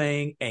sling that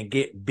thing and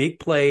get big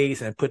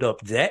plays and put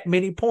up that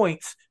many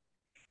points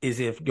is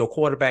if your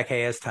quarterback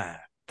has time.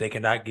 They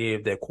cannot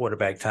give their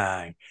quarterback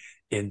time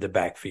in the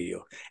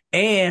backfield.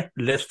 And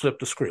let's flip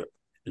the script.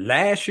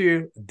 Last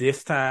year,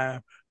 this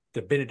time,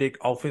 the Benedict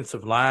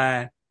offensive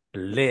line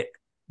let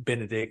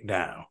Benedict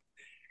down.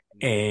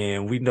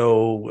 And we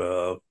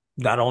know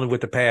not only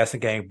with the passing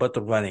game, but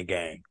the running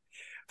game.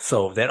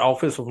 So that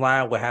offensive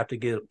line will have to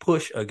get a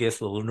push against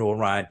the Lenore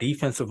Ryan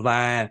defensive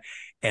line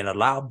and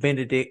allow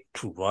Benedict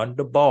to run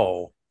the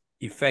ball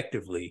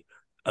effectively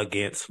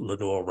against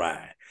Lenore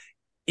Ryan.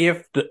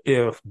 If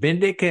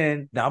Benedict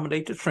can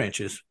dominate the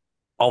trenches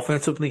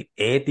offensively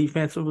and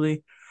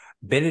defensively,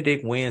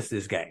 Benedict wins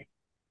this game.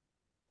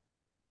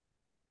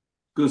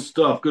 Good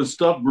stuff.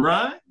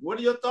 Brian, what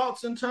are your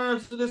thoughts in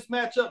terms of this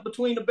matchup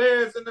between the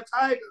Bears and the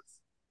Tigers?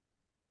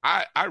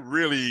 I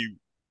really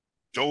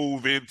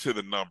dove into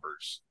the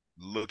numbers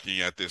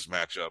looking at this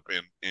matchup,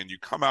 and you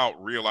come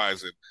out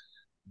realizing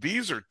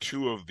these are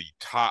two of the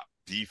top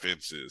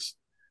defenses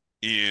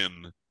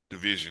in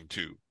Division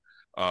II.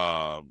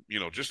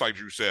 Just like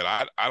Drew said,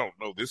 I don't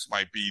know. This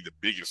might be the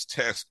biggest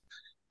test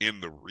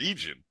in the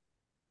region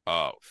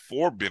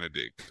for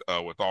Benedict,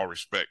 with all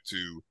respect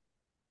to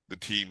the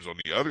teams on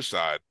the other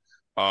side,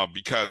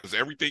 because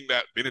everything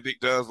that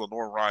Benedict does,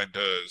 Lenore Ryan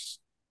does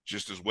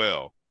just as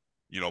well.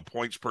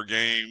 Points per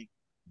game,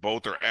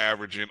 both are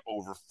averaging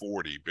over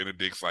 40.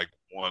 Benedict's like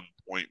 1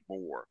 point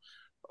more.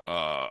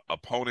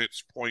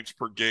 Opponents' points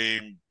per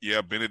game,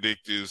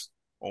 Benedict is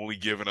only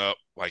giving up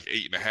like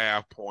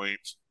 8.5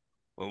 points.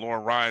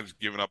 Lenore Ryan's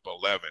giving up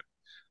 11.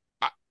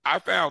 I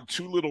found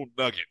two little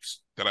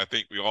nuggets that I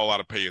think we all ought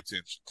to pay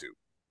attention to.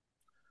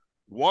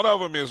 One of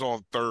them is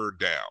on third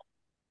down,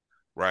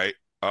 right?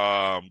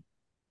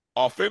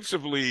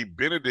 Offensively,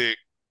 Benedict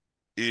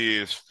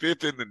is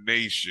fifth in the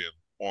nation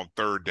on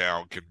third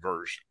down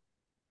conversion.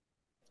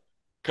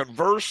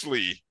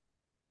 Conversely,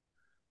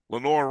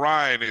 Lenore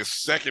Ryan is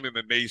second in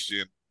the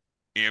nation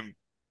in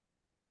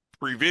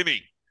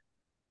preventing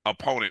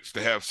opponents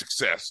to have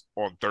success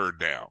on third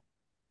down.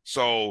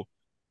 So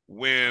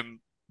when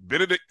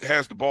Benedict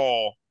has the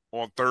ball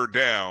on third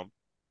down,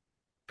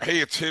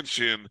 pay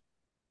attention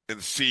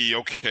and see,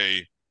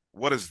 okay,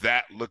 what does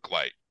that look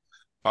like?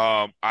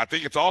 I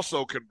think it's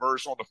also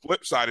converse on the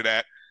flip side of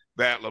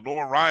that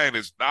Lenore Ryan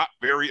is not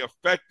very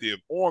effective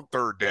on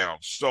third down.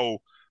 So,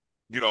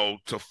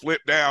 to flip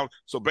down.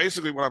 So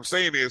basically what I'm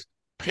saying is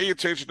pay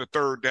attention to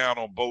third down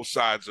on both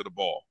sides of the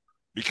ball,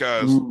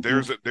 because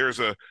there's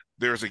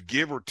a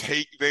give or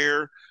take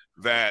there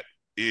that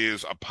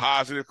is a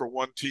positive for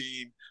one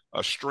team,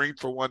 a strength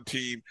for one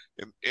team,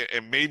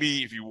 and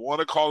maybe if you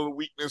want to call it a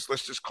weakness,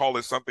 let's just call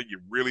it something you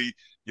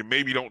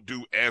maybe don't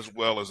do as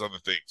well as other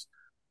things.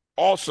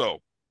 Also,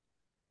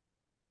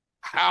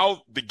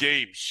 how the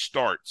game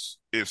starts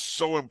is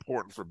so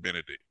important for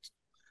Benedict.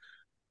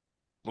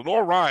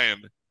 Lenore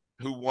Ryan,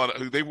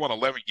 who they won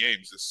 11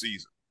 games this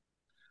season,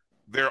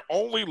 their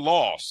only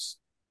loss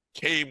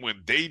came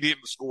when they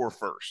didn't score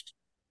first.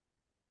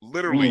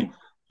 Literally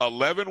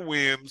 11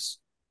 wins,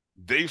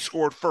 they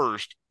scored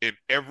first in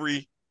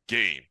every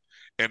game.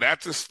 And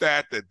that's a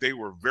stat that they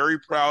were very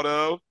proud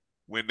of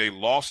when they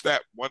lost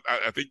that one.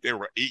 I think they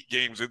were 8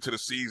 games into the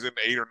season,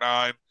 8 or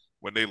 9,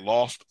 when they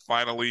lost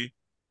finally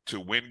to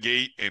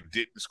Wingate and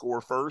didn't score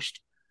first.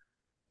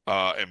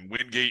 And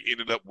Wingate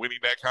ended up winning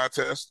that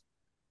contest.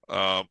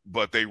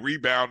 But they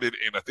rebounded,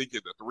 and I think in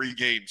the 3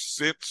 games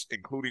since,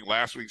 including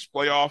last week's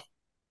playoff,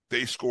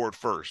 they scored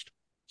first.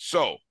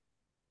 So,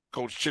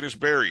 Coach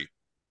Chinnisberry,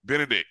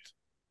 Benedict,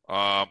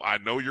 I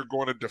know you're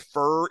going to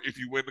defer if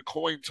you win the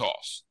coin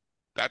toss.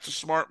 That's a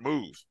smart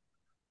move.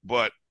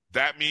 But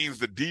that means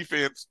the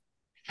defense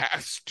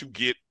has to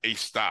get a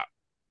stop.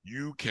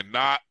 You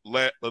cannot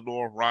let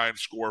Lenore Ryan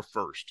score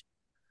first.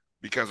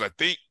 Because I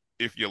think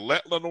if you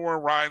let Lenore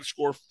Ryan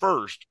score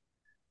first,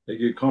 they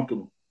get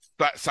comfortable.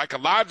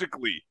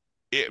 Psychologically,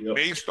 it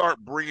may start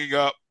bringing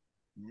up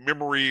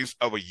memories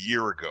of a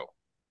year ago.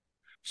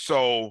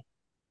 So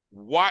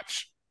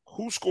watch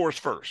who scores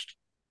first.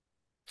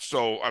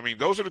 So, I mean,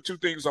 those are the 2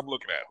 things I'm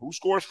looking at. Who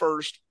scores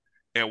first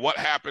and what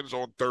happens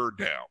on third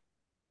down.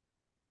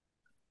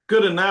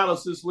 Good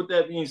analysis. With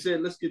that being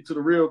said, let's get to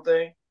the real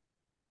thing.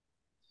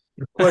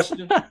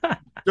 Question,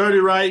 dirty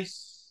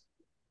rice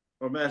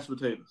or mashed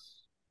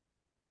potatoes?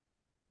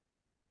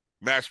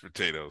 Mashed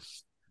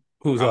potatoes.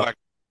 Who's up?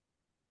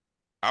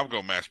 I'm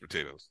going mashed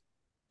potatoes.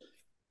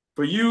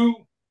 For you,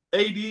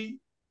 AD,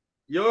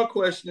 your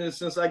question is,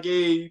 since I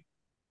gave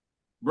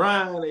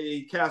Brian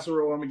a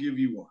casserole, I'm going to give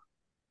you one.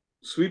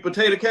 Sweet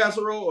potato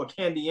casserole or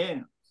candy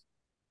yams?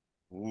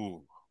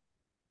 Ooh.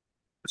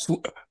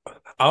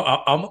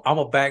 I'm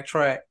a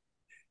backtrack.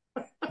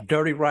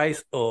 Dirty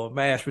rice or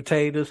mashed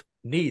potatoes?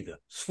 Neither.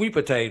 Sweet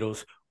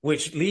potatoes,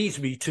 which leads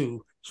me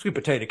to sweet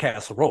potato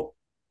casserole.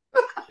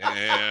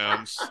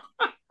 Yams.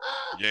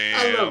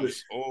 I love it.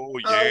 Oh,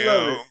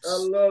 yams. I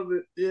love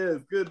it. Yes,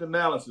 good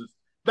analysis.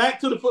 Back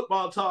to the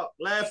football talk.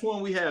 Last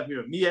one we have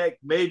here. MEAC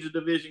Major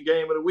Division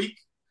Game of the Week.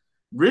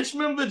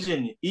 Richmond,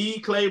 Virginia, E.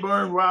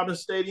 Claiborne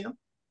Robins Stadium.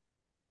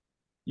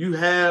 You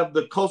have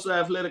the Coastal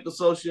Athletic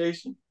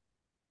Association,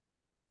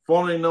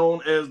 formerly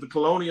known as the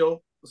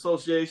Colonial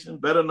Association,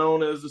 better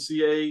known as the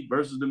CAA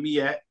versus the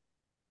MEAC.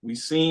 We've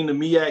seen the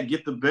MEAC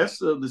get the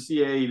best of the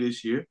CAA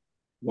this year.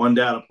 One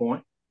data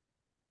point.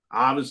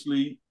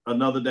 Obviously,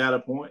 another data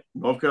point.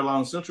 North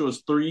Carolina Central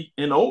is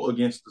 3-0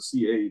 against the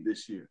CAA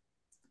this year.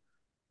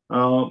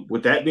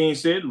 With that being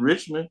said,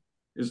 Richmond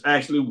is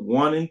actually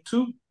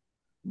 1-2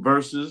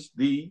 versus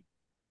the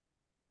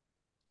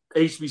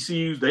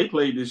HBCUs they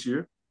played this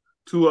year.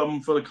 2 of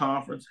them for the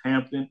conference,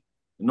 Hampton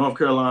and North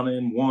Carolina,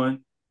 and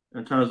 1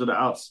 in terms of the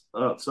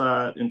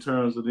outside, in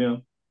terms of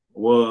them,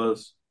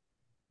 was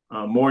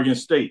Morgan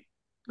State.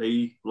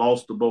 They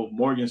lost to both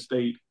Morgan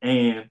State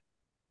and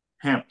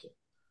Hampton.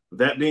 With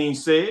that being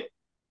said,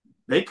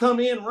 they come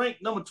in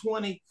ranked number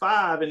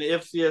 25 in the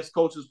FCS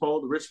coaches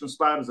poll. The Richmond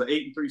Spiders are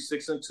 8-3,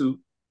 6-2.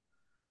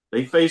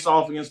 They face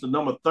off against the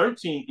number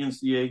 13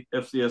 NCAA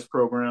FCS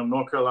program,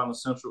 North Carolina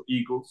Central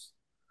Eagles,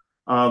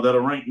 that are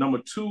ranked number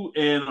 2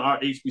 in our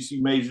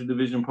HBCU Major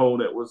Division poll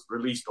that was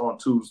released on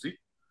Tuesday.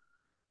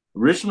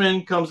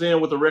 Richmond comes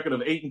in with a record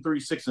of 8-3,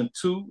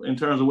 6-2 in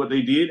terms of what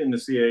they did in the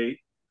CAA.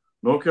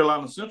 North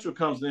Carolina Central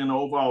comes in an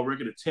overall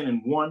record of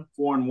 10-1,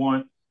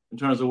 4-1 in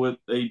terms of what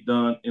they've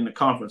done in the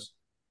conference.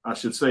 I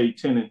should say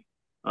 10-2,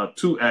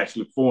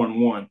 actually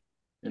 4-1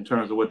 in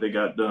terms of what they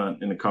got done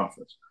in the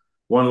conference.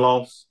 1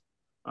 loss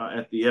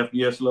at the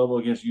FBS level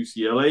against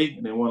UCLA,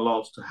 and then 1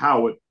 loss to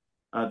Howard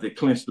that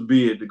clinched the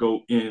bid to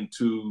go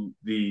into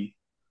the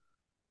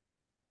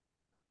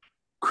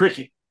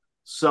Cricket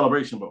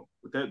Celebration Bowl.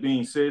 With that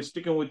being said,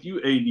 sticking with you,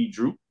 AD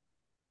Drew,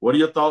 what are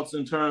your thoughts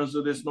in terms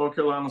of this North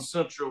Carolina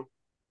Central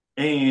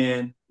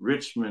and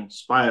Richmond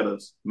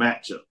Spiders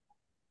matchup?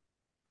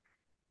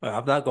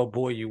 I'm not going to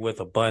bore you with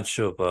a bunch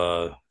of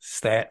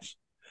stats.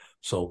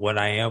 So what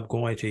I am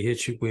going to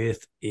hit you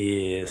with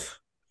is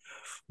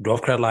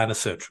North Carolina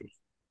Central,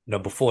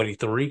 number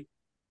 43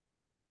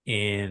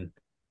 in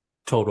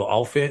total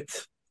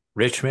offense.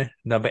 Richmond,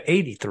 number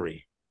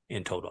 83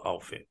 in total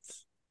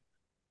offense.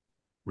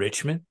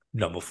 Richmond,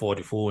 number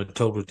 44 in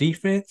total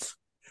defense.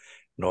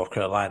 North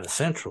Carolina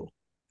Central,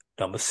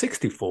 number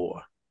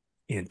 64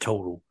 in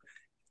total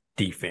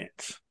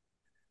defense.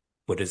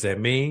 What does that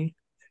mean?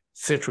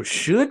 Central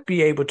should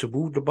be able to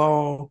move the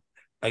ball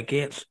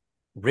against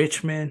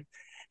Richmond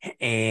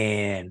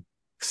and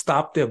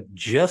stop them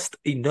just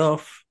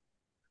enough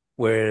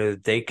where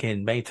they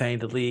can maintain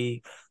the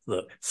lead.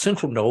 Look,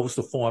 Central knows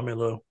the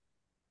formula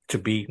to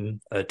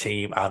beating a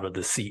team out of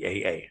the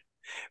CAA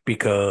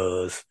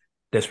because,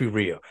 let's be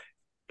real,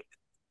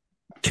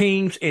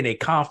 teams in a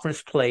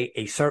conference play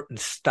a certain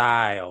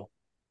style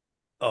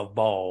of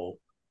ball,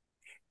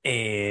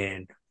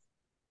 and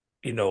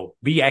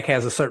BAC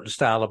has a certain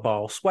style of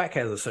ball, SWAC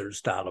has a certain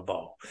style of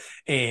ball.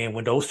 And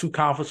when those two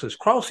conferences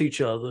cross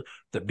each other,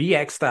 the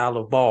BAC style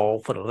of ball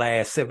for the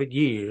last 7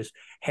 years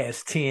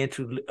has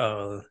tended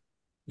to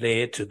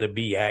led to the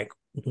BAC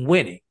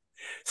winning.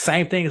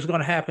 Same thing is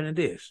going to happen in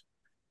this.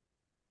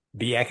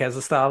 BAC has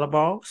a style of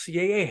ball,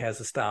 CAA has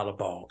a style of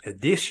ball.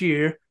 And this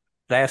year,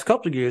 last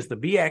couple of years, the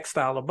BAC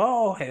style of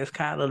ball has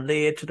kind of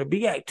led to the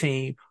BAC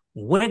team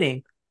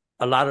winning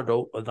a lot of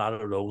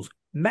those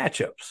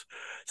matchups.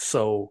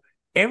 So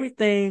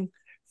everything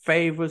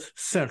favors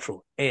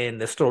Central. And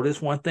let's throw this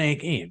one thing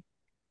in.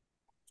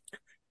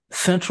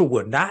 Central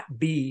will not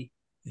be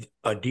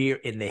a deer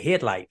in the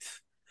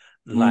headlights.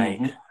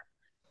 Like,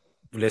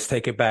 let's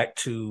take it back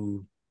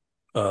to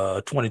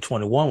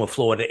 2021 when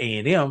Florida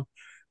A&M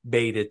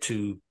made it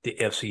to the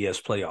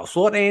FCS playoffs.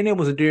 Florida A&M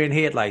was a deer in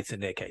headlights in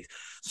that case.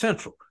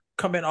 Central,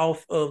 coming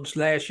off of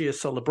last year's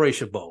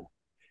Celebration Bowl.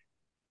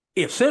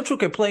 If Central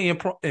can play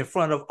in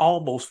front of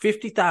almost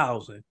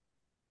 50,000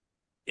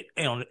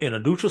 in a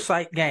neutral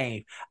site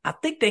game, I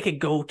think they could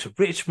go to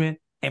Richmond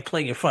and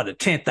play in front of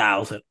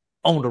 10,000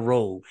 on the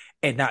road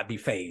and not be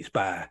fazed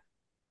by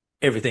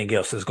everything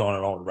else that's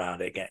going on around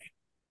that game.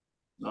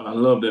 I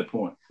love that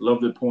point.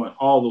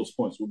 All those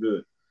points were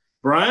good.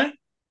 Brian,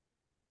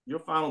 your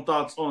final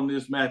thoughts on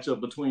this matchup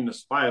between the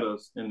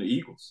Spiders and the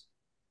Eagles?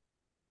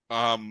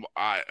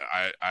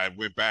 I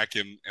went back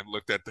and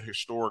looked at the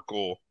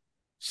historical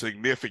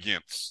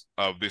significance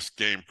of this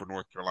game for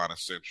North Carolina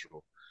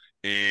Central.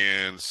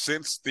 And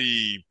since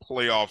the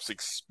playoffs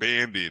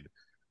expanded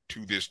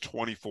to this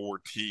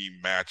 24-team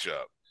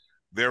matchup,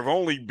 there have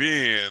only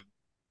been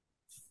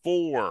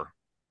four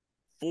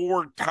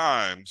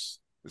times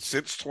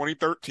since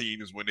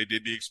 2013 is when they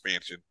did the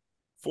expansion,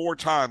 4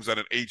 times that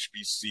an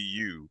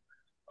HBCU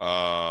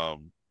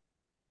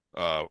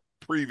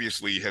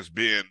previously has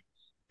been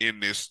in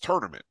this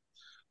tournament.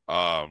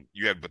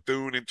 You had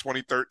Bethune in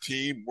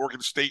 2013,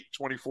 Morgan State in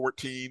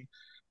 2014,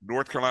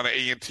 North Carolina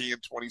A&T in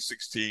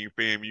 2016,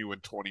 FAMU in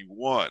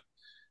 21.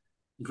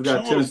 You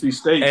forgot Tennessee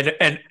State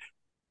and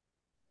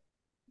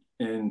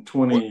in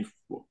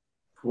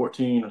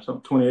 2014 or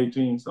something,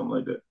 2018, something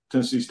like that.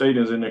 Tennessee State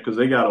is in there because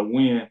they got a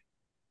win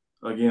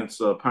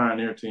against a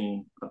Pioneer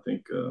team, I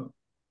think.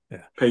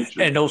 Patriots.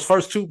 And those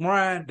first 2,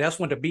 Brian, that's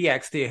when the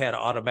BAC still had an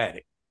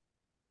automatic.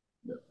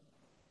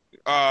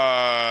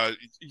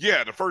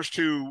 The first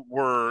 2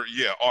 were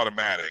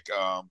automatic.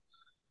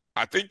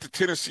 I think the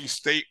Tennessee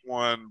State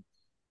one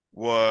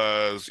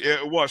was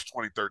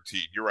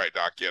 2013. You're right,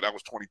 Doc. Yeah, that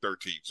was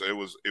 2013. So it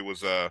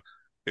was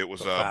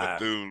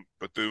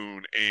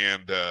Bethune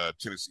and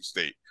Tennessee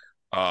State.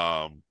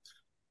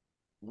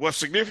 What's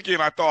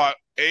significant, I thought,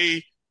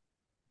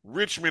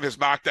 Richmond has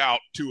knocked out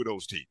 2 of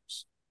those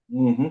teams.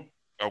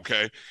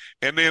 Okay,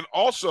 and then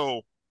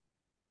also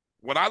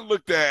when I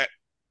looked at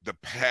the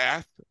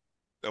path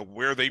of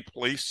where they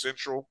place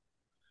Central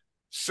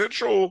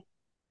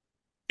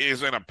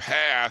is in a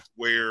path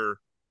where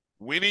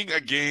winning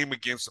a game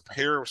against a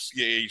pair of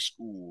CAA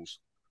schools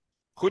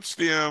puts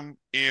them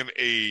in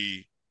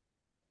a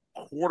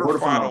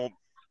quarterfinals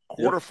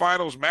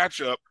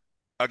matchup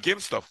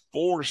against a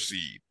 4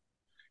 seed.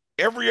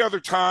 Every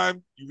other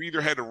time, you either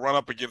had to run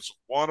up against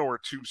 1 or a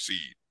 2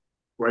 seed.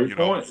 Great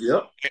point.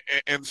 Yep.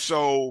 And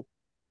so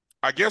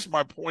I guess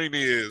my point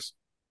is,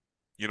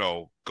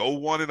 go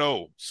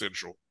 1-0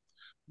 Central.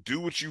 Do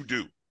what you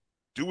do.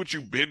 Do what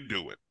you've been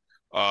doing.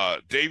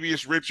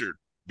 Davius Richard,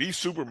 be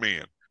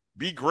Superman.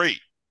 Be great.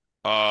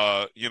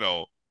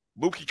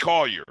 Mookie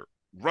Collier,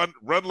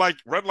 run like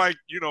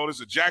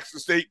there's a Jackson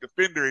State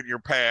defender in your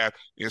path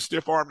and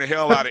stiff arm the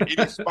hell out of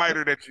any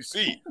spider that you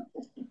see.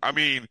 I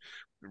mean,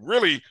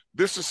 really,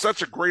 this is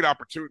such a great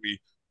opportunity,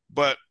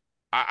 but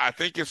I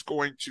think it's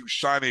going to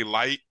shine a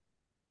light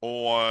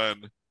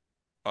on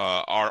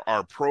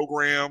our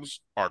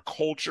programs, our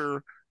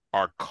culture,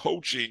 our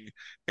coaching,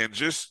 and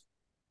just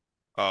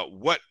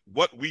what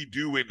we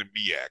do in the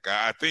MEAC.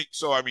 I think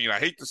so. I mean, I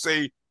hate to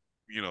say,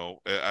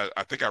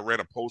 I think I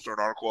read a post or an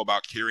article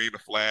about carrying the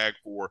flag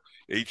for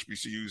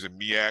HBCUs and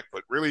MEAC,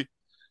 but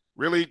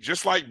really,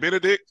 just like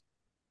Benedict,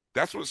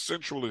 that's what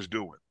Central is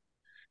doing.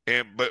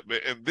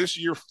 And this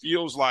year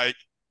feels like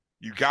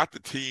you got the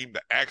team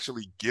to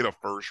actually get a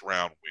first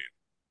round win.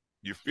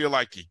 You feel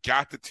like you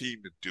got the team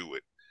to do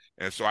it.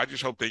 And so I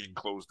just hope they can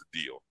close the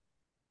deal.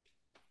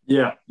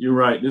 Yeah, you're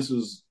right. This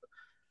is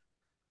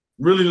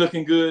really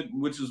looking good,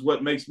 which is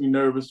what makes me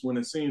nervous when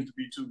it seems to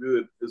be too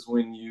good, is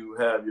when you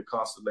have your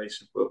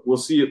constellation. But we'll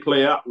see it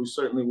play out. We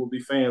certainly will be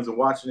fans and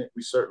watching it.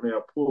 We certainly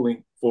are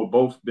pulling for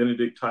both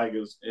Benedict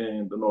Tigers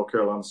and the North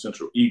Carolina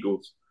Central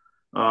Eagles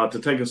to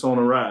take us on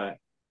a ride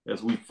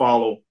as we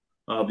follow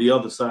the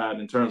other side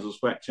in terms of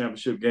SWAC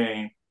championship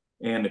game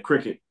and the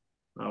cricket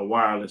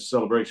wireless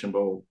celebration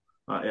bowl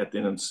at the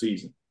end of the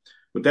season.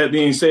 With that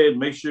being said,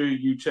 make sure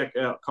you check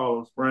out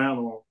Carlos Brown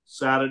on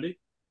Saturday,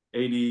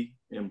 AD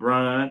and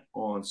Brian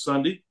on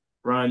Sunday.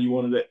 Brian, AD,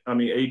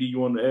 you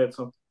wanted to add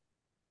something?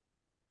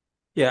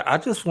 Yeah, I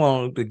just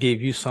wanted to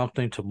give you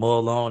something to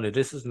mull on. If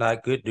this is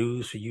not good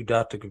news for you,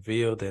 Dr.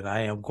 Cavil, then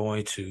I am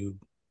going to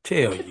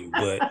tell you.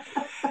 But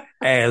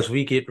as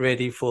we get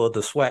ready for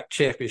the SWAC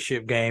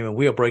championship game, and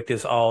we'll break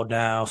this all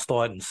down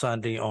starting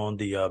Sunday on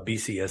the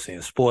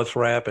BCSN Sports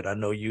Wrap, and I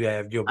know you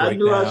have your breakdown. I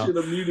knew I should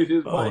have muted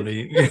his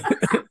mic.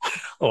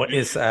 Or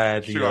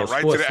inside the right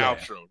sports to the lab.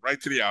 outro.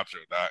 Right to the outro,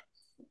 Doc.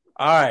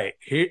 All right.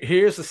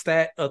 Here's the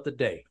stat of the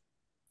day.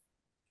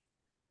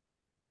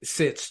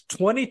 Since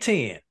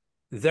 2010,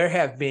 there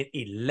have been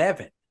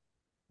 11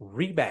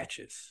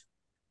 rematches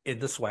in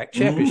the SWAC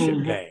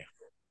championship game.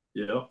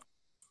 Yeah.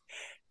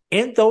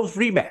 In those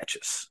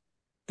rematches,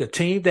 the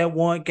team that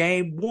won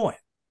game 1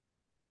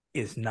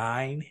 is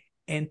 9-2.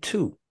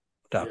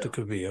 Dr.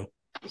 Cavil.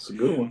 That's a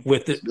good one.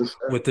 With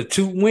the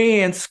 2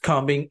 wins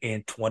coming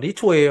in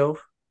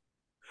 2012.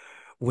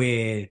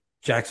 When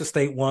Jackson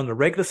State won the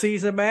regular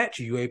season match,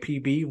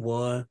 UAPB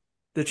won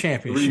the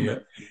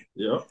championship.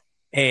 Yep.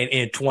 And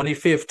in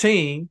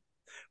 2015,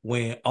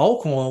 when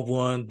Alcorn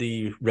won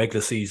the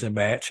regular season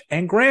match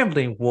and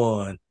Grambling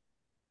won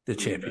the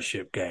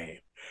championship game.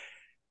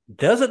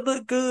 Does it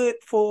look good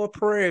for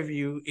Prairie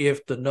View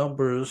if the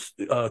numbers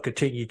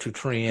continue to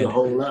trend a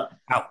whole lot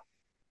out?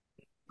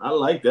 I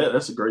like that.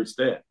 That's a great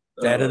stat.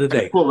 Stat of the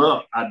day. Pull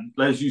up.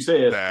 As you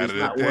said, it's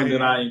not one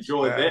that I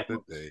enjoy that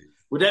much.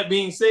 With that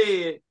being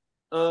said,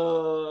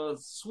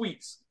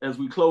 sweets as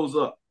we close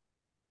up.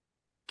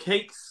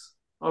 Cakes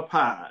or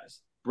pies?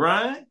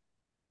 Brian?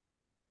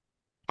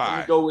 Pie. I'm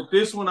going to go with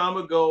this one. I'm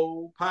going to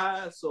go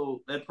pie,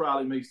 so that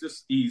probably makes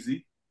this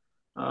easy.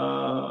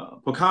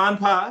 Pecan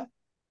pie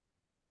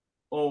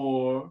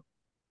or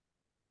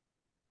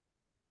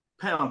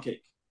pound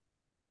cake?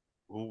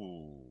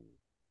 Ooh.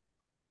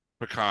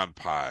 Pecan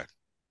pie.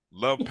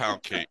 Love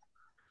pound cake.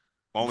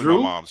 Only Drew?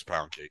 my mom's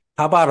pound cake.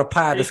 How about a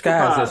pie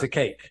disguised as a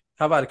cake?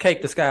 How about a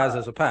cake disguised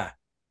as a pie?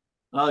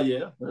 Oh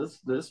yeah,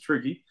 that's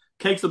tricky.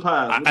 Cakes or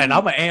pies? And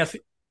I'm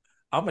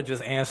gonna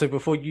just answer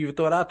before you even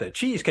throw it out there.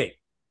 Cheesecake.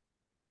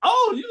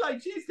 Oh, you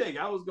like cheesecake?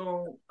 I was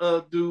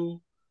gonna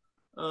do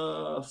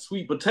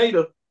sweet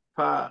potato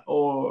pie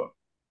or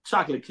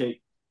chocolate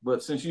cake,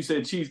 but since you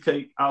said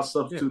cheesecake, I'll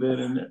substitute that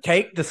in there.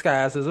 Cake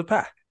disguised as a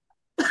pie.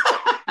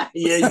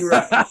 Yeah, you're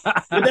right.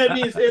 With that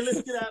being said,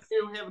 let's get out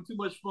here. We're having too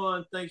much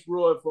fun. Thanks,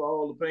 Roy, for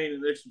all the pain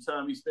and extra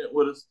time he spent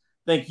with us.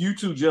 Thank you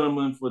two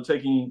gentlemen for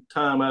taking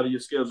time out of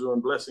your schedule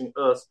and blessing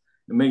us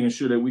and making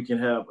sure that we can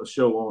have a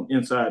show on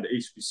Inside the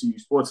HBCU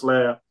Sports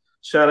Lab.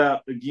 Shout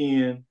out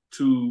again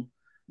to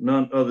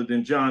none other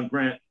than John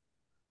Grant,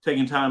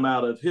 taking time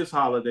out of his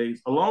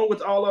holidays, along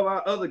with all of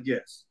our other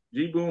guests.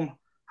 G-Boom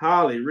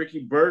Holly, Ricky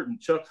Burton,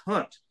 Chuck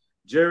Hunt,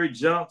 Jerry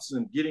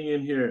Johnson getting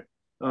in here,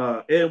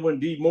 Edwin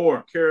D.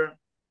 Moore,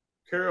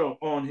 Carol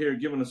on here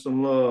giving us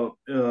some love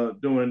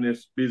during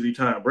this busy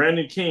time.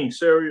 Brandon King,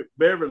 Sarah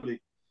Beverly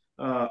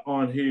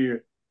on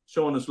here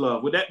showing us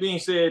love. With that being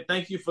said,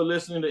 thank you for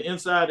listening to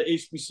Inside the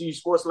HBCU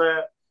Sports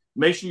Lab.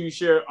 Make sure you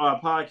share our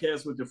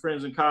podcast with your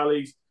friends and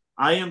colleagues.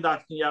 I am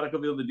Dr. Kenyatta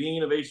Cavil, the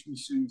Dean of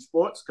HBCU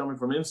Sports, coming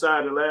from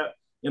inside the lab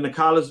in the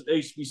College of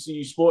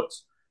HBCU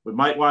Sports with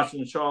Mike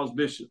Washington and Charles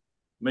Bishop.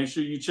 Make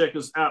sure you check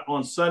us out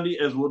on Sunday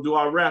as we'll do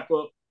our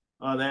wrap-up.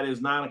 That is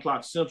 9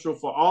 o'clock Central.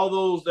 For all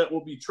those that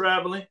will be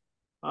traveling,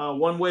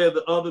 one way or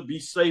the other, be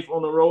safe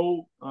on the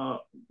road.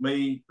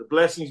 May the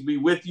blessings be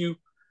with you,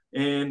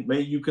 and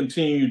may you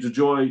continue to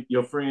enjoy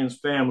your friends,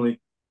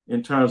 family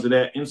in terms of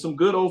that, and some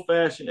good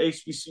old-fashioned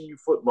HBCU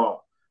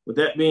football. With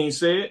that being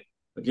said,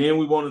 again,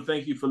 we want to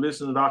thank you for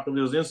listening to Dr.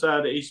 Mills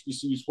Inside the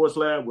HBCU Sports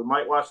Lab with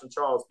Mike Washington,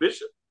 Charles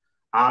Bishop.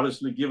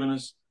 Obviously giving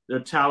us their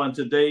talent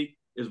today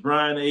is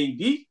Brian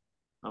A.D.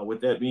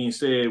 With that being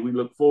said, we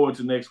look forward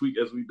to next week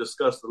as we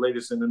discuss the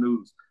latest in the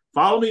news.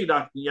 Follow me,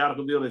 Dr. Kenyatta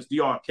Cavil. That's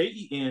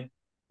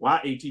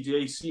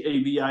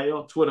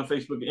DRKENYATTJCAVIL, Twitter,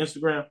 Facebook, and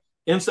Instagram.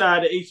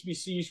 Inside the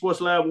HBCU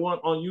Sports Lab 1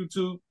 on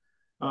YouTube.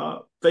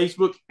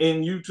 Facebook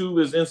and YouTube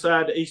is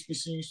Inside the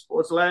HBCU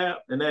Sports Lab,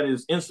 and that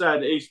is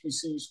Inside the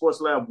HBCU Sports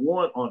Lab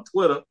 1 on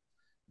Twitter.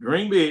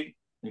 Dream big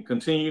and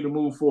continue to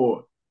move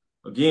forward.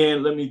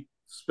 Again, let me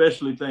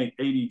especially thank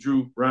AD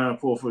Drew, Brian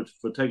Fulford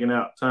for taking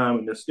out time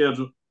in their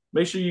schedule.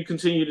 Make sure you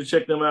continue to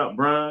check them out,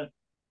 Brian,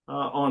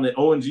 on the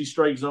ONG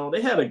Strike Zone.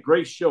 They had a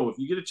great show. If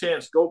you get a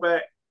chance, go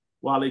back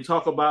while they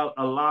talk about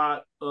a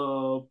lot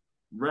of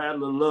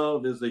Rattler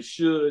love as they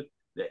should,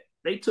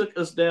 they took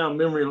us down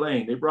memory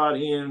lane. They brought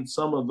in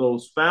some of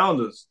those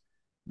founders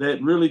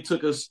that really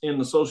took us in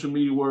the social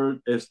media world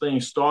as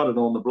things started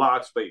on the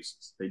blog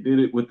spaces. They did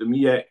it with the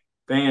MEAC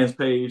fans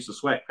page, the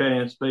SWAC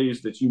fans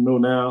page that you know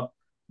now,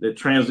 that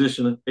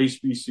transition to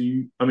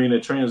HBCU,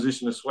 that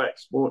transition to SWAC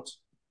sports,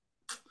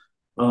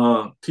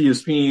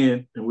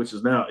 TSPN, and which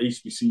is now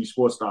HBCU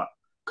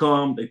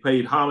Sports.com. They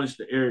paid homage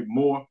to Eric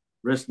Moore,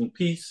 rest in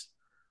peace,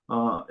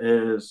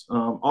 as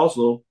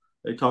also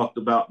they talked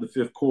about the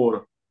fifth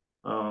quarter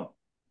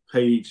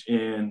page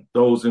and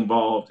those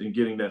involved in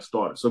getting that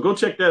started. So go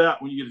check that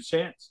out when you get a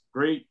chance.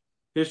 Great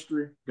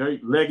history,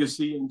 great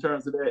legacy in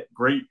terms of that,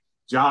 great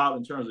job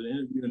in terms of the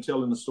interview and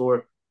telling the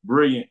story.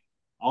 Brilliant.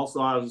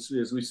 Also, as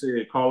we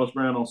said, Carlos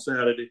Brown on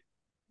Saturday.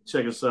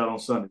 Check us out on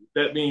Sunday. With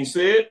that being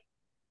said,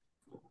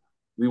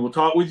 we will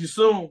talk with you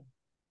soon.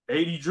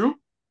 80 Drew. Of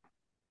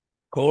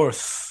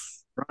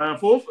course. Brian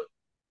Fulford.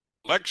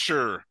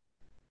 Lecture.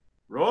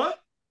 Roy.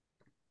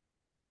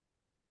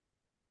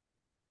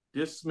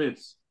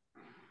 Dismiss.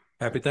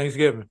 Happy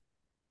Thanksgiving.